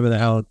tight or whatever the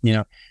hell,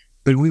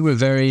 But we were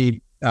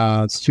very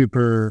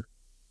super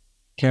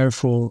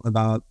careful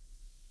about,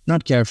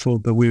 not careful,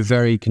 but we were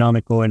very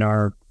economical in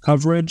our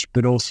coverage,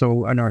 but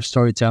also in our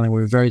storytelling.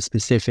 We're very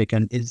specific.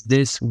 And is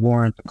this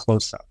warrant a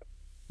close-up?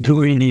 Do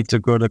we need to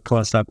go to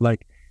close-up?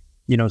 Like,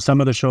 some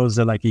of the shows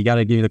are like, you got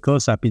to give the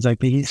close-up. He's like,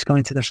 but he's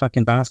going to the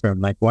fucking bathroom.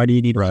 Like, why do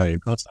you need a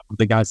close-up?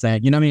 The guy's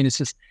saying, what I mean? It's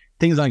just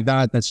things like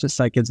that. That's just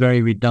like, it's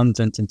very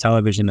redundant in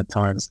television at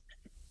times.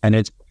 And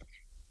it's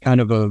kind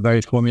of a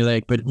very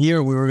formulaic. But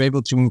here we were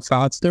able to move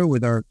faster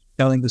with our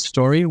telling the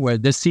story, where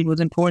this scene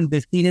was important.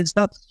 This scene is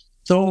not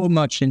so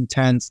much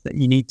intense that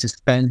you need to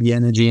spend the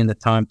energy and the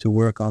time to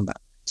work on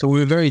that. So we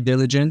were very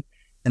diligent,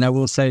 and I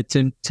will say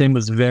Tim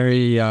was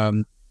very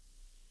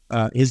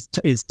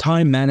his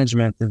time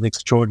management is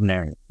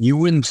extraordinary. You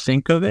wouldn't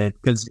think of it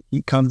because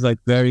he comes like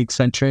very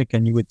eccentric,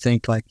 and you would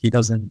think like he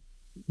doesn't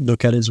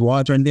look at his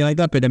watch or anything like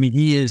that. But I mean,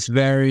 he is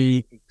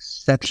very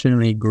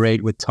exceptionally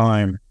great with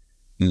time,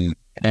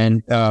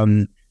 and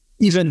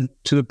even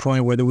to the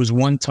point where there was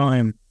one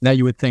time that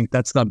you would think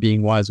that's not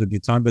being wise with your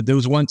time, but there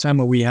was one time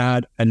where we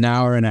had an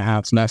hour and a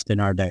half left in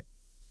our day.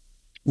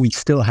 We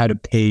still had a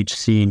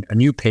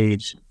new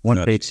page,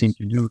 page scene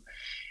to do.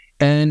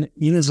 And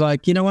he was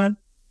like, you know what?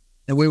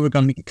 And we were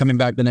going to be coming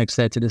back the next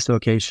day to this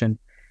location.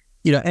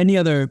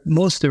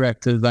 Most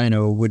directors I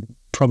know would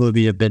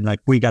probably have been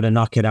like, we got to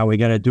knock it out. We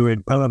got to do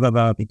it, blah, blah, blah,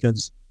 blah,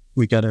 because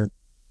we got to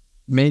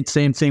make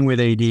same thing with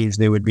ADs.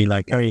 They would be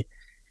like, hey,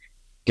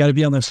 got to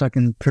be on the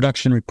fucking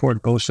production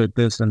report, bullshit,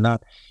 this and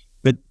that.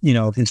 But,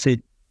 if you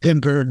say Tim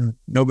Burton,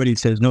 nobody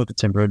says no to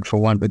Tim Burton for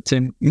one, but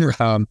Tim,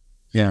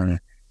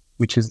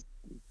 which is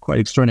quite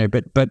extraordinary.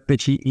 But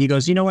he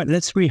goes, you know what,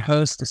 let's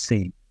rehearse the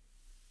scene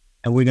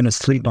and we're going to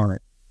sleep on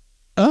it.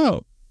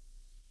 Oh,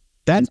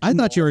 I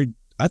thought you were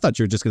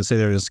just going to say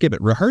there to skip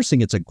it.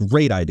 Rehearsing, it's a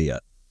great idea.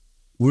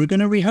 We're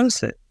going to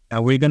rehearse it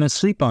and we're going to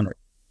sleep on it.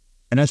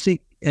 And I think,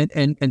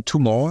 and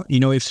tomorrow,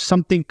 if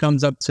something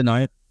comes up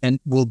tonight, and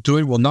we'll do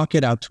it, we'll knock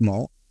it out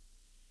tomorrow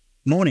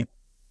morning.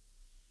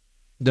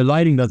 The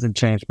lighting doesn't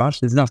change much.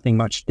 There's nothing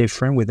much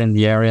different within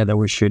the area that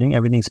we're shooting.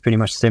 Everything's pretty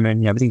much similar.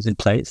 Everything's in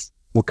place.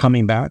 We're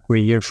coming back.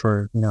 We're here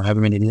for, however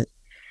many days.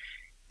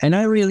 And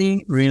I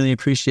really, really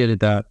appreciated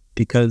that,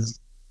 because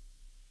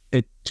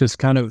it just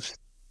kind of,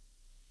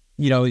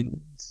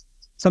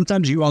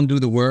 sometimes you undo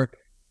the work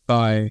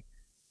by,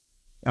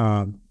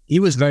 he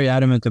was very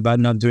adamant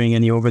about not doing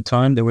any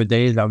overtime. There were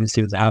days,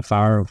 obviously it was a half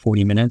hour or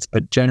 40 minutes,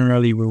 but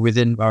generally we're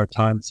within our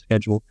time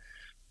schedule.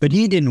 But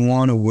he didn't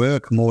want to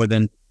work more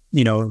than,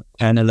 10,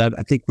 11.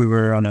 I think we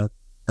were on a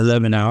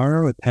 11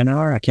 hour or 10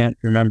 hour. I can't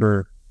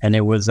remember. And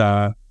it was,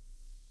 it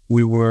was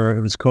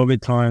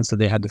COVID time. So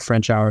they had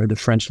the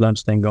French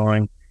lunch thing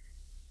going.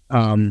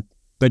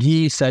 But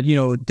he said,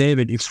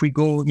 David, if we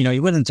go, he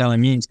wasn't telling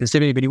me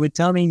specifically, but he would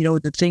tell me,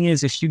 the thing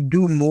is, if you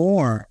do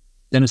more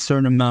than a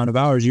certain amount of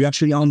hours, you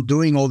actually aren't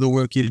doing all the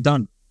work you've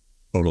done.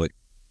 Totally.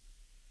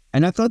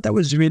 And I thought that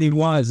was really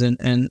wise.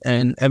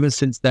 And ever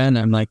since then,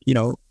 I'm like,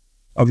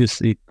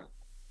 obviously,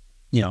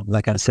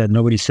 like I said,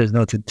 nobody says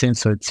no to Tim,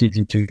 so it's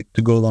easy to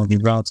go along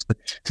these routes. But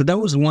so that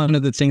was one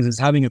of the things, is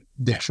having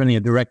definitely a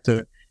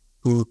director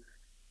who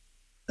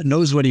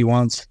knows what he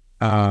wants,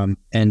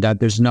 and that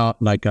there's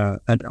not like an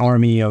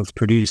army of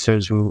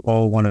producers who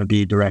all want to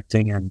be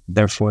directing, and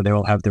therefore they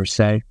all have their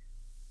say.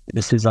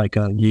 This is like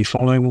you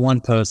following one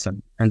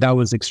person, and that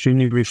was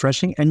extremely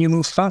refreshing. And you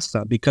move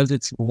faster because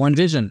it's one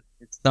vision.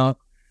 It's not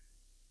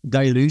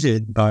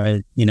diluted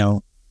by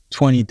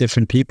 20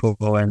 different people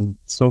and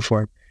so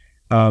forth.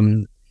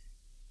 But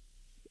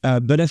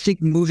I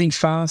think moving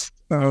fast.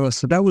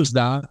 So that was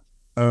that.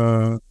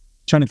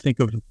 Trying to think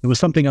of, there was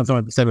something else I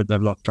wanted to say, but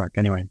I've lost track.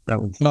 Anyway,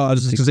 that was. No, I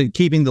was just going to say,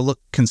 keeping the look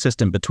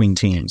consistent between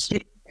teams.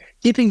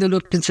 Keeping the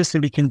look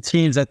consistent between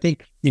teams. I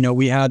think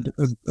we had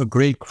a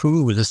great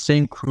crew. It was the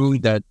same crew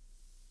that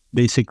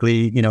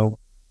basically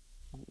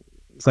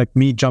it's like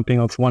me jumping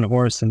off one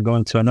horse and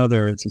going to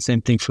another. It's the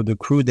same thing for the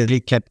crew that they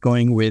kept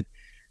going with.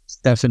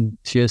 Stefan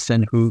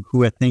Thiessen,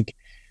 who I think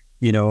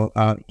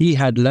he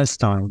had less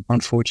time.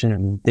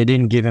 Unfortunately, they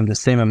didn't give him the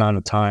same amount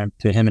of time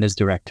to him and his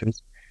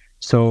directors.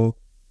 So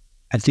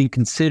I think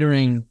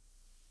considering,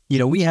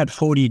 we had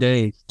 40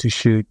 days to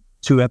shoot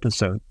 2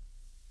 episodes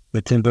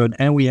with Tim Burton,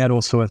 and we had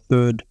also a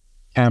third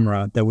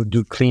camera that would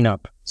do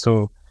cleanup.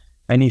 So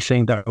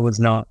anything that was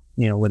not,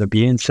 whether it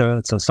be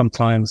inserts or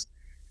sometimes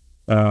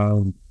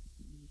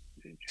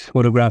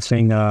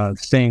photographing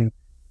thing,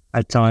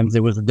 at times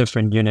there was a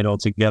different unit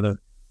altogether.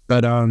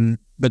 But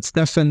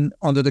Stefan,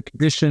 under the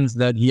conditions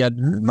that he had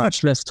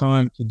much less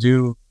time to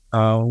do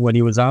what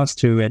he was asked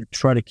to and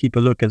try to keep a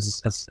look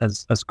as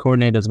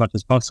coordinated as much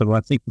as possible,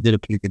 I think he did a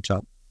pretty good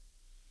job.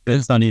 But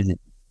it's not easy.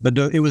 But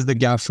it was the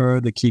gaffer,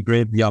 the key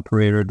grip, the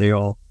operator, they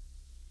all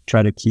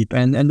try to keep,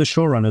 and the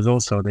showrunners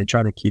also, they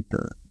try to keep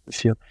the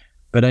feel.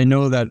 But I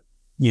know that,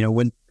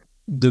 when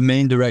the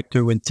main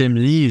director, when Tim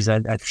leaves, I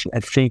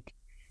think,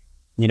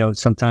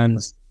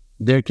 sometimes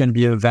there can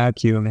be a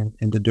vacuum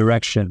in the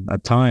direction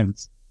at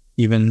times,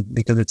 even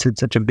because it's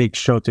such a big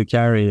show to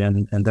carry,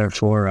 and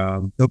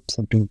therefore,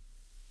 something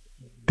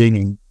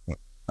dinging.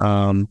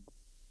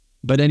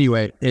 But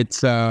anyway, I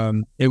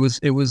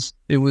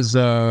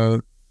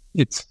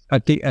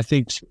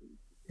think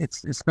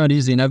it's not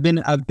easy, and I've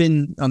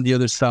been on the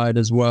other side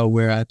as well,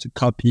 where I had to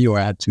copy or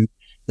I had to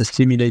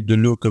simulate the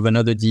look of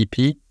another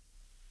DP,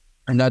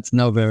 and that's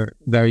not very,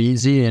 very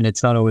easy, and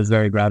it's not always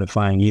very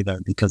gratifying either,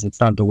 because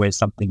it's not the way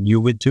something you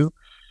would do,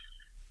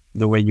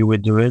 the way you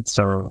would do it.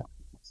 So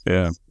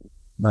yeah,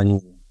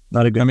 not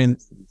a good. I mean,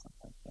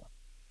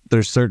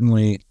 there's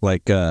certainly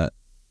like I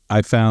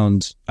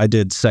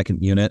did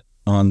second unit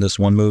on this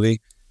one movie,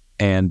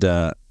 and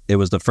it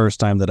was the first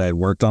time that I had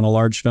worked on a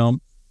large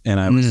film, and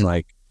I was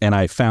and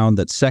I found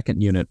that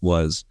second unit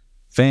was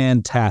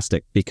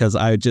fantastic because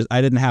I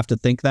didn't have to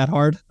think that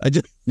hard.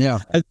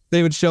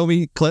 They would show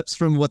me clips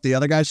from what the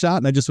other guy shot,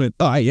 and I just went,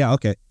 oh yeah,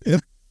 okay,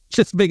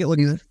 just make it look.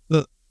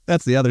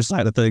 That's the other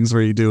side of things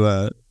where you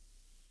do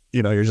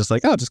you're just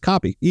like, oh, just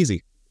copy,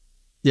 easy.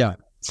 Yeah,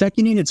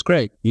 second unit's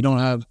great. You don't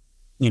have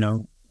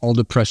all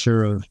the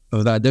pressure of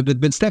that.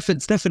 But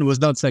Stefan was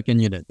not second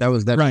unit. That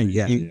was definitely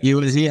right. Yeah, he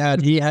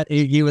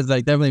was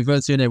like definitely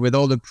first unit with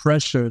all the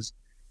pressures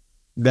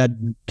that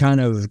kind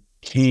of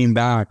came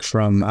back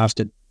from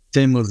after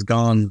Tim was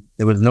gone.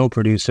 There was no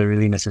producer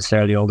really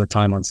necessarily all the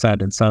time on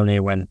set, and suddenly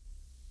when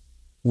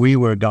we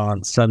were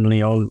gone,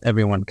 suddenly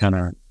everyone kind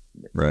of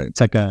right. It's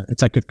like a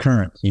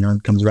current,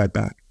 it comes right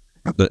back.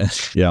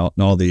 Yeah,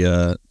 and all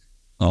the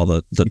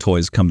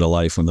toys come to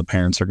life when the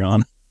parents are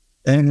gone.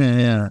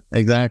 Yeah,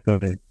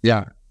 exactly.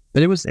 Yeah,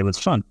 but it was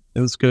fun.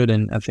 It was good,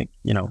 and I think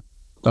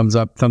thumbs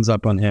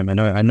up on him.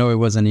 I know it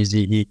wasn't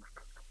easy.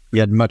 He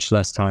had much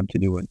less time to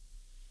do it.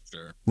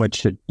 Sure.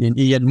 Which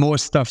he had more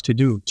stuff to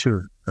do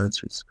too.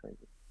 That's just crazy.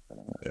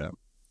 Yeah.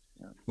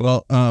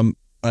 Well,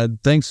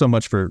 thanks so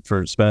much for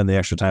spending the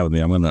extra time with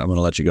me. I'm gonna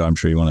let you go. I'm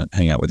sure you want to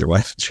hang out with your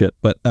wife and shit.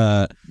 But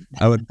I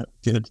would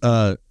good.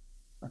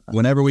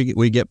 Whenever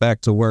we get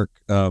back to work,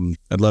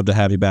 I'd love to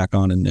have you back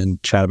on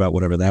and chat about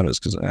whatever that is,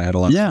 because I had a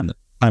lot of fun.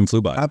 Time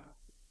flew by.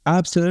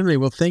 Absolutely.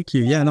 Well, thank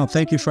you. Yeah, no,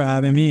 thank you for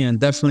having me, and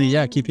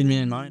definitely, keeping me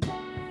in mind.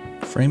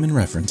 Frame and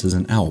Reference is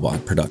an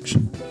Owlbot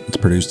production. It's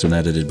produced and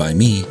edited by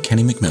me,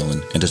 Kenny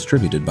McMillan, and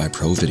distributed by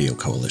Pro Video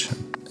Coalition.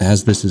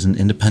 As this is an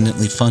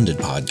independently funded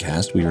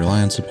podcast, we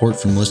rely on support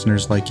from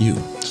listeners like you.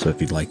 So if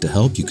you'd like to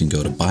help, you can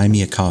go to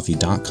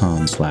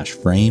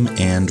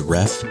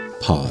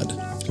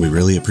buymeacoffee.com/frameandrefpod. We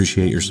really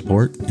appreciate your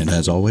support, and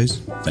as always,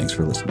 thanks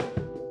for listening.